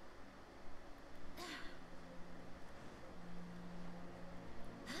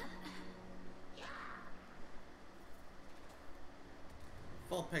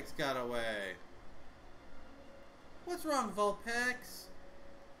 Vulpix got away. What's wrong, Vulpix?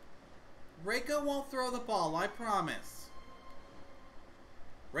 Reiko won't throw the ball, I promise.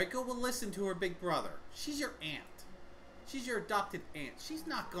 Reiko will listen to her big brother. She's your aunt. She's your adopted aunt. She's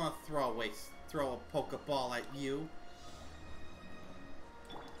not gonna throw a Pokeball at you.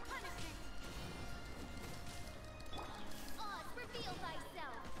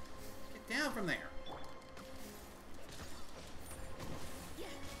 Get down from there.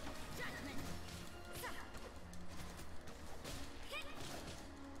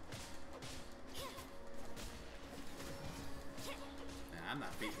 I'm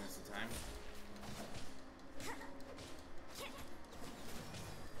not beating this in time.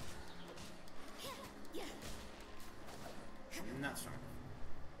 Not strong.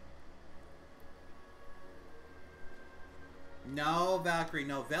 No, Valkyrie,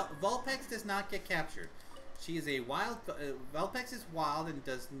 no. Vulpix does not get captured. She is a wild... Vulpix is wild and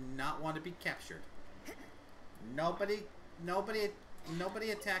does not want to be captured. Nobody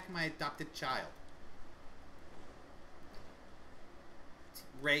attack my adopted child.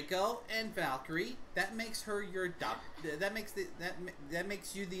 Reiko and Valkyrie, that makes her your that makes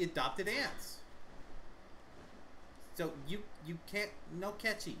you the adopted aunts. So you can't, no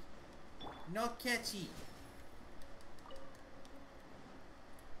catchy. No catchy.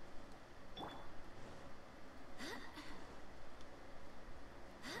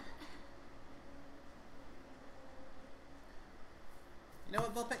 You know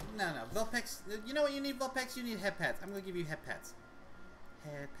what, Vulpix? No, Vulpix. You know what you need, Vulpix? You need head pats. I'm gonna give you head pats.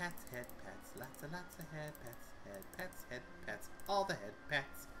 Head pats, lots of head pats, all the head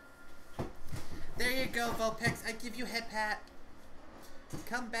pats. There you go, Vulpix. I give you head pat.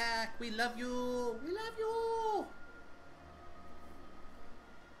 Come back. We love you. We love you.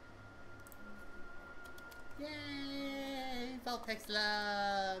 Yay! Vulpix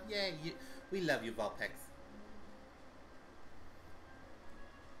love. Yay! We love you, Vulpix.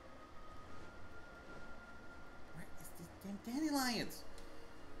 Where is these damn dandelions?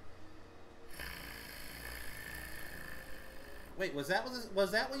 Wait, was that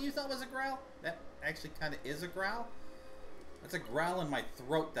what you thought was a growl? That actually kind of is a growl. That's a growl in my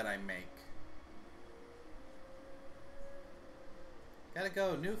throat that I make. Gotta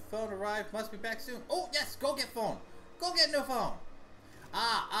go. New phone arrived. Must be back soon. Oh, yes. Go get phone. Go get new phone.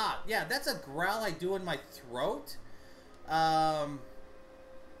 Yeah. That's a growl I do in my throat.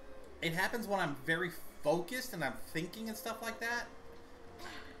 It happens when I'm very focused and I'm thinking and stuff like that.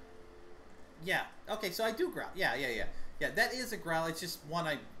 Yeah. Okay, so I do growl. Yeah. Yeah, that is a growl. It's just one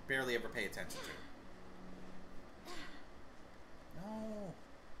I barely ever pay attention to. No.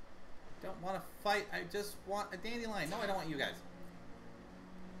 Don't want to fight. I just want a dandelion. No, I don't want you guys.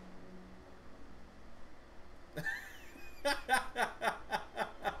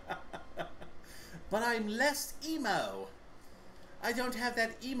 But I'm less emo. I don't have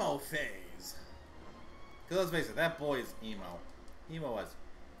that emo phase. Because let's face it, that boy is emo. Emo as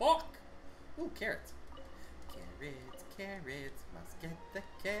fuck. Ooh, carrots. Carrots, must get the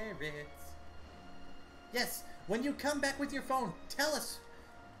carrots. Yes, when you come back with your phone, tell us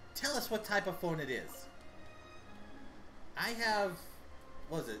what type of phone it is. I have,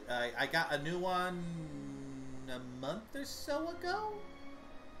 what was it? I got a new one a month or so ago,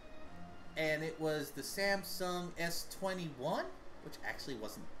 and it was the Samsung S21, which actually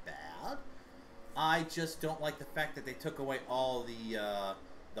wasn't bad. I just don't like the fact that they took away all the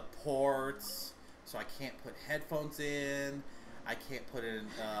ports. So I can't put headphones in. I can't put in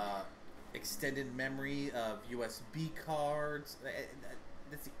extended memory of USB cards.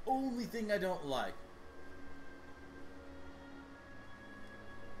 That's the only thing I don't like.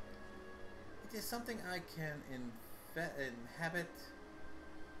 It is something I can inhabit.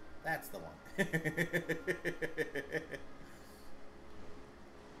 That's the one.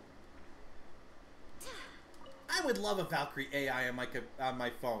 I would love a Valkyrie AI on my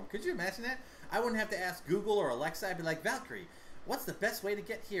phone. Could you imagine that? I wouldn't have to ask Google or Alexa. I'd be like, Valkyrie, what's the best way to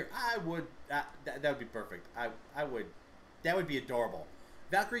get here? I would. That would be perfect. I would. That would be adorable.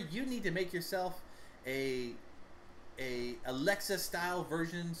 Valkyrie, you need to make yourself a Alexa style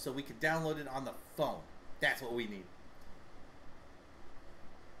version so we could download it on the phone. That's what we need.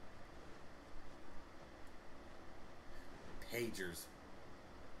 Pagers.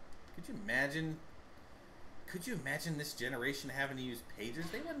 Could you imagine? Could you imagine this generation having to use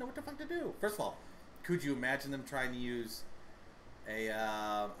pagers? They wouldn't know what the fuck to do. First of all, could you imagine them trying to use a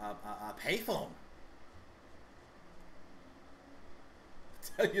payphone?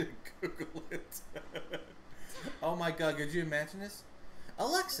 Tell you to Google it. Oh my god, could you imagine this?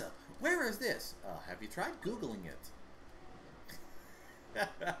 Alexa, where is this? Have you tried Googling it?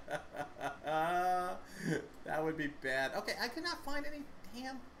 That would be bad. Okay, I could not find any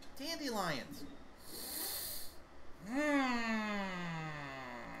damn dandelions.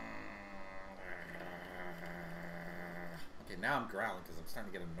 Okay, now I'm growling because I'm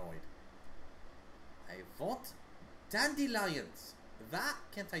starting to get annoyed. I want dandelions. Why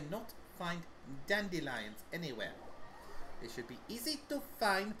can't I not find dandelions anywhere? They should be easy to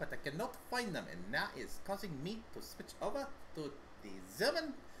find, but I cannot find them, and that is causing me to switch over to the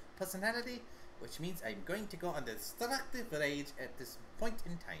German personality, which means I'm going to go on destructive rage at this point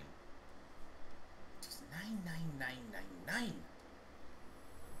in time. Just 99999.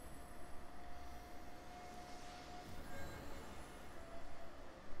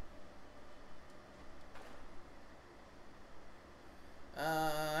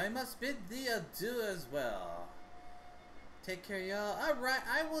 I must bid thee adieu as well. Take care, y'all. Alright,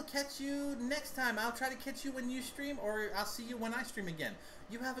 I will catch you next time. I'll try to catch you when you stream, or I'll see you when I stream again.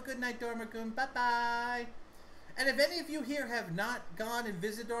 You have a good night, Dormagoon. Bye-bye. And if any of you here have not gone and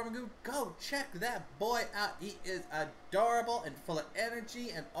visited Dormagoon, go check that boy out. He is adorable and full of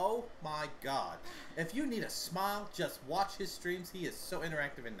energy, and oh my god. If you need a smile, just watch his streams. He is so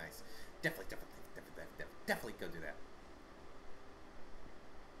interactive and nice. Definitely go do that.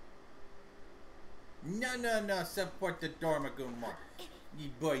 No, support the Dormagoon more. You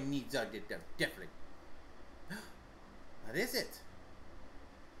boy needs all that stuff, definitely. What is it?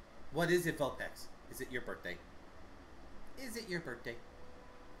 What is it, Vulpix? Is it your birthday? Is it your birthday?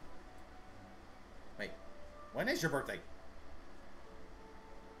 Wait, when is your birthday?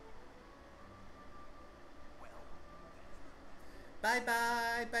 Bye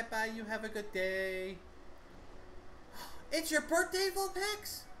Bye-bye. Bye-bye. You have a good day. It's your birthday,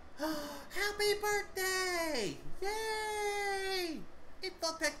 Vulpix? Happy birthday! Yay! It's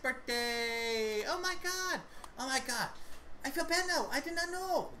Vulpix's birthday! Oh my god! Oh my god! I feel bad now. I did not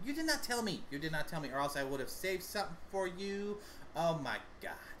know. You did not tell me. You did not tell me, or else I would have saved something for you. Oh my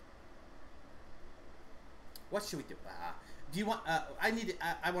god. What should we do? Do you want?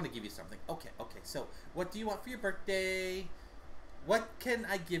 I want to give you something. Okay. So, what do you want for your birthday? What can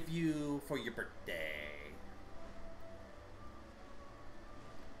I give you for your birthday?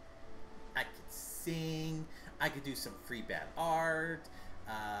 I could sing. I could do some free bad art.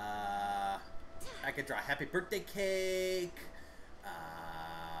 I could draw a happy birthday cake.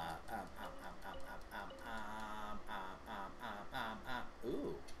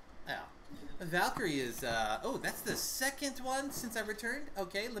 Ooh. Yeah. Valkyrie is, oh, that's the second one since I returned.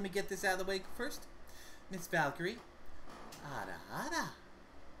 Okay, let me get this out of the way first. Miss Valkyrie. Ada, ada.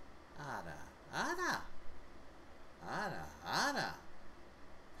 Ada, ada. Ada, ada.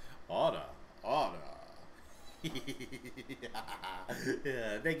 Ada, ada.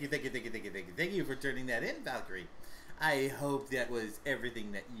 Yeah, thank you for turning that in, Valkyrie. I hope that was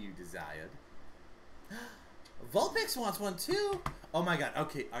everything that you desired. Vulpix wants one too. Oh my god.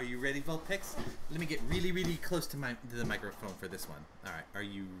 Okay, are you ready, Vulpix? Let me get really close to the microphone for this one. All right, are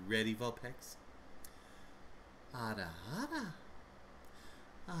you ready, Vulpix? Ada, ada.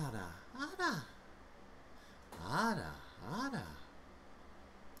 Ada, ada. Ada, ada.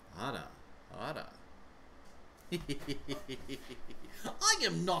 Ada, ada. I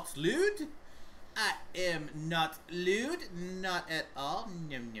am not lewd. I am not lewd. Not at all.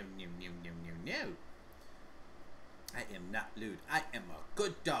 No. I am not lewd. I am a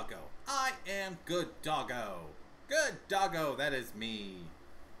good doggo. I am good doggo. Good doggo. That is me.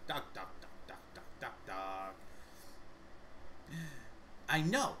 Dog. I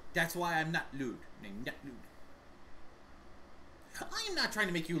know. That's why I'm not lewd. I'm not lewd. I am not trying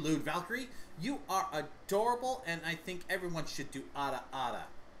to make you lewd, Valkyrie. You are adorable, and I think everyone should do Ada Ada.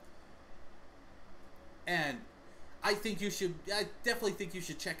 And I definitely think you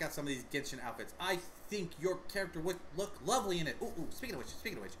should check out some of these Genshin outfits. I think your character would look lovely in it. Ooh, speaking of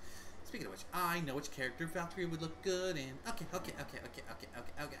which, I know which character Valkyrie would look good in. Okay.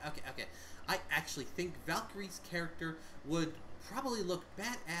 I actually think Valkyrie's character would probably look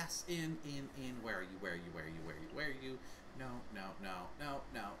badass in where are you? No.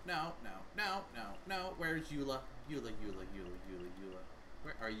 Where's Eula? Eula.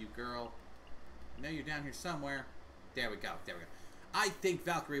 Where are you, girl? I know you're down here somewhere. There we go. I think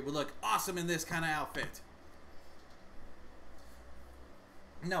Valkyrie would look awesome in this kind of outfit.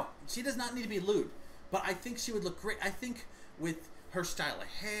 No, she does not need to be lewd, but I think she would look great. I think with her style of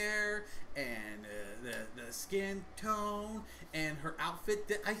hair and the skin tone and her outfit,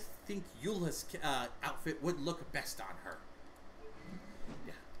 that I think Eula's outfit would look best on her.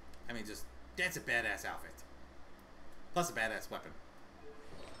 Yeah, I mean, that's a badass outfit. Plus a badass weapon.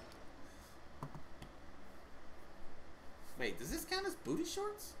 Wait, does this count as booty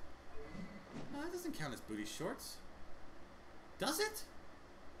shorts? No, that doesn't count as booty shorts. Does it?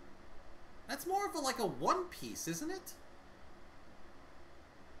 That's more of like a one piece, isn't it?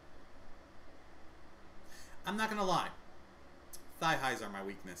 I'm not gonna lie. Thigh highs are my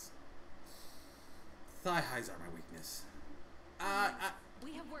weakness. We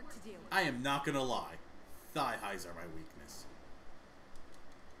have work to do. I am not gonna lie. Thigh highs are my weakness.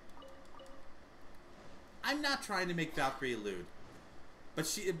 I'm not trying to make Valkyrie lewd,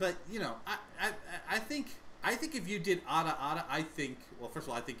 but you know, I think if you did Ada Ada, well, first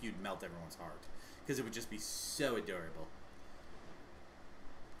of all, I think you'd melt everyone's heart because it would just be so adorable.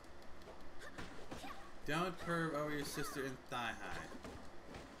 Don't curve over your sister in thigh high.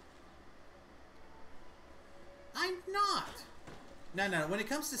 I'm not. No. When it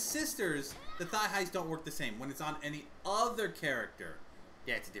comes to sisters, the thigh highs don't work the same. When it's on any other character,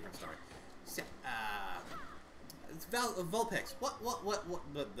 yeah, it's a different story. So, it's Vulpix. What?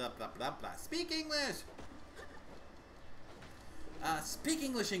 Blah. Speak English. Speak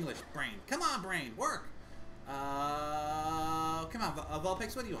English. Brain. Come on, brain. Work. Come on,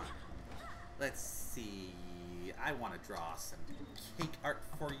 Vulpix. What do you want? Let's see. I want to draw some cake art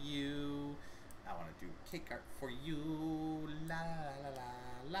for you. I want to do cake art for you. La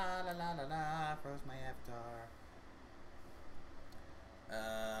la. Froze my avatar.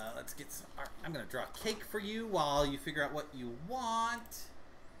 Let's get some art. I'm gonna draw a cake for you while you figure out what you want.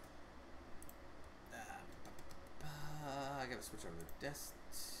 I gotta switch over to desktop.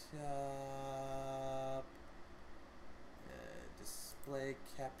 Display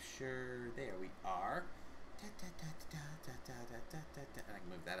capture. There we are. And I can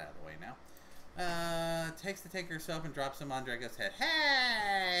move that out of the way now. Takes the Tinker soap and drops him on Drago's head.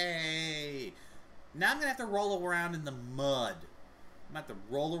 Hey! Now I'm gonna have to roll around in the mud. I'm gonna have to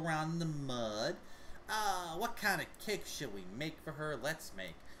roll around in the mud. What kind of cake should we make for her? Let's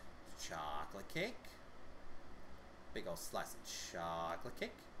make chocolate cake. Big old slice of chocolate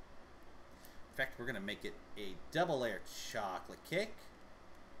cake. In fact, we're gonna make it a double layer chocolate cake.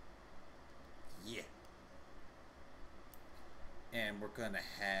 Yeah. And we're gonna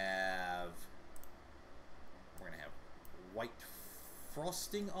have white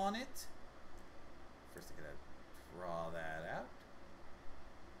frosting on it. First, I'm gonna draw that out.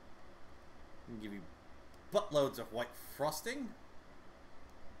 I'm gonna give you buttloads of white frosting.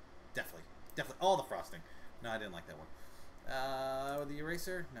 Definitely all the frosting. No, I didn't like that one. With the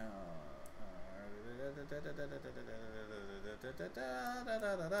eraser, no. We're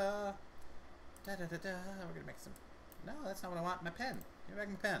gonna make some. No, that's not what I want. My pen. Give me back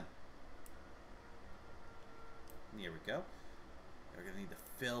my pen. Here we go. We're gonna need the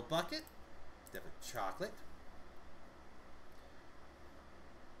fill bucket. Definitely chocolate.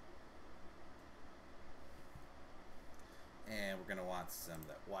 And we're gonna want some of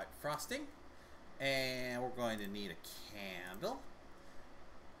that white frosting. And we're going to need a candle.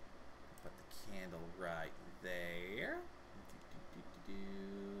 Put the candle right there.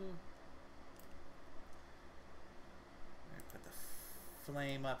 Put the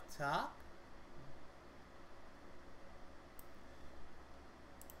flame up top.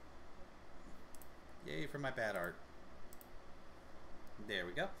 Yay for my bad art. There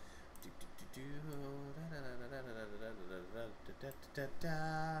we go.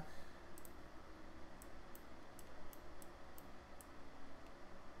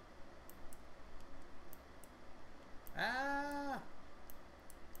 Ah!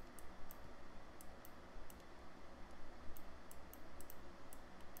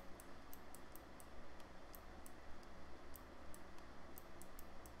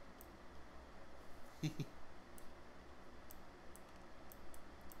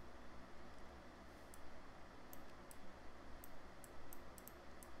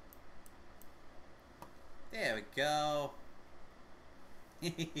 There we go.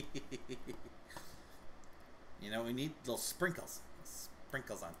 You know, we need little sprinkles.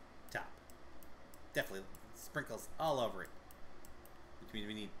 Sprinkles on top. Definitely sprinkles all over it. Which means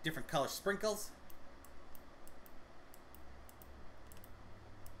we need different color sprinkles.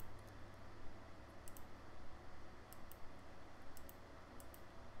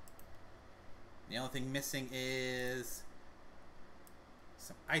 The only thing missing is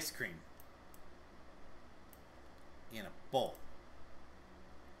some ice cream in a bowl.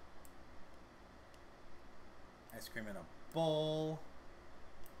 Ice cream in a bowl.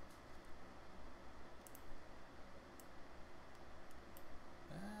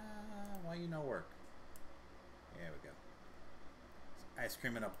 Why you no work? There we go. Ice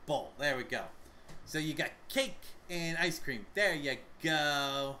cream in a bowl. There we go. So you got cake and ice cream. There you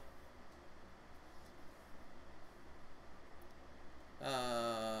go.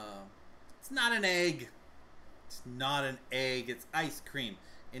 It's not an egg. It's not an egg. It's ice cream.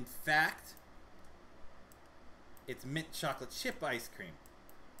 In fact, it's mint chocolate chip ice cream.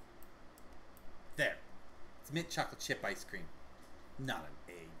 There. It's mint chocolate chip ice cream. Not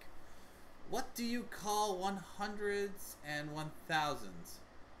an egg. What do you call 100s and 1000s?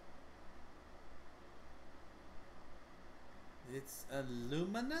 It's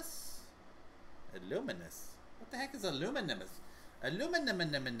aluminous? Aluminous? What the heck is aluminous?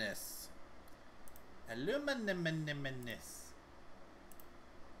 Aluminous. Aluminous.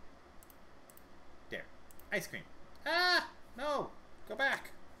 There. Ice cream. Ah! No! Go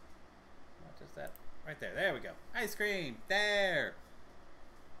back. Not just that. Right there. There we go. Ice cream. There.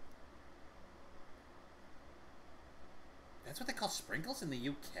 That's what they call sprinkles in the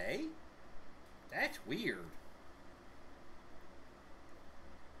UK? That's weird.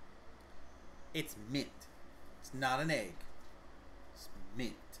 It's mint. It's not an egg. It's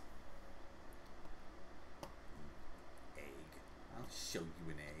mint. Egg. I'll show you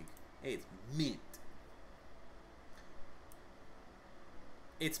an egg. Hey, it's mint.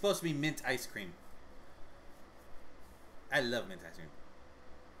 It's supposed to be mint ice cream. I love mint ice cream.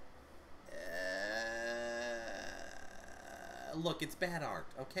 Look, it's bad art,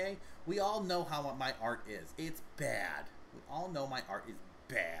 okay? We all know how my art is. It's bad. We all know my art is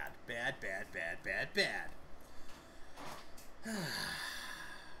bad. Bad, bad, bad, bad, bad.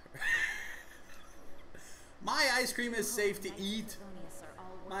 My ice cream is safe to eat.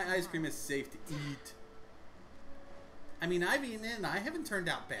 My ice cream is safe to eat. I mean, I've eaten it and I haven't turned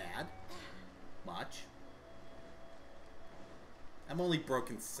out bad. Much. I'm only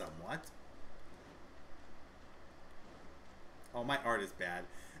broken somewhat. Oh, my art is bad.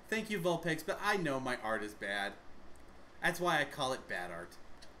 Thank you, Vulpix, but I know my art is bad. That's why I call it bad art.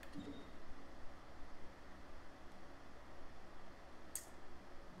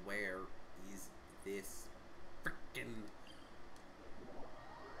 Where is this frickin'...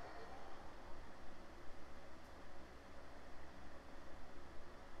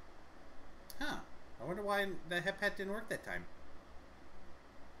 Huh. I wonder why the hep pet didn't work that time.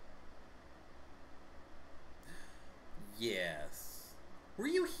 Yes. Were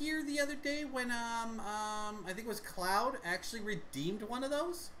you here the other day when, I think it was Cloud actually redeemed one of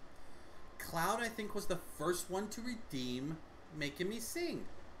those? Cloud, I think, was the first one to redeem Making Me Sing.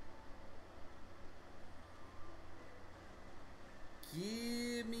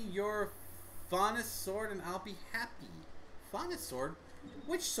 Give me your fondest sword and I'll be happy. Fondest sword?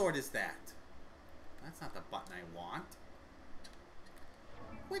 Which sword is that? That's not the button I want.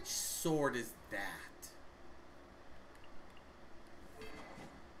 Which sword is that?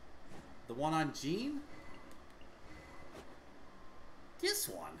 The one on Jean? This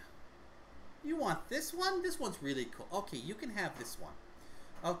one? You want this one? This one's really cool. Okay, you can have this one.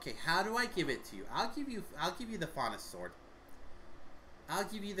 Okay, how do I give it to you? I'll give you the fondest sword. I'll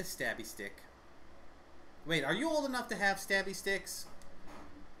give you the stabby stick. Wait, are you old enough to have stabby sticks?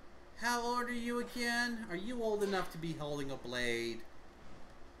 How old are you again? Are you old enough to be holding a blade?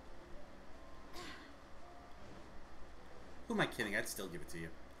 Who am I kidding? I'd still give it to you.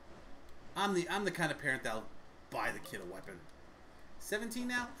 I'm the kind of parent that'll buy the kid a weapon. 17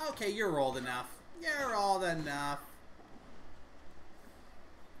 now? Okay, you're old enough. You're old enough.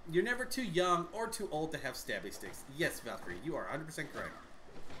 You're never too young or too old to have stabby sticks. Yes, Valkyrie, you are 100% correct.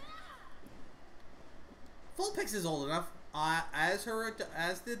 Vulpix is old enough. As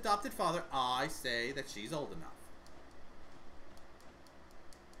the adopted father, I say that she's old enough.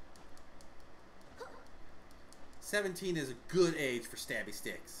 "17 is a good age for stabby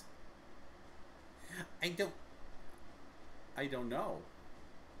sticks. I don't know.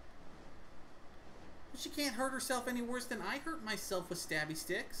 She can't hurt herself any worse than I hurt myself with stabby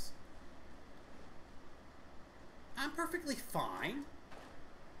sticks. I'm perfectly fine.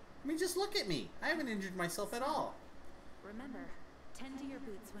 I mean, just look at me. I haven't injured myself at all. Remember, tend to your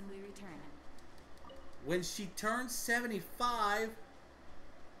boots when we return. When she turns 75...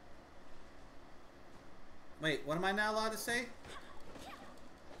 Wait, what am I not allowed to say?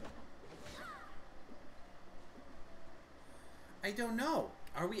 I don't know.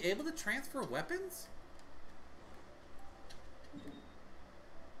 Are we able to transfer weapons?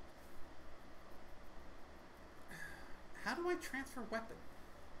 How do I transfer weapon?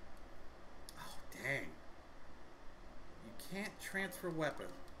 Oh, dang. You can't transfer weapon.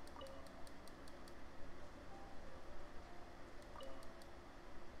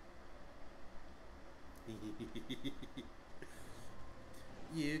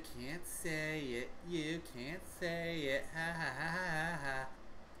 You can't say it. You can't say it. Ha ha ha ha ha.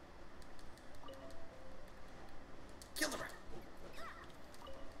 Kill the rat.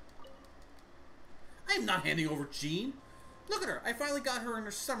 I am not handing over Jean. Look at her. I finally got her in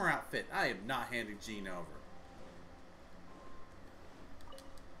her summer outfit. I am not handing Jean over.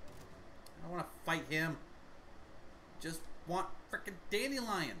 I don't want to fight him. Just want frickin'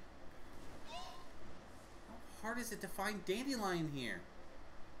 Dandelion. How hard is it to find Dandelion here?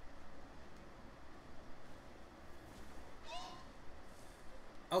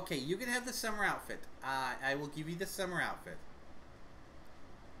 Okay, you can have the summer outfit. I will give you the summer outfit.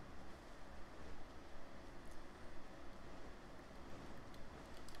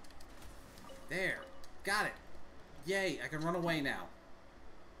 There. Got it. Yay, I can run away now.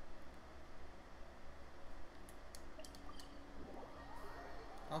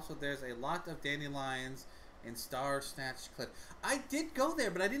 Also, there's a lot of dandelions in Star Snatch Cliff. I did go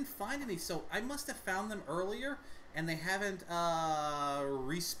there, but I didn't find any, so I must have found them earlier, and they haven't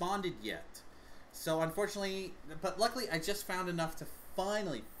respawned yet. So, unfortunately, but luckily, I just found enough to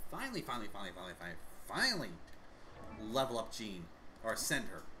finally level up Jean, or ascend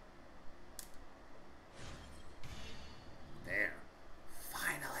her. There.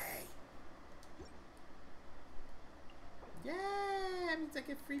 Finally. Yay! That means I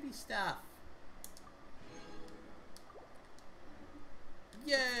get freebie stuff.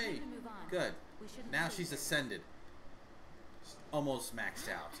 Yay! Good. Now she's ascended. She's almost maxed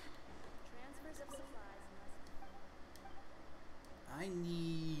out. Transfers of supplies I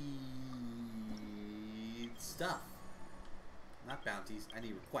need stuff. Not bounties. I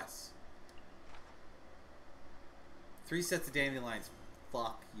need requests. 3 sets of dandelions.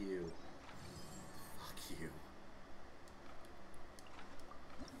 Fuck you. Fuck you.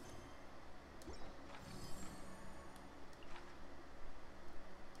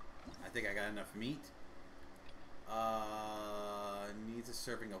 think I got enough meat. Needs a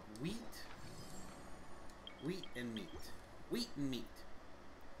serving of wheat. Wheat and meat. Wheat and meat.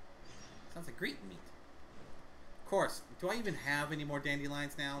 Sounds like great meat. Of course, do I even have any more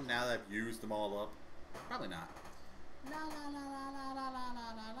dandelions now that I've used them all up? Probably not. La la la la la la la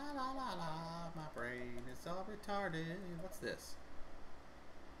la la la la la. My brain is all retarded. What's this?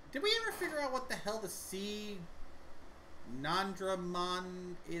 Did we ever figure out what the hell the sea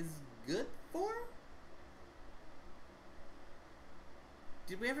Nandramon is good for?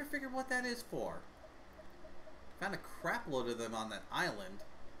 Did we ever figure what that is for? Found a crap load of them on that island.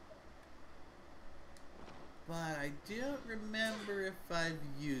 But I don't remember if I've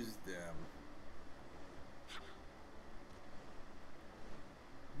used them.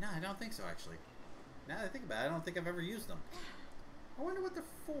 No, I don't think so, actually. Now that I think about it, I don't think I've ever used them. I wonder what they're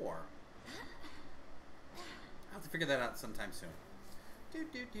for. I'll have to figure that out sometime soon.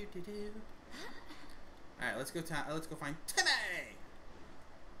 Alright, let's go find Timmy!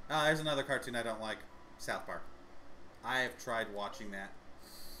 Oh, there's another cartoon I don't like. South Park. I have tried watching that.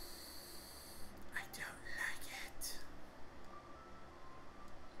 I don't like it.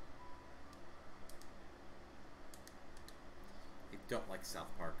 I don't like South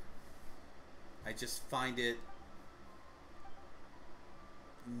Park. I just find it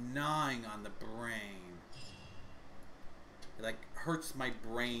gnawing on the brain. It like hurts my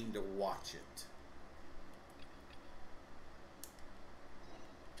brain to watch it.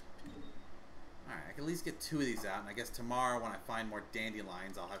 Alright, I can at least get 2 of these out, and I guess tomorrow when I find more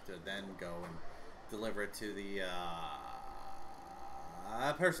dandelions, I'll have to then go and deliver it to the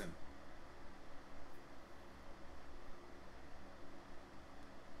person.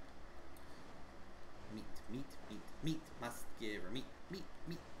 Meat, must give her meat, meat.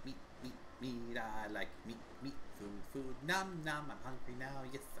 I like meat, food, nom, I'm hungry now,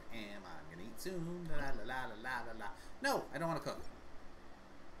 yes I am, I'm gonna eat soon, la la la la la la la. No, I don't want to cook.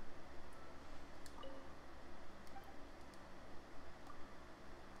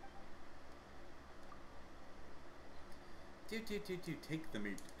 Take the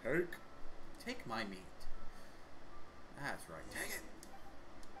meat. Take my meat. That's right. Take it.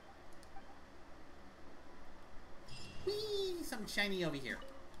 Whee! Something shiny over here.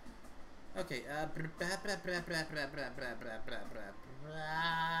 Okay.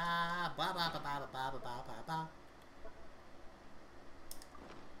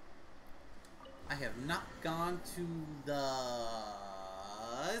 I have not gone to the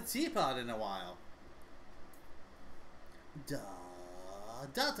teapot in a while. Da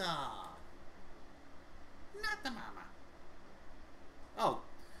da da. Not the mama. Oh,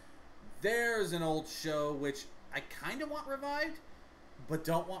 there's an old show which I kind of want revived, but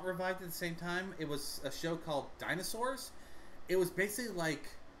don't want revived at the same time. It was a show called Dinosaurs. It was basically like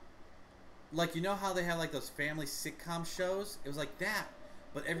you know how they have like those family sitcom shows? It was like that,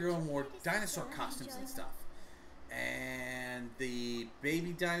 but everyone wore dinosaur costumes and stuff. And the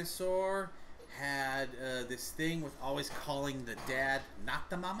baby dinosaur had this thing with always calling the dad not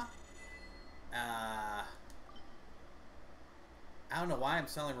the mama. I don't know why I'm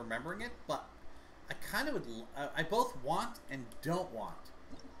suddenly remembering it, but I kind of would. I both want and don't want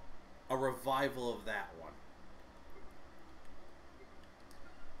a revival of that one,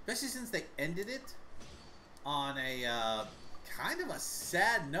 especially since they ended it on a kind of a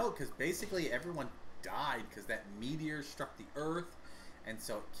sad note, because basically everyone died because that meteor struck the Earth. And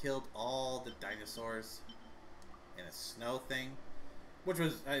so it killed all the dinosaurs in a snow thing, which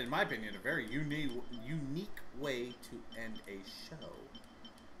was, in my opinion, a very unique way to end a show.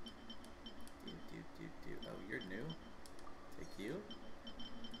 Oh, you're new? Take you?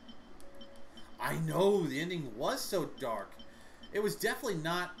 I know, the ending was so dark. It was definitely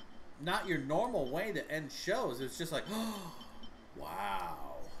not your normal way to end shows. It was just like, oh, wow.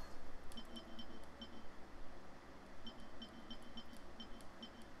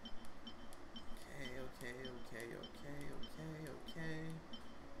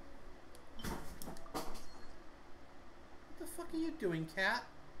 What the fuck are you doing, cat?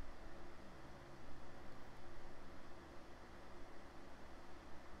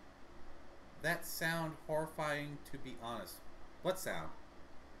 That sound horrifying, to be honest. What sound?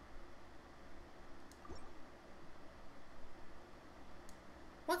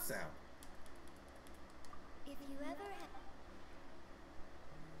 What sound? If you ever had...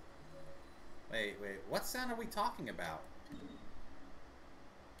 Wait, what sound are we talking about?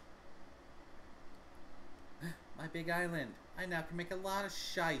 My big island. I now can make a lot of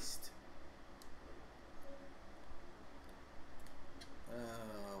shiced.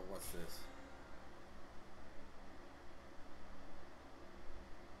 What's this?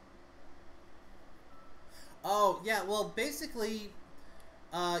 yeah, well, basically,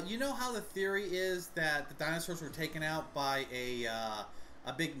 you know how the theory is that the dinosaurs were taken out by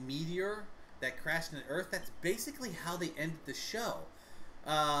a big meteor that crashed into Earth? That's basically how they ended the show.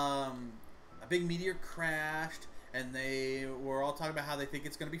 A big meteor crashed, and they were all talking about how they think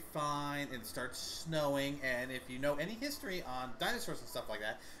it's going to be fine, and it starts snowing, and if you know any history on dinosaurs and stuff like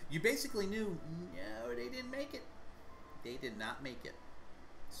that, you basically knew, no, they didn't make it. They did not make it.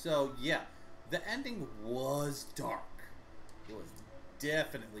 So, yeah, the ending was dark. It was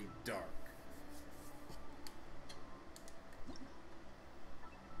definitely dark.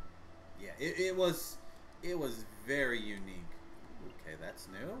 Yeah, it was very unique. Okay, that's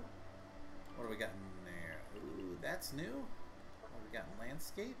new. What do we got in there? Ooh, that's new. What do we got in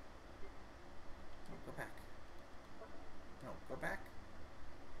landscape? No, go back. No, go back.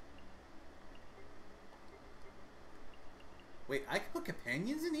 Wait, I can put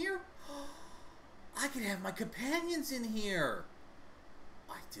companions in here? I can have my companions in here.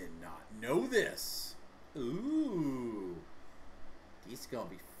 I did not know this. Ooh. These are going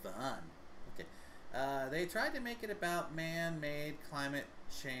to be fun. Okay. They tried to make it about man-made climate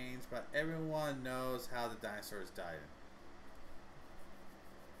change, but everyone knows how the dinosaurs died.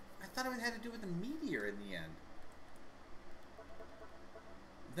 I thought it had to do with the meteor in the end.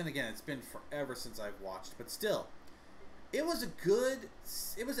 Then again, it's been forever since I've watched, but still. It was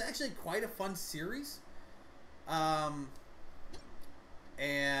actually quite a fun series. And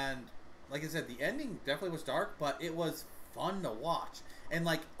like I said, the ending definitely was dark, but it was fun to watch. And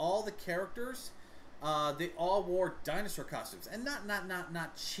like all the characters, they all wore dinosaur costumes, and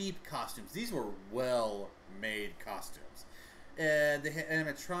not cheap costumes. These were well-made costumes. The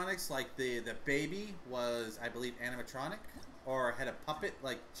animatronics, like the baby was, I believe, animatronic, or had a puppet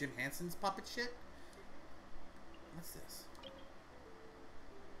like Jim Henson's puppet shit. What's this?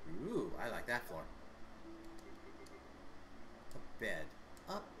 Ooh, I like that floor. A bed.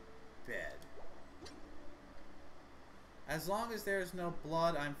 A bed. As long as there's no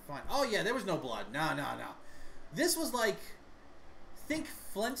blood, I'm fine. Oh, yeah, there was no blood. No. This was like, think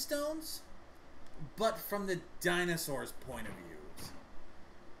Flintstones, but from the dinosaurs' point of views.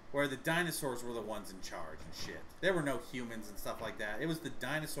 Where the dinosaurs were the ones in charge and shit. There were no humans and stuff like that. It was the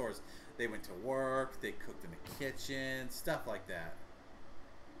dinosaurs. They went to work, they cooked in the kitchen, stuff like that.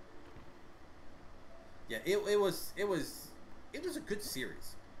 Yeah, it was a good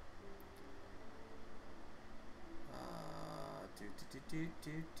series.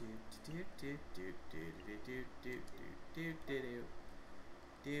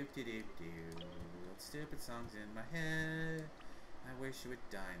 Stupid songs in my head. I wish it would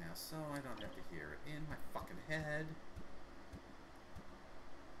die now, so I don't have to hear it in my fucking head.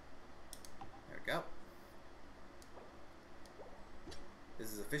 There we go.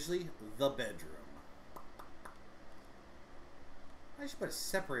 This is officially the bedroom. I should put a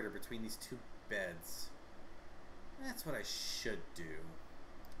separator between these two beds. That's what I should do.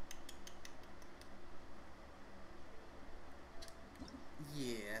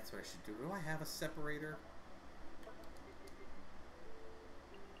 Yeah, that's what I should do. Do I have a separator?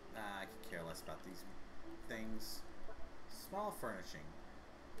 I could care less about these things. Small furnishing.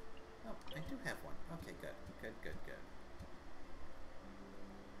 Oh, I do have one. Okay, good. Good.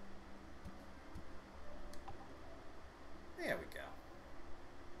 There we go.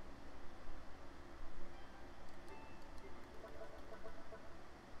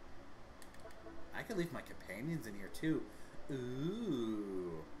 I could leave my companions in here too.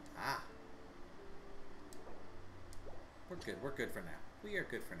 Ooh. Ah. We're good for now. We are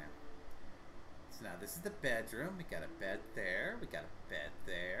good for now. So now this is the bedroom. We got a bed there. We got a bed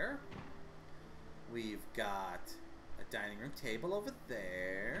there. We've got a dining room table over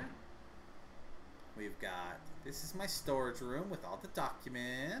there. We've got, this is my storage room with all the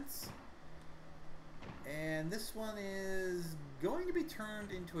documents. And this one is going to be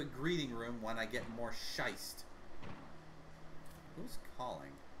turned into a greeting room when I get more shiced. Who's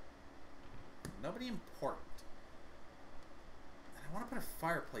calling? Nobody important. And I want to put a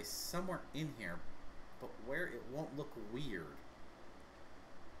fireplace somewhere in here, but where it won't look weird.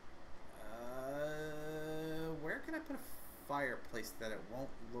 Where can I put a fireplace that it won't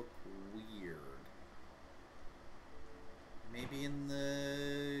look weird? Maybe in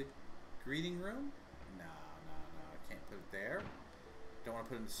the greeting room? No, I can't put it there. Don't want to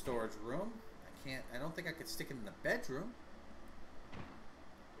put it in the storage room. I don't think I could stick it in the bedroom.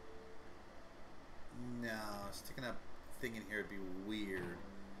 No, sticking a thing in here would be weird.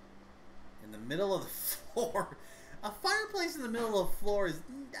 In the middle of the floor? A fireplace in the middle of the floor is...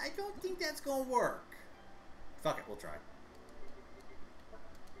 I don't think that's going to work. Fuck it, we'll try.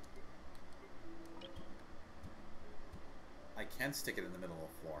 I can stick it in the middle of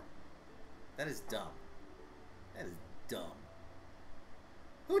the floor. That is dumb. That is dumb.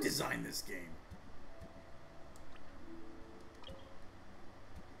 Who designed this game?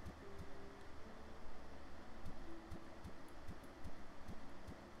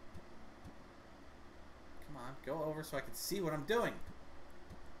 Come on, go over so I can see what I'm doing.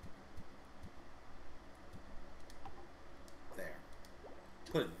 There.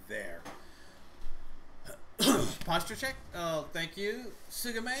 Put it there. Posture check. Oh, thank you,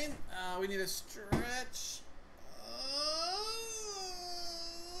 Sugamain. We need a stretch.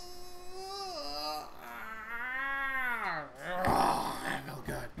 That felt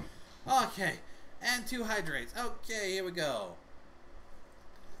good. Okay, and 2 hydrates. Okay, here we go.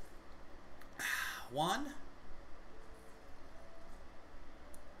 1,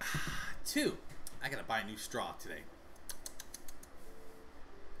 2. I gotta buy a new straw today.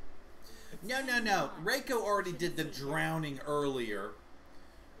 No. Reiko already did the drowning earlier.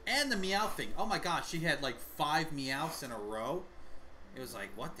 And the meow thing. Oh my gosh, she had like 5 meows in a row. It was like,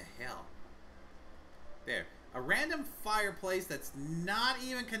 what the hell? There. A random fireplace that's not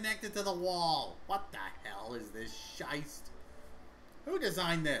even connected to the wall. What the hell is this shiest? Who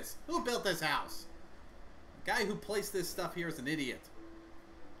designed this? Who built this house? The guy who placed this stuff here is an idiot.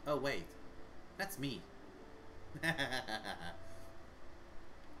 Oh wait. That's me.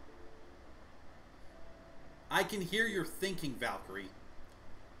 I can hear your thinking, Valkyrie.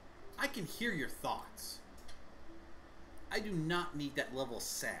 I can hear your thoughts. I do not need that level of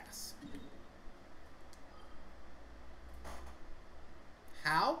sass.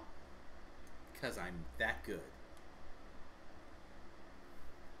 How? Because I'm that good.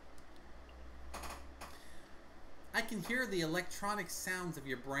 I can hear the electronic sounds of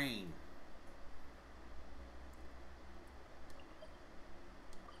your brain.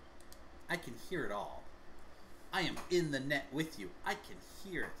 I can hear it all. I am in the net with you. I can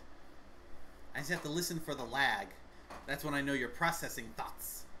hear it. I just have to listen for the lag. That's when I know you're processing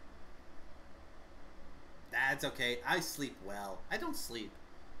thoughts. That's okay. I sleep well. I don't sleep.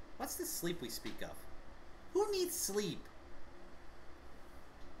 What's the sleep we speak of? Who needs sleep?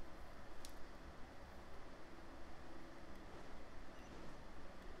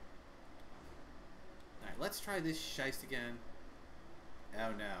 Alright, let's try this shiest again.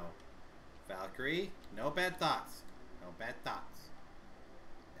 Oh no. Valkyrie, no bad thoughts. No bad thoughts.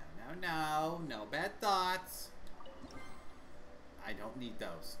 No bad thoughts. I don't need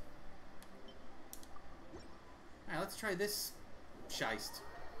those. Alright, let's try this shiest.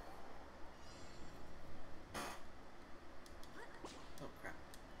 Oh crap.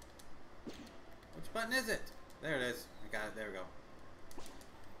 Which button is it? There it is. I got it. There we go.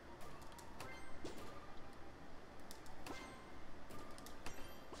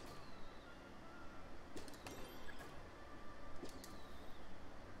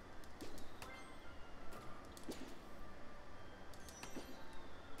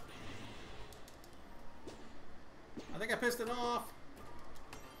 I think I pissed it off.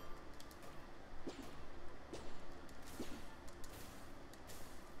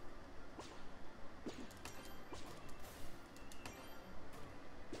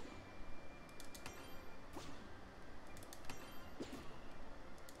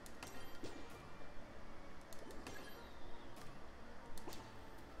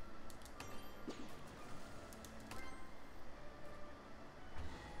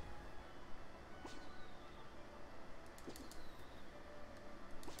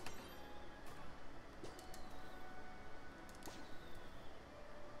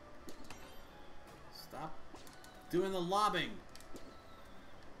 Stop doing the lobbing.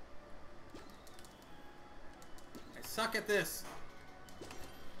 I suck at this.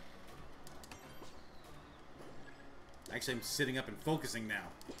 Actually, I'm sitting up and focusing now.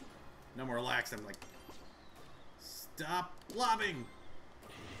 No more relaxed. I'm like, stop lobbing.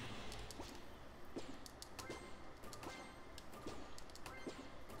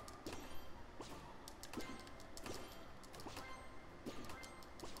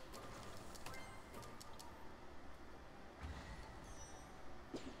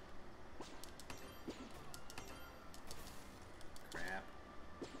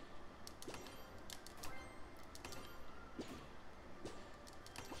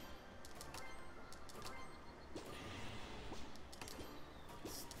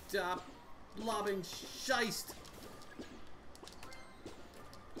 Stop lobbing shiest.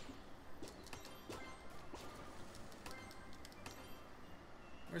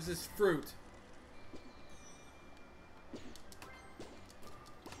 Where's this fruit?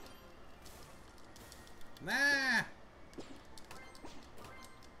 Nah. I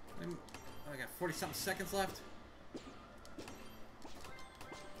got 40-something seconds left.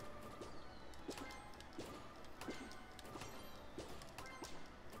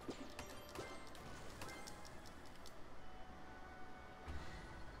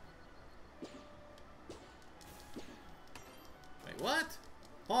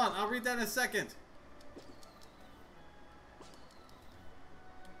 down. I'll read that in a second.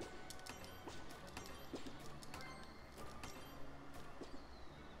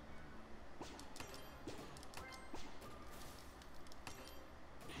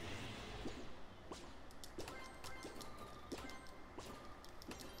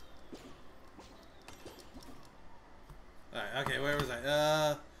 Alright, okay, where was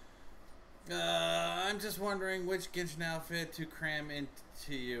I? I'm just wondering which Genshin outfit to cram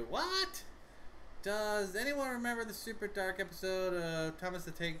into you. What? Does anyone remember the super dark episode of Thomas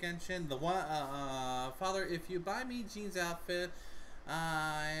the Tank Genshin? The one, Father, if you buy me Jean's outfit,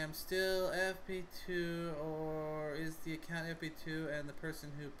 I am still FP2, or is the account FP2 and the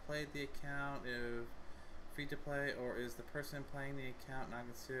person who played the account is free to play, or is the person playing the account not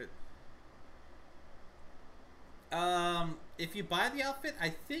considered? If you buy the outfit, I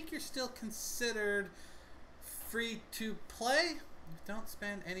think you're still considered free to play. Don't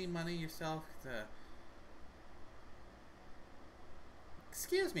spend any money yourself.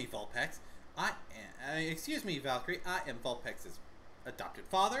 Excuse me, Vulpex. Excuse me, Valkyrie. I am Vulpex's adopted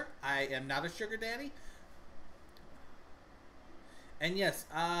father. I am not a sugar daddy. And yes,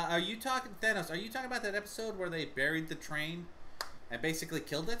 are you talking, Thanos? Are you talking about that episode where they buried the train and basically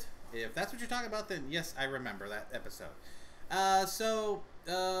killed it? If that's what you're talking about, then yes, I remember that episode. I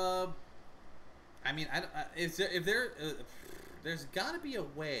mean, there's got to be a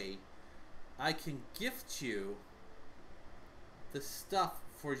way I can gift you the stuff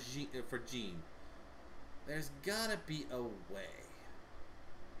for Jean. There's got to be a way.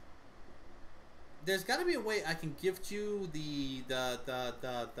 There's got to be a way I can gift you the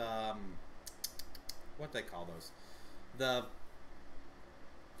what do they call those?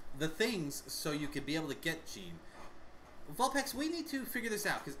 The things so you could be able to get Jean. Vulpex, we need to figure this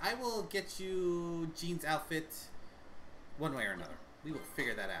out, because I will get you Jean's outfit one way or another. We will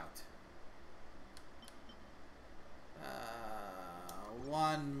figure that out.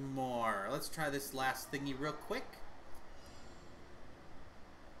 One more. Let's try this last thingy real quick.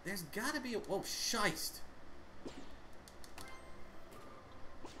 There's gotta be a... Oh, shiest.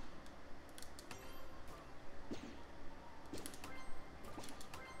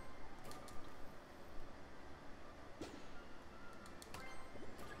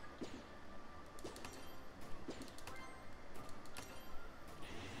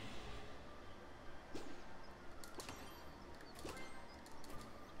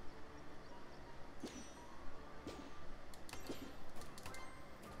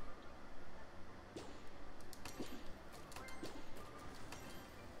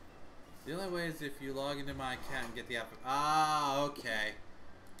 The only way is if you log into my account and get the app. Ah, okay.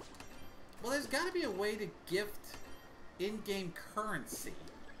 Well, there's got to be a way to gift in-game currency.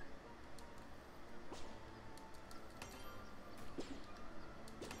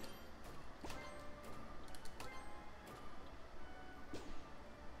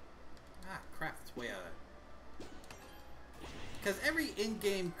 Ah, crap, it's way out of it. Because every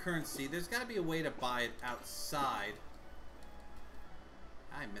in-game currency, there's got to be a way to buy it outside.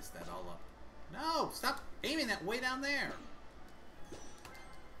 I messed that all up. No! Stop aiming that way down there!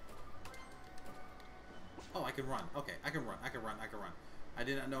 Oh, I can run. Okay, I can run. I can run. I can run. I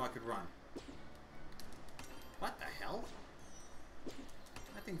did not know I could run. What the hell?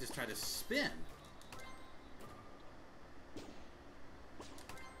 That thing just tried to spin.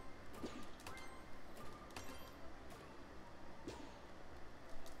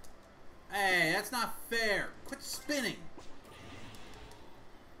 Hey, that's not fair. Quit spinning.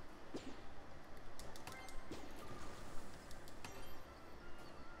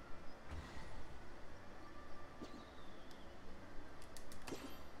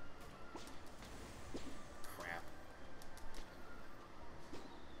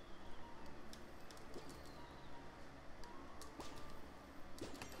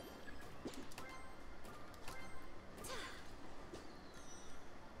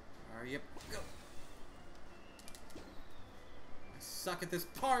 Yep, go. I suck at this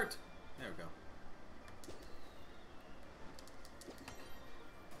part. There we go.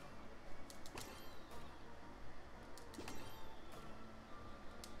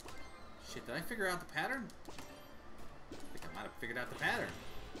 Shit, did I figure out the pattern? I think I might have figured out the pattern.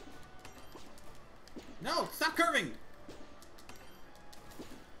 No, stop curving!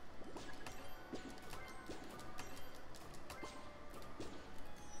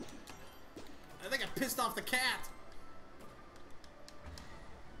 I think I pissed off the cat.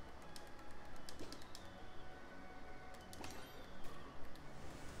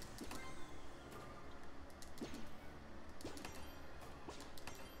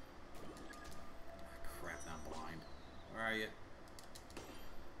 Crap, I'm blind. Where are you?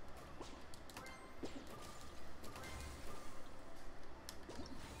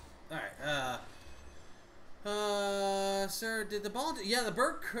 sir, did the ball do? Yeah, the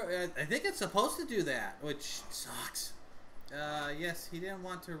bird, I think it's supposed to do that, which sucks. Yes, he didn't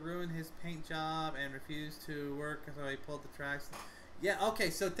want to ruin his paint job and refused to work, so he pulled the tracks. Yeah, okay,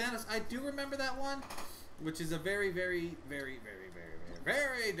 so Thanos, I do remember that one, which is a very, very, very, very, very, very,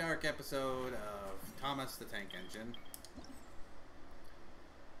 very dark episode of Thomas the Tank Engine.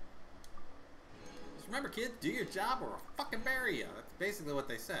 Just remember, kid, do your job or I'll fucking bury you. That's basically what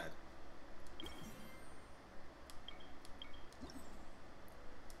they said.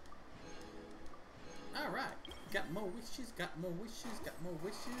 Alright. Got more wishes, got more wishes, got more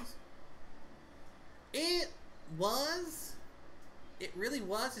wishes. It really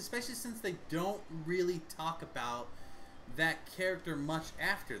was, especially since they don't really talk about that character much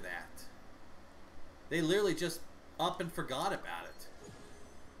after that. They literally just up and forgot about it.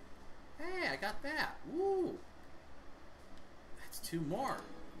 Hey, I got that. Woo! That's 2 more.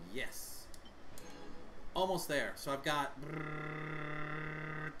 Yes. Almost there. So I've got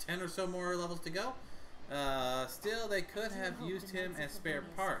 10 or so more levels to go. Still, they could have used him as spare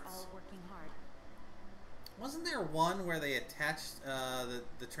parts. Wasn't there one where they attached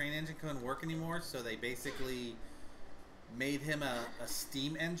the train engine couldn't work anymore, so they basically made him a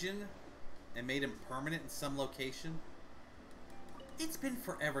steam engine and made him permanent in some location? It's been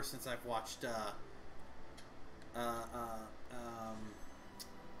forever since I've watched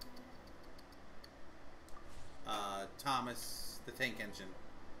Thomas the Tank Engine.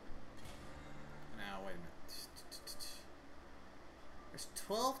 Now, wait a minute. There's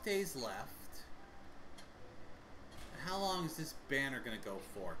 12 days left. How long is this banner going to go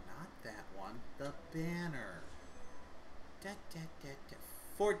for? Not that one. The banner.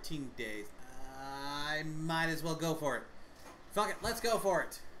 14 days. I might as well go for it. Fuck it. Let's go for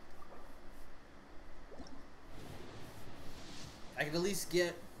it. I can at least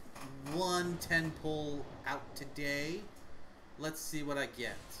get 1 10 pull out today. Let's see what I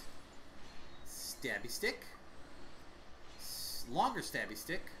get. Stabby stick. Longer stabby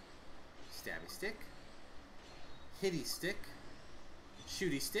stick. Stabby stick. Hitty stick.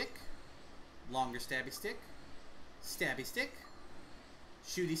 Shooty stick. Longer stabby stick. Stabby stick.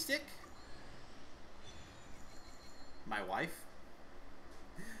 Shooty stick. My wife.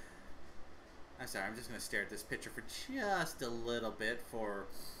 I'm sorry, I'm just going to stare at this picture for just a little bit for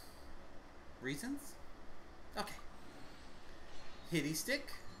reasons. Okay. Hitty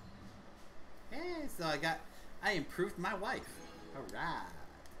stick. Hey, so I improved my wife. Alright.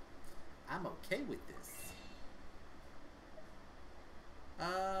 I'm okay with this.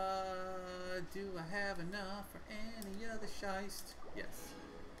 Do I have enough for any other shiest? Yes.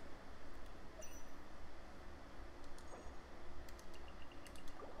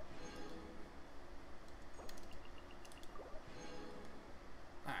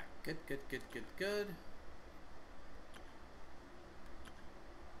 Alright, good, good, good, good, good.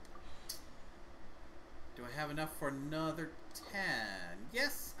 Do I have enough for another 10?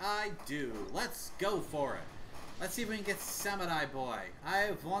 Yes, I do. Let's go for it. Let's see if we can get Samurai Boy.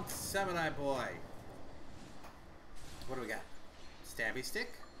 I want Samurai Boy. What do we got? Stabby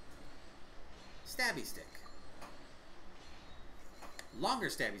stick. Stabby stick. Longer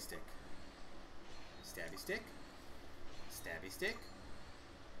stabby stick. Stabby stick. Stabby stick.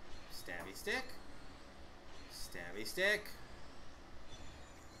 Stabby stick. Stabby stick.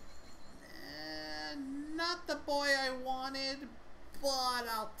 Not the boy I wanted, but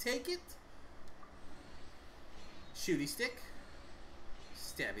I'll take it. Shooty stick.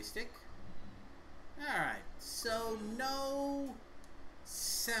 Stabby stick. Alright, so no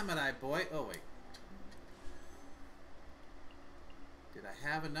Samurai Boy. Oh, wait. Did I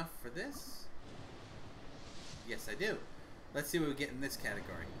have enough for this? Yes, I do. Let's see what we get in this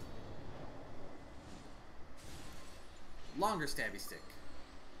category. Longer stabby stick.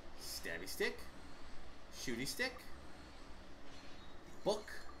 Stabby stick. Shooty stick.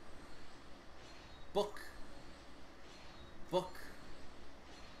 Book. Book. Book.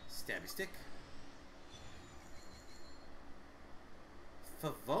 Stabby stick.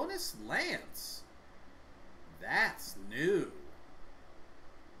 Favonus Lance. That's new.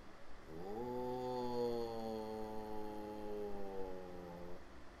 Oh.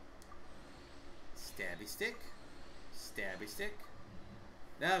 Stabby stick. Stabby stick.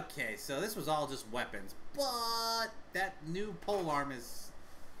 Okay, so this was all just weapons, but that new polearm is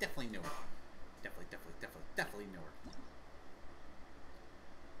definitely newer. Definitely newer.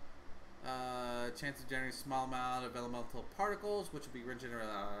 Chance of generating a small amount of elemental particles, which will be regenerated.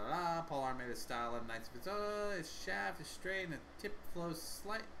 Polearm made of style and knights of its own. Its shaft is straight and the tip flows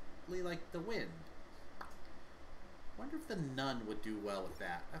slightly like the wind. Wonder if the nun would do well with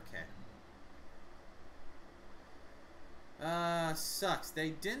that. Okay. Sucks. They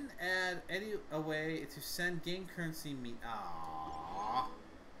didn't add any a way to send game currency me. Aww.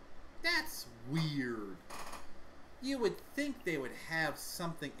 That's weird. You would think they would have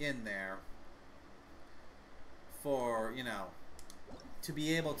something in there for, you know, to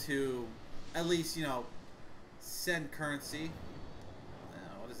be able to at least, you know, send currency.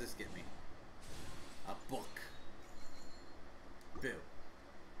 What does this get me? A book. Boo.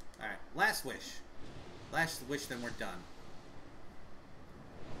 Alright, last wish. Last wish, then we're done.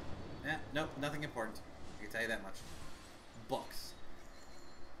 Nope, nothing important. I can tell you that much. Books.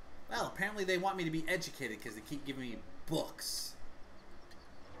 Well, apparently they want me to be educated because they keep giving me books.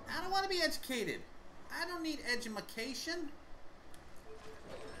 I don't want to be educated. I don't need edumacation.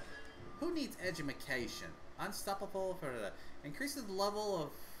 Who needs edumacation? Unstoppable for the increases the level of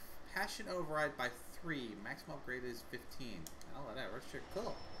passion override by 3. Maximum upgrade is 15. Oh, whatever. Sure,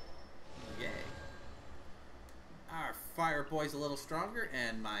 cool. Yay. Our fire boy's a little stronger,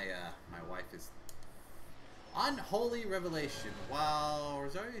 and my wife is unholy revelation. While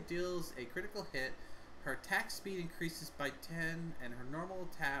Rosario deals a critical hit, her attack speed increases by 10, and her normal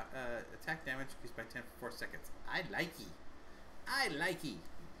attack damage increases by 10 for 4 seconds. I likey. I likey.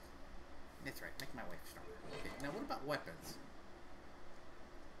 That's right. Make my wife stronger. Okay. Now, what about weapons?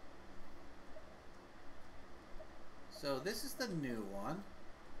 So this is the new one.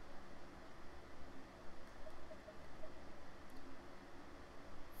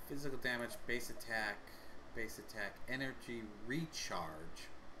 Physical damage, base attack, energy recharge.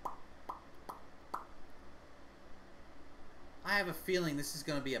 I have a feeling this is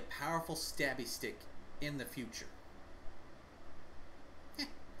going to be a powerful stabby stick in the future.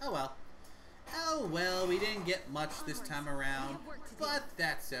 Oh well. Oh well, we didn't get much this time around, but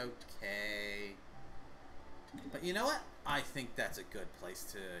that's okay. But you know what? I think that's a good place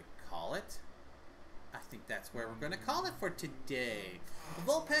to call it. I think that's where we're going to call it for today.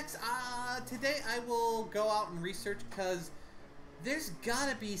 Vulpix, today I will go out and research because there's got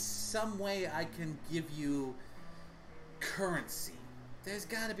to be some way I can give you currency. There's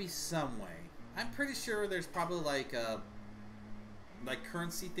got to be some way. I'm pretty sure there's probably like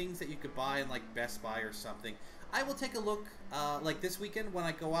currency things that you could buy in like Best Buy or something. I will take a look like this weekend when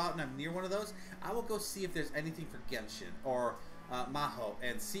I go out and I'm near one of those. I will go see if there's anything for Genshin or Maho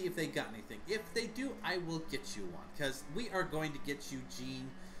and see if they got anything. If they do, I will get you one because we are going to get you Jean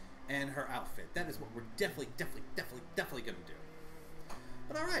and her outfit. That is what we're definitely going to do.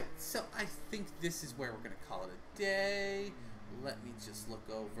 But alright, so I think this is where we're going to call it a day. Let me just look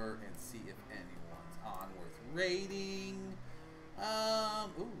over and see if anyone's on worth rating.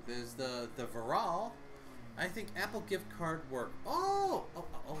 Ooh, there's the Viral. I think Apple gift card work. Oh,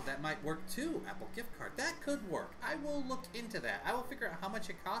 that might work too. Apple gift card. That could work. I will look into that. I will figure out how much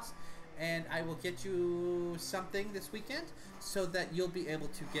it costs, and I will get you something this weekend so that you'll be able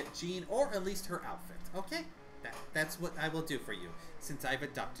to get Jean or at least her outfit. Okay? That's what I will do for you. Since I've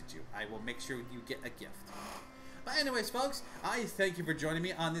adopted you, I will make sure you get a gift. But anyways, folks, I thank you for joining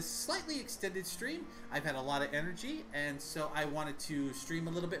me on this slightly extended stream. I've had a lot of energy, and so I wanted to stream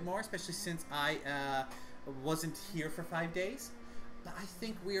a little bit more, especially since I wasn't here for 5 days. But I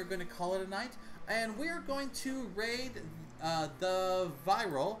think we are going to call it a night, and we are going to raid the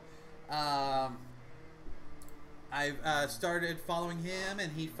Viral. I've started following him,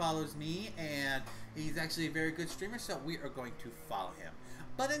 and he follows me, and he's actually a very good streamer, so we are going to follow him.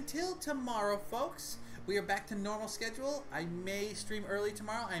 But until tomorrow, folks, we are back to normal schedule. I may stream early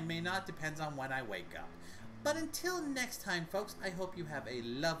tomorrow. I may not. Depends on when I wake up. But until next time, folks, I hope you have a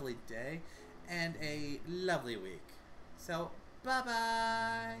lovely day and a lovely week. So,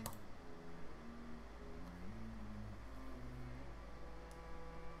 bye-bye.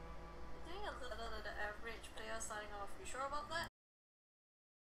 Doing a little bit of average player signing off. You sure about that?